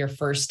going to be your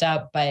first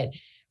step. But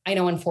I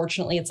know,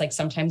 unfortunately, it's like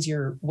sometimes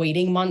you're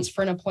waiting months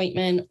for an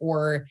appointment,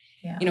 or,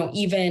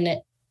 even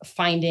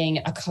finding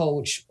a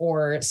coach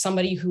or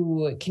somebody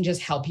who can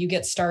just help you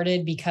get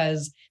started,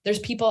 because there's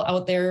people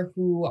out there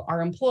who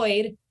are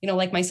employed,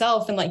 like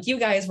myself and like you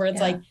guys, where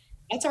it's like,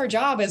 that's our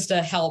job, is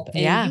to help.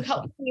 And you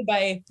help me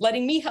by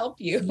letting me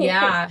help you.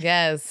 Yeah.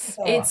 Yes.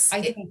 So it's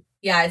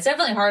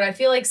definitely hard. I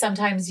feel like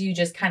sometimes you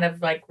just kind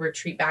of like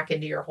retreat back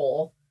into your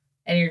hole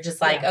and you're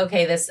just like,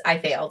 okay, I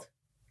failed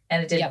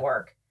and it didn't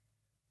work.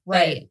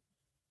 Right.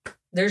 But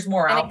there's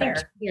more out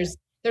there.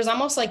 There's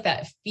almost like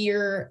that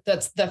fear.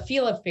 That's the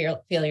feel of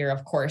failure,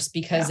 of course,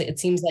 because it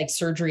seems like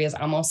surgery is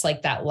almost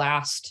like the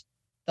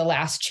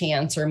last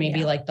chance, or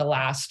maybe like the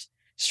last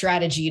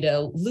strategy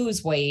to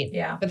lose weight.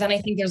 Yeah. But then I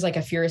think there's like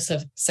a fear of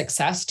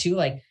success too.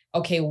 Like,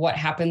 okay, what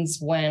happens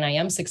when I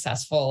am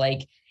successful?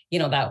 Like,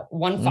 that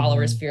one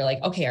follower's fear,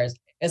 like, okay,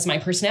 is my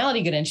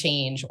personality going to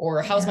change,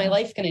 or how's my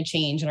life going to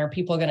change? And are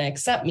people going to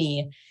accept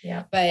me?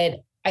 Yeah.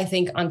 But I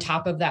think on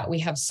top of that, we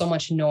have so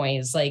much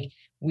noise. Like,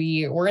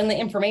 we're in the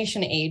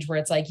information age where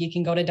it's like, you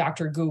can go to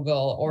Dr.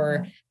 Google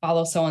or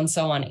follow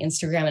so-and-so on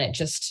Instagram, and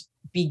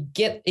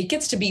it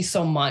gets to be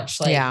so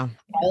much, like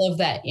all of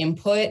that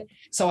input.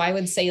 So I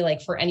would say,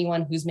 like, for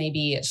anyone who's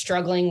maybe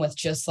struggling with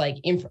just like,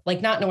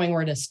 not knowing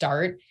where to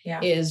start,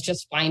 is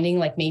just finding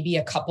like maybe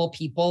a couple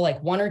people,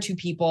 like one or two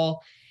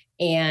people,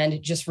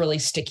 and just really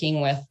sticking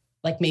with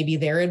like maybe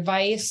their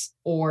advice,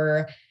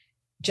 or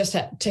just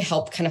to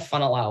help kind of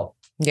funnel out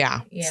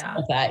some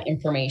of that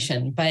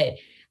information. But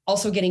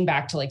also getting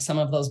back to like some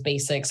of those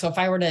basics. So if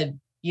I were to,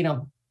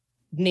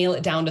 nail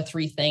it down to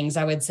three things,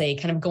 I would say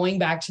kind of going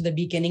back to the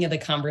beginning of the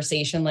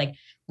conversation, like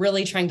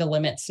really trying to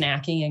limit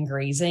snacking and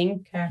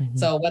grazing. Okay. Mm-hmm.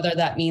 So whether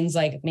that means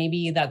like,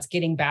 maybe that's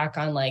getting back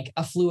on like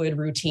a fluid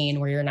routine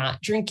where you're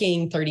not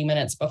drinking 30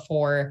 minutes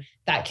before,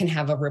 that can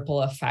have a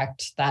ripple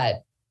effect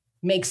that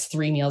makes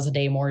 3 meals a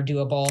day more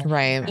doable.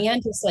 Right.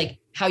 And just like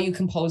how you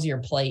compose your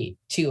plate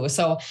too.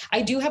 So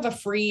I do have a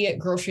free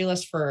grocery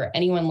list for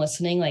anyone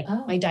listening, like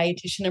my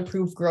dietitian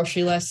approved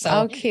grocery list.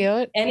 So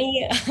cute.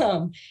 Any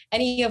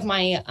of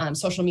my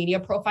social media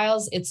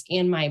profiles, it's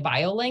in my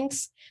bio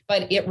links,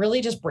 but it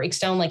really just breaks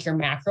down like your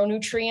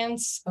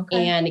macronutrients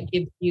and it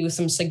gives you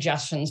some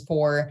suggestions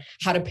for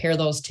how to pair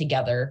those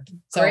together.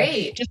 So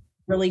just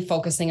really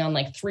focusing on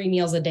like 3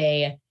 meals a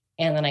day.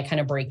 And then I kind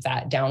of break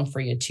that down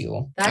for you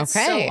too. That's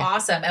so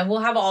awesome. And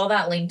we'll have all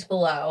that linked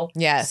below.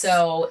 Yes.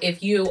 So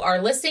if you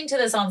are listening to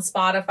this on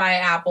Spotify,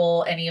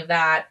 Apple, any of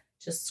that,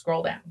 just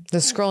scroll down.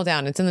 Just scroll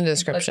down. It's in the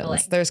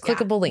descriptions. There's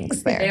clickable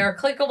links there. There are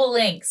clickable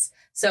links.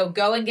 So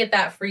go and get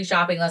that free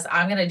shopping list.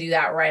 I'm going to do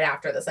that right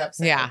after this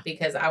episode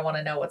because I want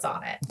to know what's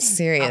on it.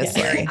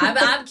 Seriously.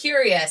 I'm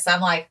curious.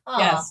 I'm like,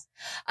 yes.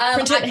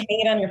 Print it and hang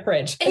it on your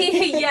fridge.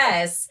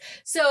 Yes.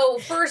 So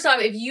first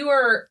off, if you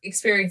are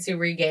experiencing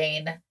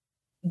regain,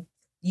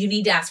 you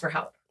need to ask for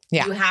help.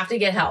 Yeah. You have to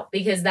get help,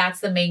 because that's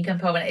the main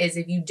component. Is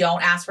if you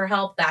don't ask for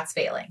help, that's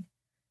failing,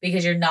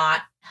 because you're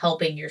not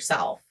helping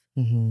yourself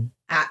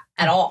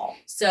at all.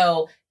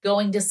 So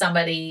going to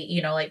somebody,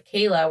 like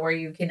Kayla, where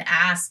you can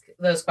ask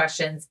those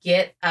questions,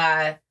 get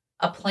a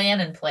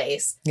plan in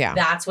place. Yeah.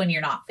 That's when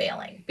you're not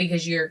failing,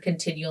 because you're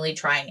continually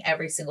trying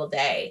every single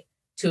day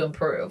to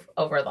improve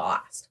over the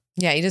last.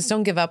 Yeah, you just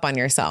don't give up on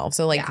yourself.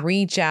 So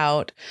reach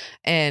out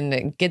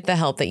and get the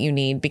help that you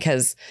need,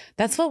 because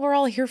that's what we're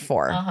all here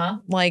for.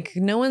 Like,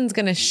 no one's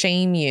going to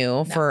shame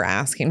you for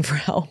asking for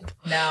help.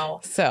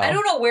 No. So I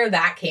don't know where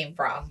that came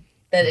from,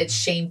 that it's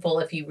shameful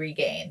if you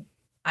regain.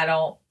 I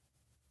don't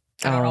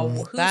know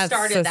who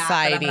started that,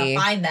 but I'm going to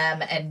find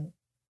them and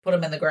put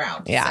them in the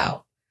ground. Yeah.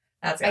 So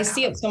I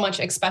see it so much,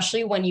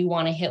 especially when you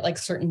want to hit like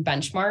certain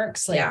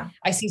benchmarks. Like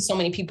I see so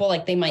many people,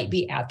 like they might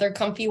be at their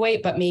comfy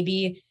weight, but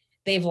maybe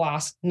they've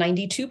lost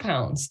 92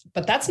 pounds,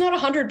 but that's not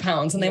 100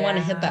 pounds. And they want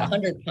to hit that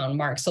 100-pound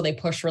mark. So they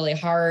push really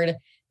hard.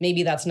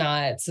 Maybe that's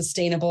not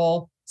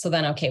sustainable. So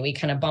then, okay, we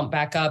kind of bump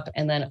back up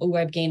and then,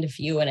 I've gained a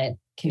few, and it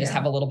can just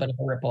have a little bit of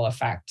a ripple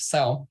effect.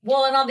 So,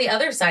 well, and on the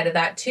other side of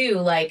that too,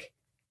 like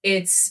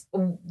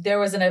there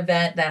was an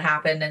event that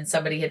happened and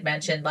somebody had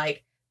mentioned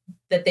like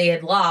that they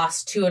had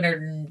lost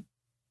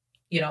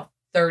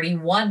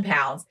 231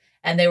 pounds.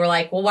 And they were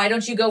like, well, why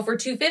don't you go for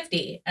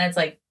 250? And it's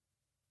like,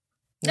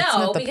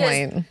 no,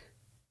 because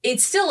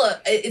it's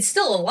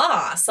still a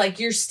loss. Like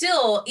you're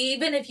still,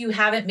 even if you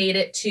haven't made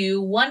it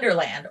to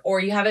Wonderland or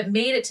you haven't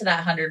made it to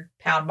that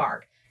 100-pound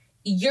mark,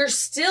 you're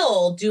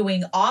still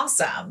doing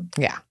awesome.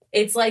 Yeah.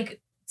 It's like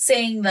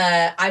saying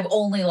that I've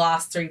only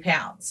lost 3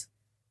 pounds.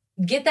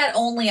 Get that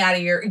only out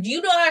of do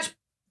you know how much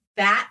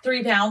fat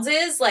 3 pounds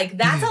is? Like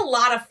that's a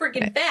lot of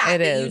freaking fat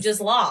that you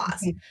just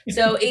lost.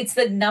 So it's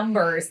the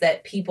numbers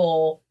that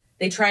people,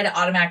 they try to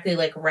automatically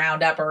like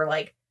round up or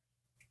like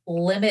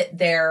limit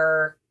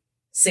their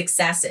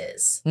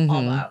successes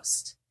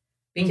almost,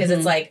 because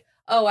it's like,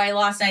 I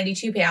lost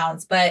 92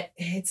 pounds, but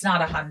it's not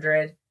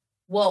 100.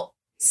 Well,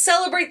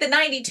 celebrate the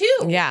 92.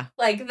 Yeah.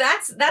 Like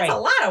that's a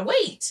lot of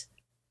weight.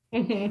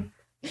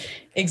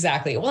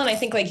 Exactly. Well, and I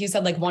think like you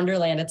said, like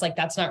Wonderland, it's like,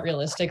 that's not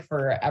realistic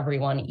for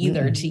everyone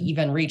either to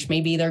even reach.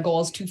 Maybe their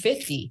goal is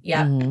 250.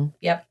 Yeah.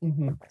 Yep.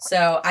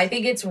 So I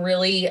think it's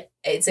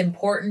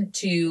important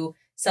to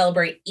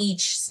celebrate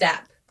each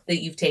step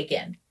that you've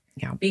taken.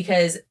 Yeah.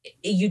 Because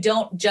you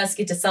don't just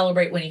get to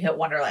celebrate when you hit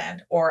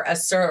Wonderland or a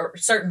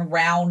certain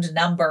round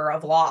number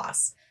of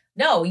loss.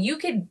 No, you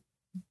could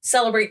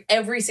celebrate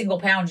every single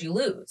pound you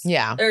lose.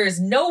 Yeah. There is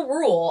no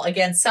rule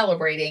against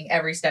celebrating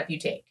every step you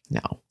take.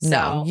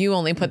 No, you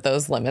only put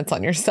those limits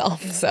on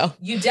yourself. So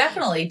you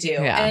definitely do.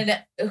 Yeah. And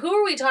who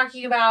are we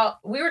talking about?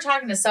 We were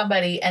talking to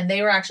somebody and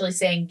they were actually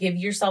saying, give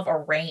yourself a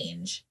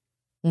range.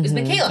 It was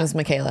Michaela. It was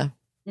Michaela.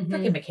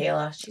 Freaking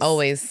Michaela. She's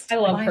always. I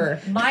love her.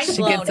 Mind she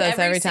blown gets us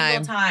every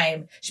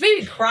time. She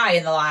made me cry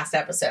in the last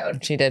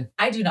episode. She did.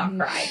 I do not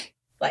cry.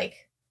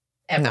 Like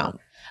ever. No.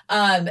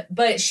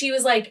 But she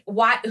was like,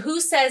 why,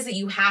 who says that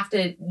you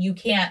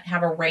can't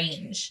have a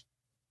range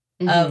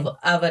of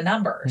a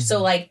number?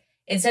 So like,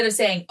 instead of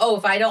saying,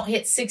 if I don't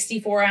hit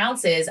 64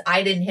 ounces,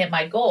 I didn't hit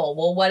my goal.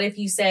 Well, what if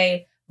you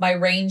say my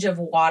range of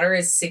water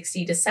is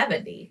 60 to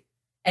 70?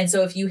 And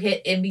so if you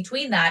hit in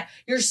between that,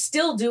 you're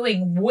still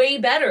doing way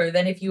better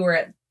than if you were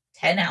at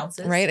 10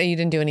 ounces. Right. Or you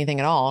didn't do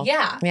anything at all.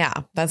 Yeah. Yeah.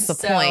 That's the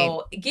point.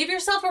 So give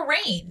yourself a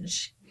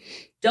range.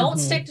 Don't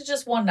stick to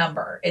just one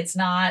number. It's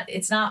not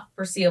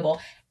foreseeable.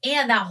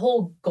 And that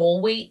whole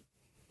goal weight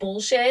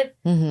bullshit,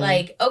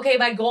 like, okay,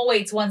 my goal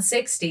weight's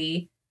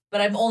 160,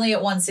 but I'm only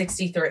at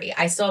 163.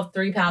 I still have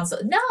 3 pounds.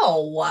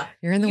 No,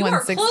 you're in the 160s. You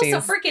are close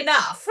to freaking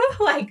enough.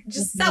 Like,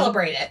 just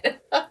celebrate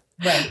it.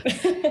 Right.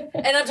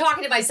 And I'm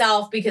talking to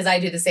myself because I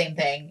do the same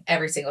thing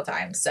every single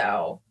time.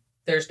 So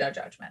there's no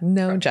judgment.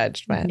 No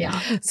judgment. Yeah.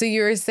 So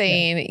you were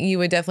saying you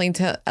would definitely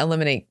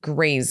eliminate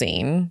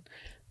grazing.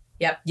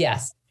 Yep.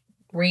 Yes.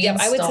 Reinstall.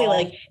 I would say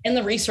like, and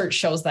the research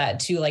shows that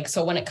too. Like,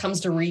 so when it comes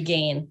to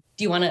regain,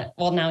 do you want to,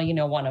 well, now you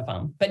know one of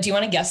them, but do you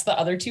want to guess the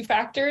other 2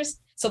 factors?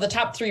 So the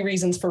top 3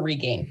 reasons for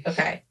regain.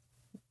 Okay.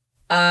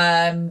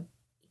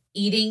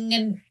 Eating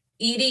and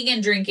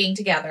drinking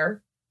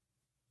together.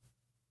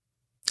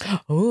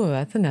 Oh,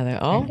 that's another.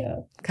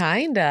 Oh,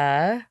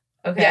 kinda.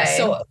 Okay. Yeah.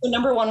 So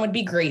number 1 would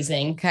be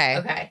grazing. Okay.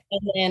 Okay.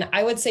 And then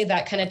I would say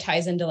that kind of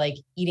ties into like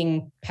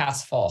eating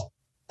past full.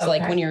 So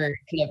like when you're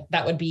kind of,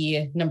 that would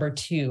be number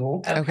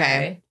 2.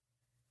 Okay.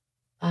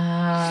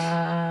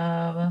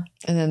 And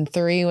then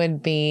 3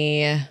 would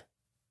be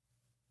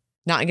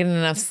not getting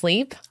enough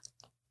sleep.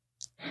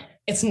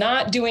 It's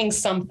not doing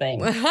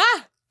something.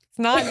 It's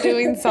not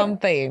doing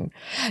something.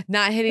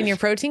 Not hitting your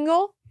protein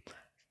goal.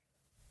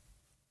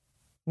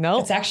 No,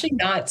 It's actually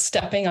not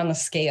stepping on the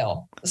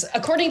scale,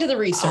 according to the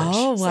research.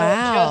 Oh,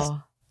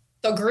 wow.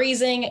 So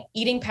grazing,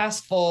 eating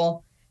past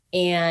full,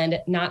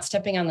 and not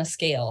stepping on the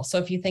scale. So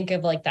if you think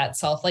of like that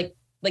self, like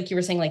you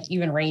were saying, like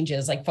even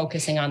ranges, like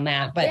focusing on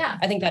that. But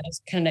I think that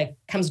just kind of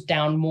comes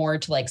down more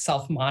to like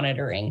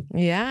self-monitoring.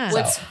 Yeah.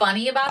 What's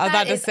funny about I was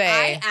that about to is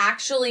say. I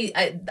actually,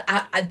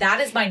 that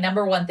is my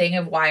number one thing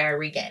of why I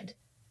regained.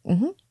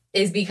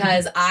 Is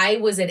because I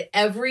was at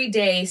every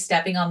day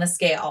stepping on the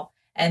scale.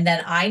 And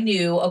then I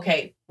knew,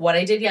 okay, what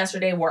I did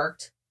yesterday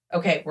worked.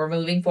 Okay, we're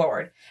moving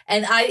forward.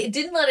 And I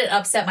didn't let it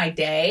upset my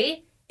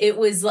day. It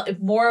was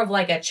more of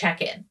like a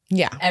check-in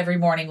every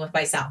morning with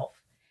myself.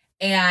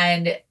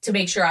 And to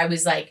make sure I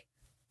was like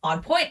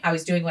on point, I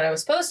was doing what I was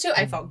supposed to.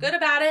 I felt good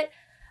about it.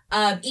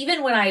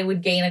 Even when I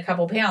would gain a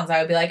couple pounds, I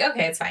would be like,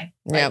 okay, it's fine.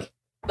 Like,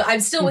 but I'm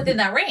still within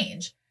that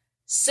range.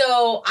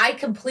 So I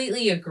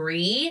completely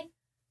agree.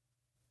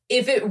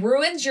 If it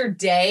ruins your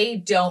day,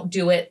 don't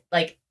do it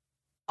like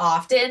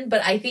often.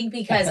 But I think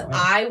because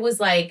I was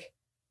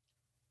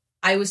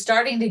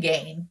starting to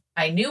gain,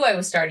 I knew I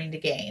was starting to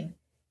gain.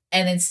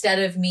 And instead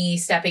of me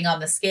stepping on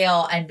the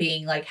scale and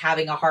being like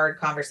having a hard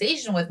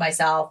conversation with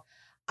myself,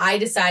 I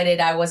decided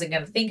I wasn't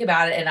going to think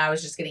about it and I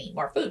was just going to eat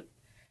more food.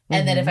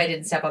 And then if I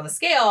didn't step on the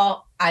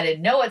scale, I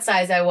didn't know what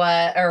size I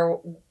was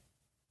or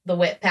the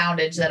weight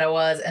poundage that I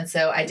was. And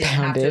so I didn't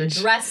have to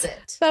address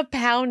it. The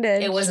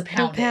poundage. It was a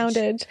poundage. The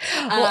poundage.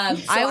 Well,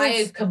 so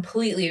I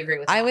completely agree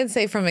with that. I would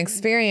say from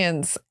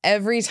experience,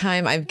 every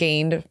time I've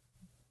gained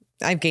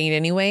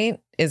any weight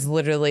is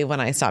literally when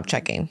I stopped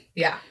checking.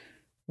 Yeah.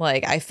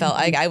 Like I felt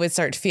like I would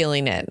start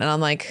feeling it. And I'm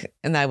like,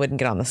 and I wouldn't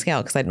get on the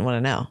scale because I didn't want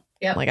to know.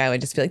 Yep. Like I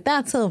would just be like,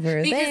 that's over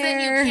there. Because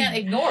then you can't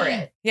ignore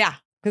it. Yeah.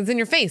 Because it's in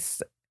your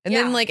face. And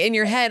then like in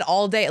your head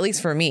all day, at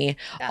least for me,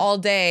 all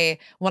day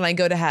when I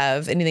go to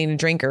have anything to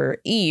drink or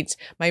eat,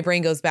 my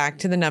brain goes back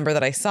to the number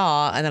that I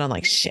saw. And then I'm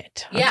like,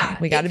 shit. Okay,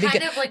 we got to be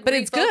good. Like but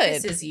it's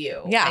good.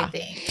 You, yeah. I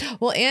think.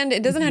 Well, and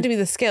it doesn't have to be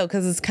the scale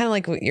because it's kind of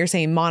like what you're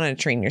saying,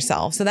 monitoring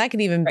yourself. So that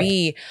could even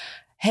be,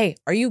 hey,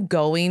 are you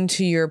going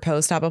to your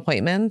post-op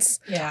appointments?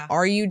 Yeah.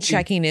 Are you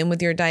checking in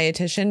with your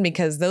dietitian?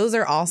 Because those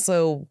are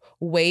also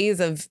ways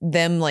of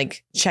them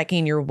like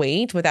checking your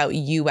weight without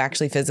you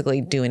actually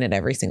physically doing it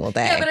every single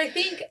day. Yeah, but I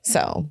think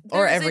so,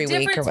 or every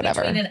week or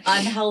whatever. Between an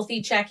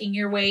unhealthy checking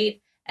your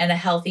weight and a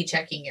healthy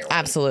checking your weight.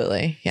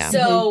 Absolutely. Yeah.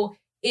 So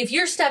if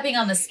you're stepping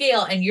on the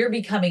scale and you're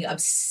becoming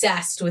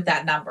obsessed with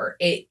that number,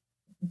 it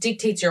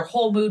dictates your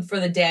whole mood for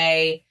the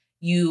day.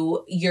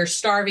 You're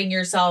starving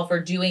yourself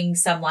or doing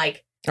some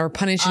like or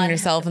punishing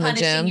yourself in the gym.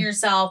 Punishing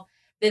yourself,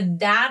 then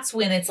that's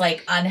when it's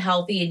like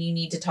unhealthy and you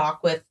need to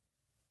talk with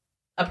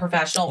a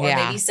professional or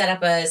maybe set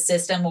up a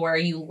system where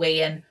you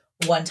weigh in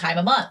one time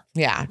a month.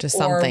 Yeah, just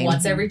something. Or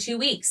once every 2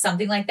 weeks,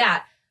 something like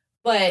that.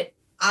 But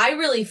I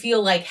really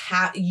feel like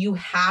you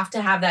have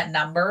to have that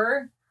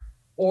number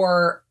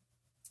or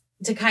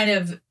to kind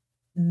of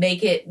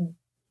make it,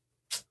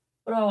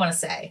 what do I want to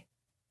say?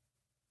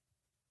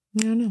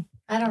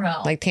 I don't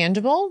know. Like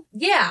tangible?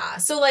 Yeah.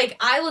 So like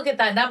I look at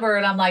that number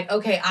and I'm like,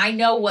 okay, I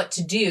know what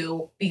to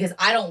do because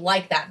I don't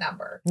like that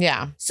number.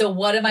 Yeah. So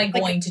what am I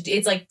going to do?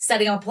 It's like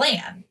setting up a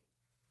plan.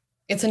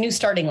 It's a new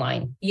starting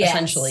line,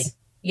 essentially.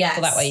 Yes.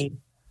 So that way.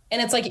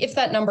 And it's like, if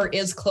that number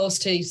is close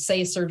to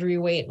say surgery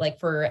weight, like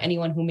for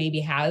anyone who maybe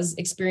has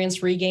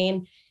experienced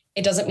regain,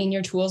 it doesn't mean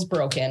your tool's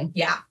broken.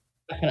 Yeah.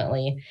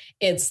 Definitely.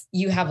 It's,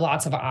 you have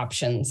lots of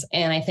options.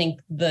 And I think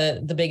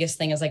the biggest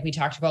thing is like we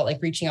talked about, like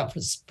reaching out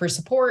for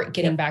support,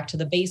 getting back to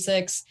the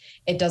basics.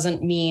 It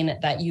doesn't mean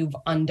that you've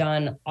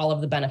undone all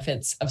of the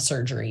benefits of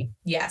surgery.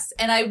 Yes.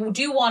 And I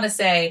do want to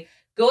say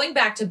going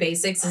back to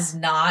basics is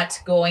not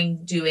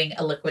doing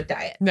a liquid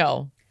diet.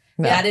 No.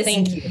 That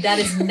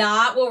is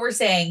not what we're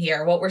saying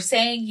here. What we're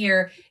saying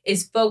here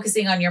is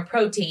focusing on your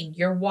protein,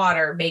 your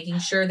water, making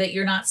sure that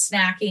you're not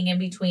snacking in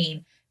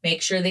between.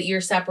 Make sure that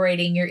you're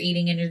separating your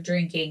eating and your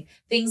drinking.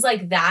 Things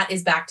like that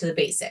is back to the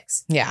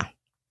basics. Yeah.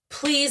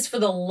 Please, for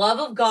the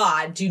love of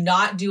God, do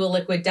not do a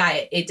liquid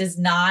diet. It does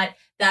not,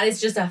 that is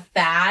just a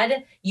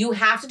fad. You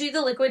have to do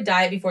the liquid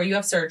diet before you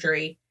have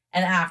surgery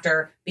and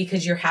after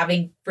because you're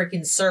having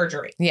freaking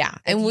surgery. Yeah.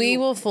 And we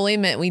will fully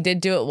admit we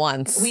did do it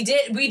once. We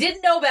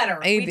didn't know better.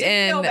 We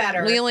didn't know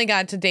better. We only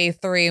got to day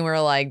 3 and we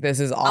were like, this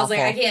is awful. I was like,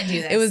 I can't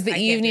do this. It was the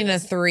evening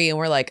of 3 and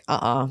we're like,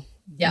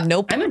 Yeah.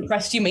 Nope. I'm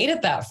impressed you made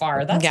it that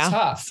far. That's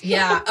tough.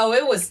 Yeah. Oh,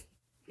 it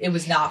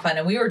was not fun.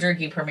 And we were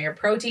drinking Premier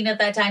Protein at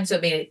that time, so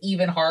it made it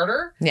even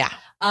harder. Yeah.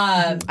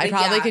 I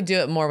probably could do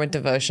it more with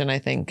devotion, I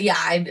think. Yeah,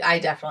 I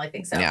definitely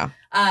think so. Yeah.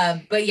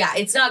 But yeah,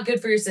 it's not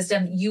good for your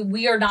system.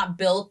 We are not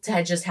built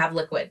to just have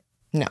liquid.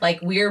 No.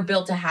 Like we are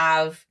built to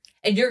have,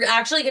 and you're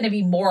actually going to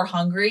be more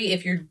hungry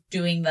if you're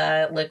doing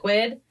the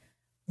liquid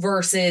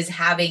versus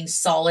having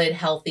solid,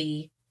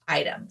 healthy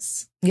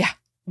items. Yeah.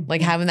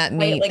 Like having that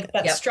meat. Like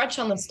that stretch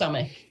on the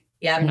stomach.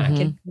 Yeah. You're not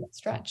getting that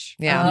stretch.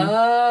 Yeah.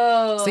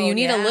 Oh. So you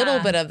need a little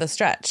bit of the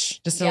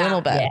stretch. Just a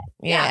little bit.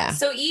 Yeah.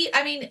 So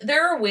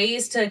there are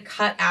ways to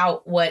cut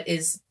out what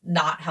is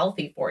not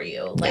healthy for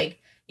you. Like,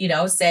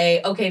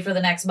 say, okay, for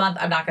the next month,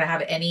 I'm not going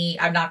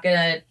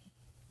to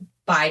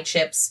buy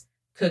chips,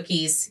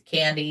 cookies,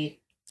 candy,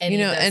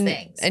 any of those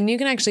things. And you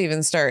can actually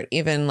even start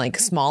even like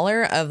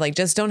smaller of like,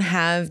 just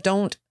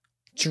don't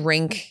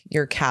drink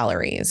your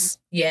calories.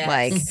 Yeah.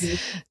 Like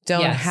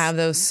don't have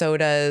those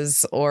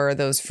sodas or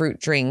those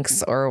fruit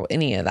drinks or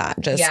any of that.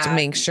 Just to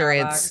make sure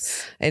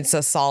it's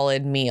a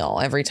solid meal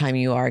every time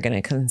you are going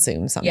to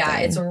consume something. Yeah.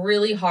 It's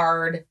really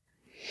hard.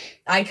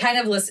 I kind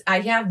of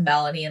I have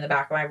Melanie in the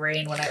back of my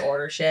brain when I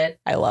order shit.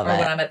 I love it. Or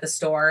when I'm at the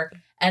store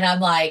and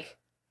I'm like,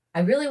 I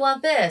really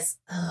want this.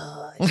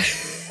 Oh,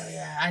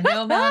 yeah. I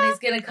know Melanie's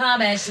going to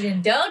comment. She's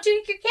going, don't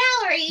drink your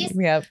calories.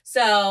 Yep.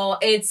 So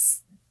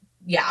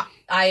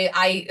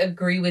I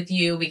agree with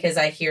you because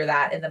I hear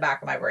that in the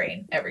back of my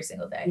brain every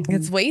single day.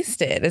 It's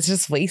wasted. It's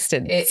just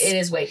wasted. It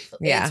is wasteful.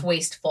 Yeah. It's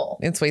wasteful.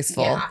 It's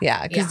wasteful.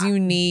 Yeah. Because you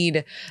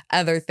need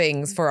other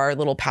things for our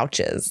little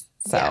pouches.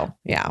 So,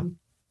 yeah.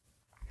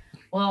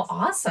 Well,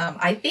 awesome.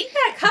 I think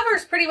that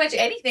covers pretty much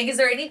anything. Is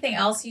there anything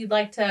else you'd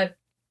like to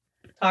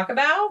talk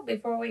about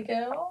before we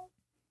go?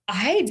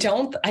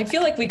 I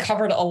feel like we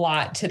covered a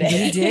lot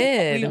today. We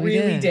did. We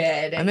really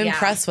did. I'm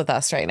impressed with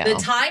us right now. The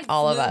time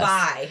all flew of us.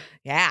 by.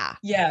 Yeah.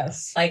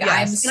 Yes. Like, yes.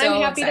 I'm and so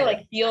I'm happy excited. to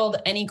like field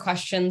any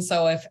questions.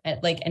 So if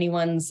like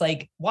anyone's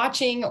like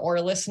watching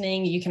or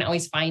listening, you can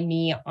always find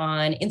me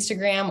on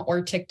Instagram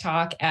or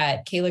TikTok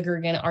at Kayla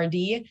Gergen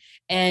RD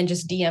and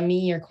just DM me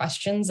your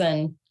questions.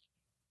 And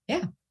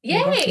yeah.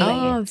 Yay.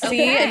 Oh, see,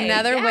 Okay,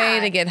 another yeah. way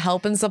to get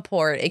help and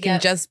support. It can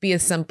Yep. just be a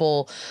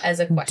simple As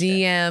a question.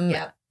 DM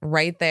Yep.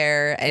 right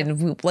there.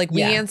 And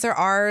we answer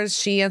ours,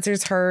 she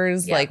answers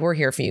hers. Yep. Like, we're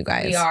here for you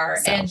guys. We are.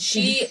 So. And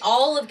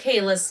all of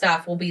Kayla's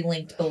stuff will be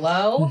linked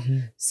below.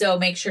 Mhm. So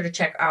make sure to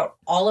check out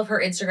all of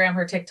her Instagram,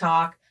 her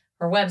TikTok,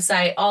 her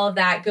website, all of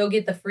that. Go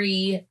get the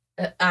free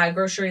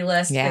grocery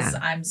list. Yeah. Because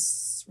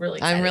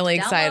I'm really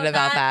to excited download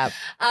about that.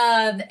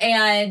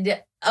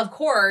 And of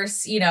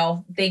course,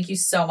 thank you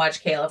so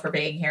much, Kayla, for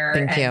being here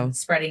Thank and you.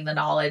 spreading the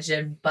knowledge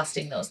and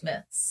busting those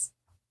myths.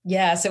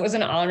 Yes, it was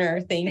an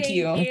honor. Thank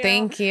you.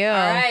 Thank you. All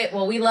right.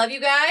 Well, we love you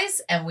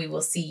guys and we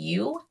will see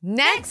you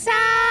Next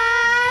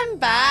time.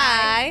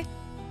 Bye.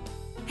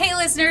 Hey,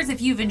 listeners,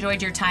 if you've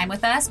enjoyed your time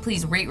with us,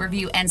 please rate,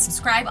 review, and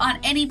subscribe on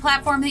any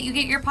platform that you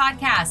get your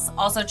podcasts.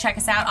 Also, check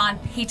us out on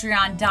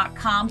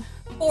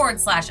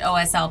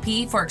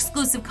patreon.com/OSLP for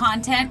exclusive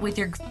content with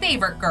your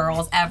favorite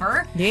girls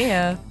ever.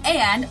 Yeah.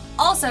 And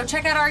also,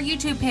 check out our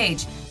YouTube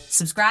page.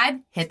 Subscribe,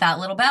 hit that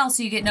little bell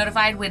so you get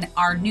notified when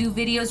our new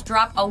videos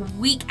drop a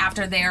week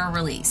after they are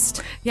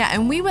released. Yeah,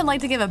 and we would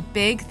like to give a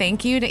big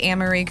thank you to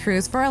Anne-Marie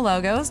Cruz for our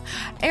logos,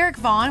 Eric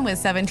Vaughn with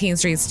 17th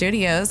Street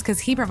Studios because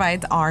he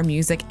provides our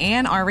music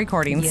and our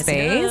recording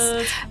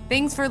space.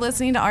 Thanks for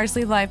listening to our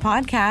Sleep Life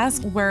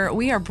podcast, where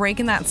we are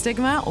breaking that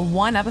stigma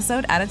one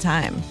episode at a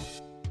time.